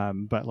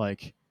but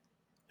like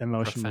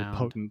emotionally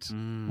potent,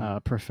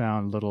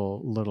 profound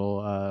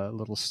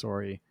little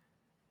story.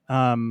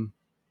 And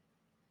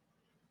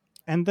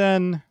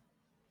then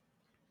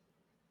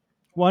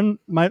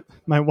my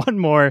one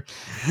more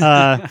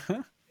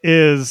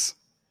is,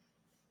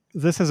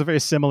 this has a very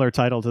similar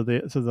title to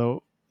the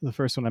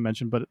first one I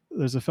mentioned, but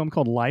there's a film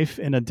called Life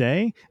in a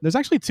Day. There's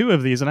actually 2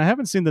 of these, and I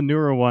haven't seen the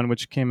newer one,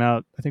 which came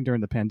out I think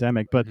during the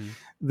pandemic, but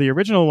the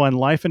original one,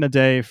 Life in a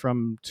Day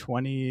from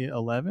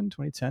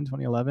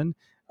 2011,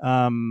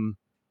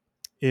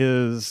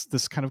 is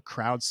this kind of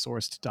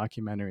crowdsourced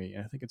documentary.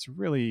 And I think it's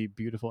really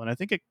beautiful, and I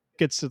think it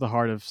gets to the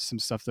heart of some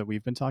stuff that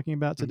we've been talking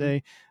about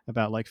today,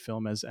 about like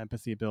film as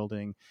empathy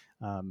building,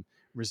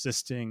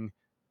 resisting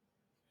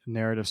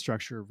narrative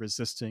structure,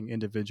 resisting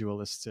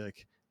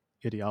individualistic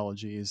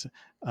ideologies.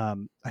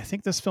 I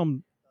think this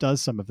film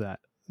does some of that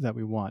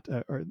we want,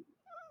 or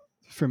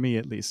for me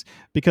at least,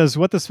 because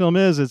what this film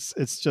is,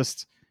 it's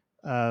just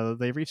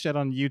they reached out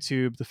on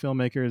YouTube. The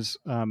filmmakers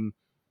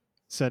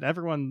said,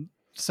 everyone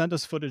send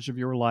us footage of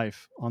your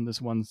life on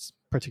this one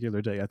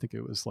particular day. I think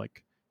it was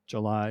like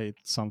July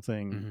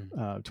something,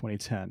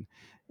 2010,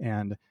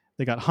 and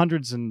they got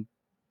hundreds and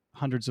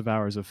hundreds of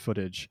hours of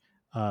footage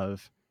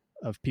of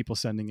people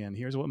sending in,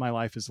 here's what my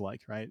life is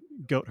like, right?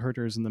 Goat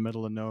herders in the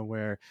middle of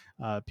nowhere,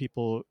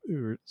 people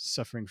who are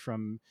suffering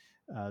from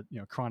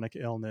chronic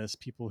illness,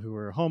 people who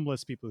were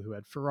homeless, people who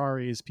had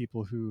Ferraris,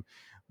 people who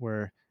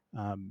were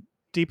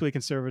deeply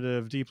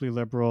conservative, deeply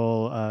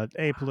liberal,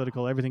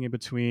 apolitical, everything in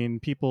between,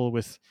 people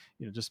with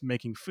just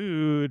making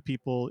food,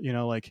 people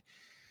like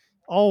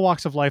all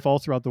walks of life all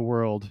throughout the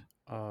world.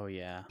 Oh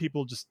yeah,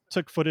 people just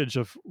took footage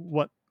of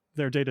what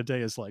their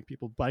day-to-day is like,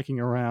 people biking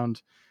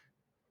around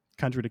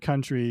country to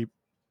country,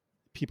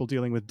 people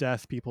dealing with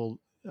death, people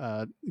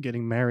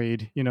getting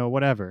married,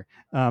 whatever.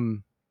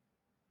 And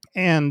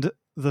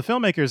the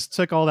filmmakers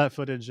took all that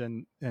footage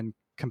and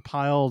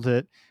compiled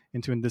it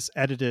into this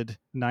edited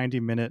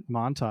 90-minute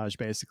montage,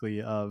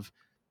 basically, of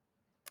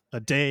a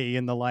day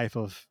in the life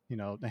of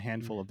a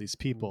handful of these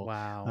people.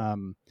 Wow.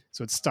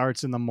 So it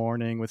starts in the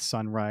morning with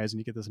sunrise, and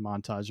you get this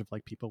montage of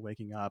like people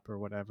waking up or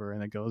whatever,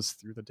 and it goes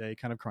through the day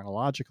kind of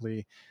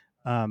chronologically.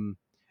 And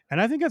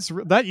I think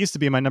that used to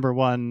be my number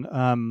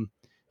one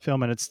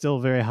film, and it's still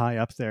very high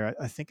up there.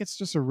 I think it's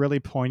just a really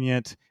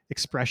poignant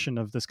expression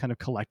of this kind of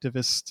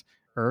collectivist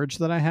urge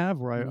that I have,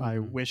 where I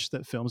Mm. wish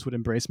that films would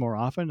embrace more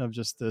often, of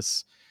just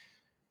this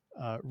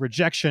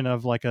rejection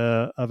of like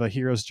a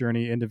hero's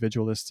journey,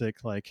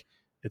 individualistic, like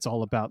it's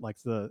all about like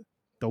the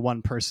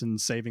one person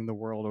saving the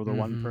world, or the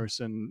one Mm-hmm.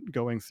 person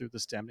going through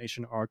this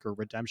damnation arc or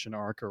redemption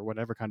arc or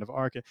whatever kind of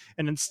arc.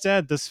 And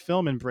instead, this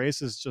film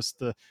embraces just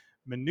the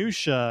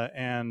minutia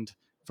and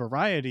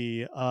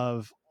variety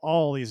of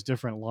all these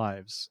different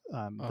lives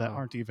that Oh,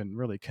 aren't even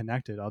really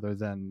connected, other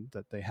than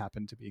that they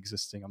happen to be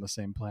existing on the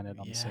same planet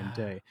on the same yeah.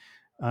 day.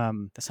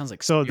 Um, That sounds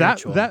like so that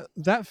spiritual.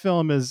 that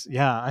film is,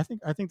 yeah,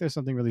 I think there's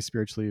something really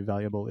spiritually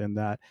valuable in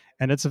that,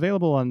 and it's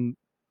available on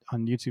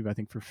YouTube, I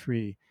think, for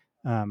free.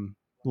 um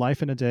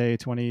Life in a Day,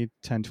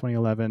 2010,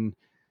 2011.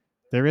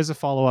 There is a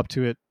follow-up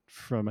to it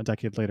from a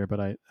decade later, but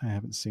I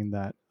haven't seen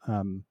that.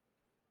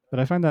 But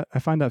I find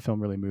that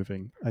film really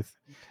moving.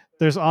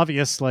 There's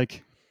obvious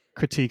like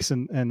critiques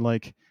and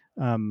like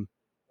um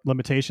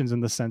limitations, in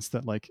the sense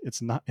that like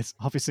it's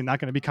obviously not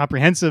going to be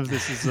comprehensive.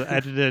 This is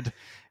edited,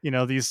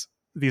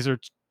 these are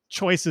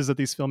choices that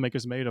these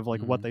filmmakers made of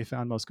like what Mm. they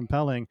found most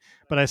compelling.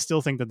 But I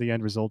still think that the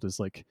end result is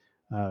like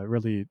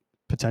really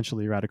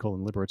potentially radical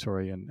and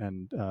liberatory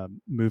and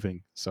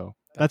moving. So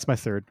that's my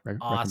third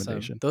Awesome.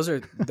 recommendation.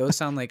 Those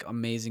sound like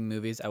amazing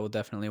movies. I will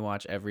definitely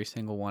watch every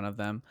single one of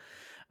them.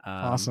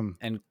 Awesome.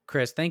 And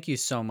Chris, thank you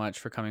so much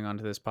for coming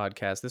onto this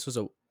podcast. This was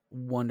a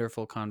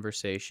wonderful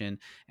conversation,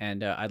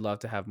 and I'd love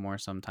to have more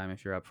sometime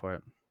if you're up for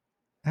it.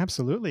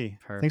 Absolutely.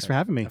 Thanks for Perfect.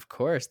 having me. Of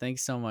course.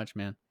 Thanks so much,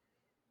 man.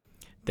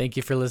 Thank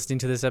you for listening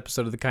to this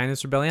episode of The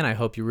Kindness Rebellion. I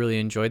hope you really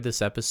enjoyed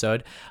this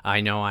episode.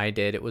 I know I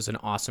did. It was an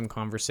awesome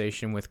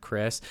conversation with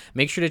Chris.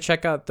 Make sure to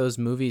check out those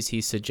movies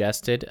he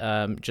suggested.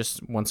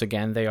 Just once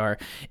again, they are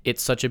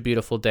It's Such a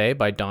Beautiful Day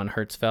by Don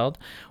Hertzfeld,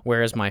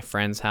 Where Is My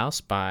Friend's House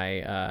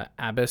by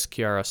Abbas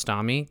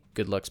Kiarostami.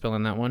 Good luck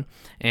spelling that one.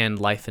 And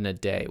Life in a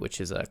Day,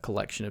 which is a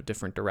collection of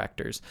different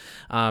directors.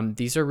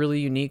 These are really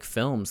unique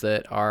films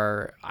that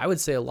are, I would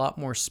say, a lot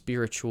more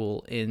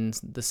spiritual in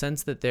the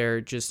sense that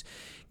they're just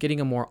getting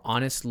a more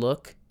honest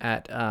look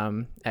at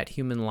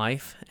human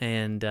life,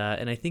 and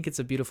I think it's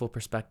a beautiful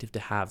perspective to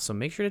have. So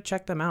make sure to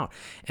check them out,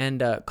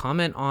 and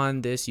comment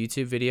on this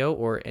YouTube video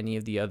or any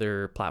of the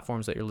other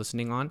platforms that you're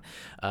listening on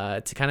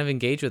to kind of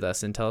engage with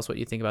us and tell us what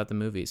you think about the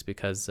movies,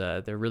 because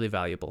they're really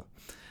valuable.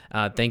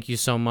 Thank you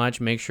so much.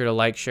 Make sure to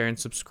like, share, and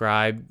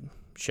subscribe.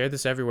 Share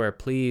this everywhere.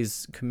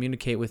 Please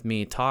communicate with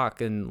me,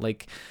 talk, and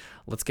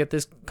let's get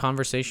this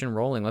conversation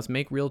rolling. Let's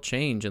make real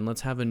change, and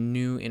let's have a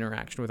new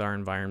interaction with our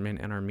environment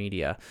and our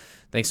media.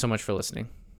 Thanks so much for listening.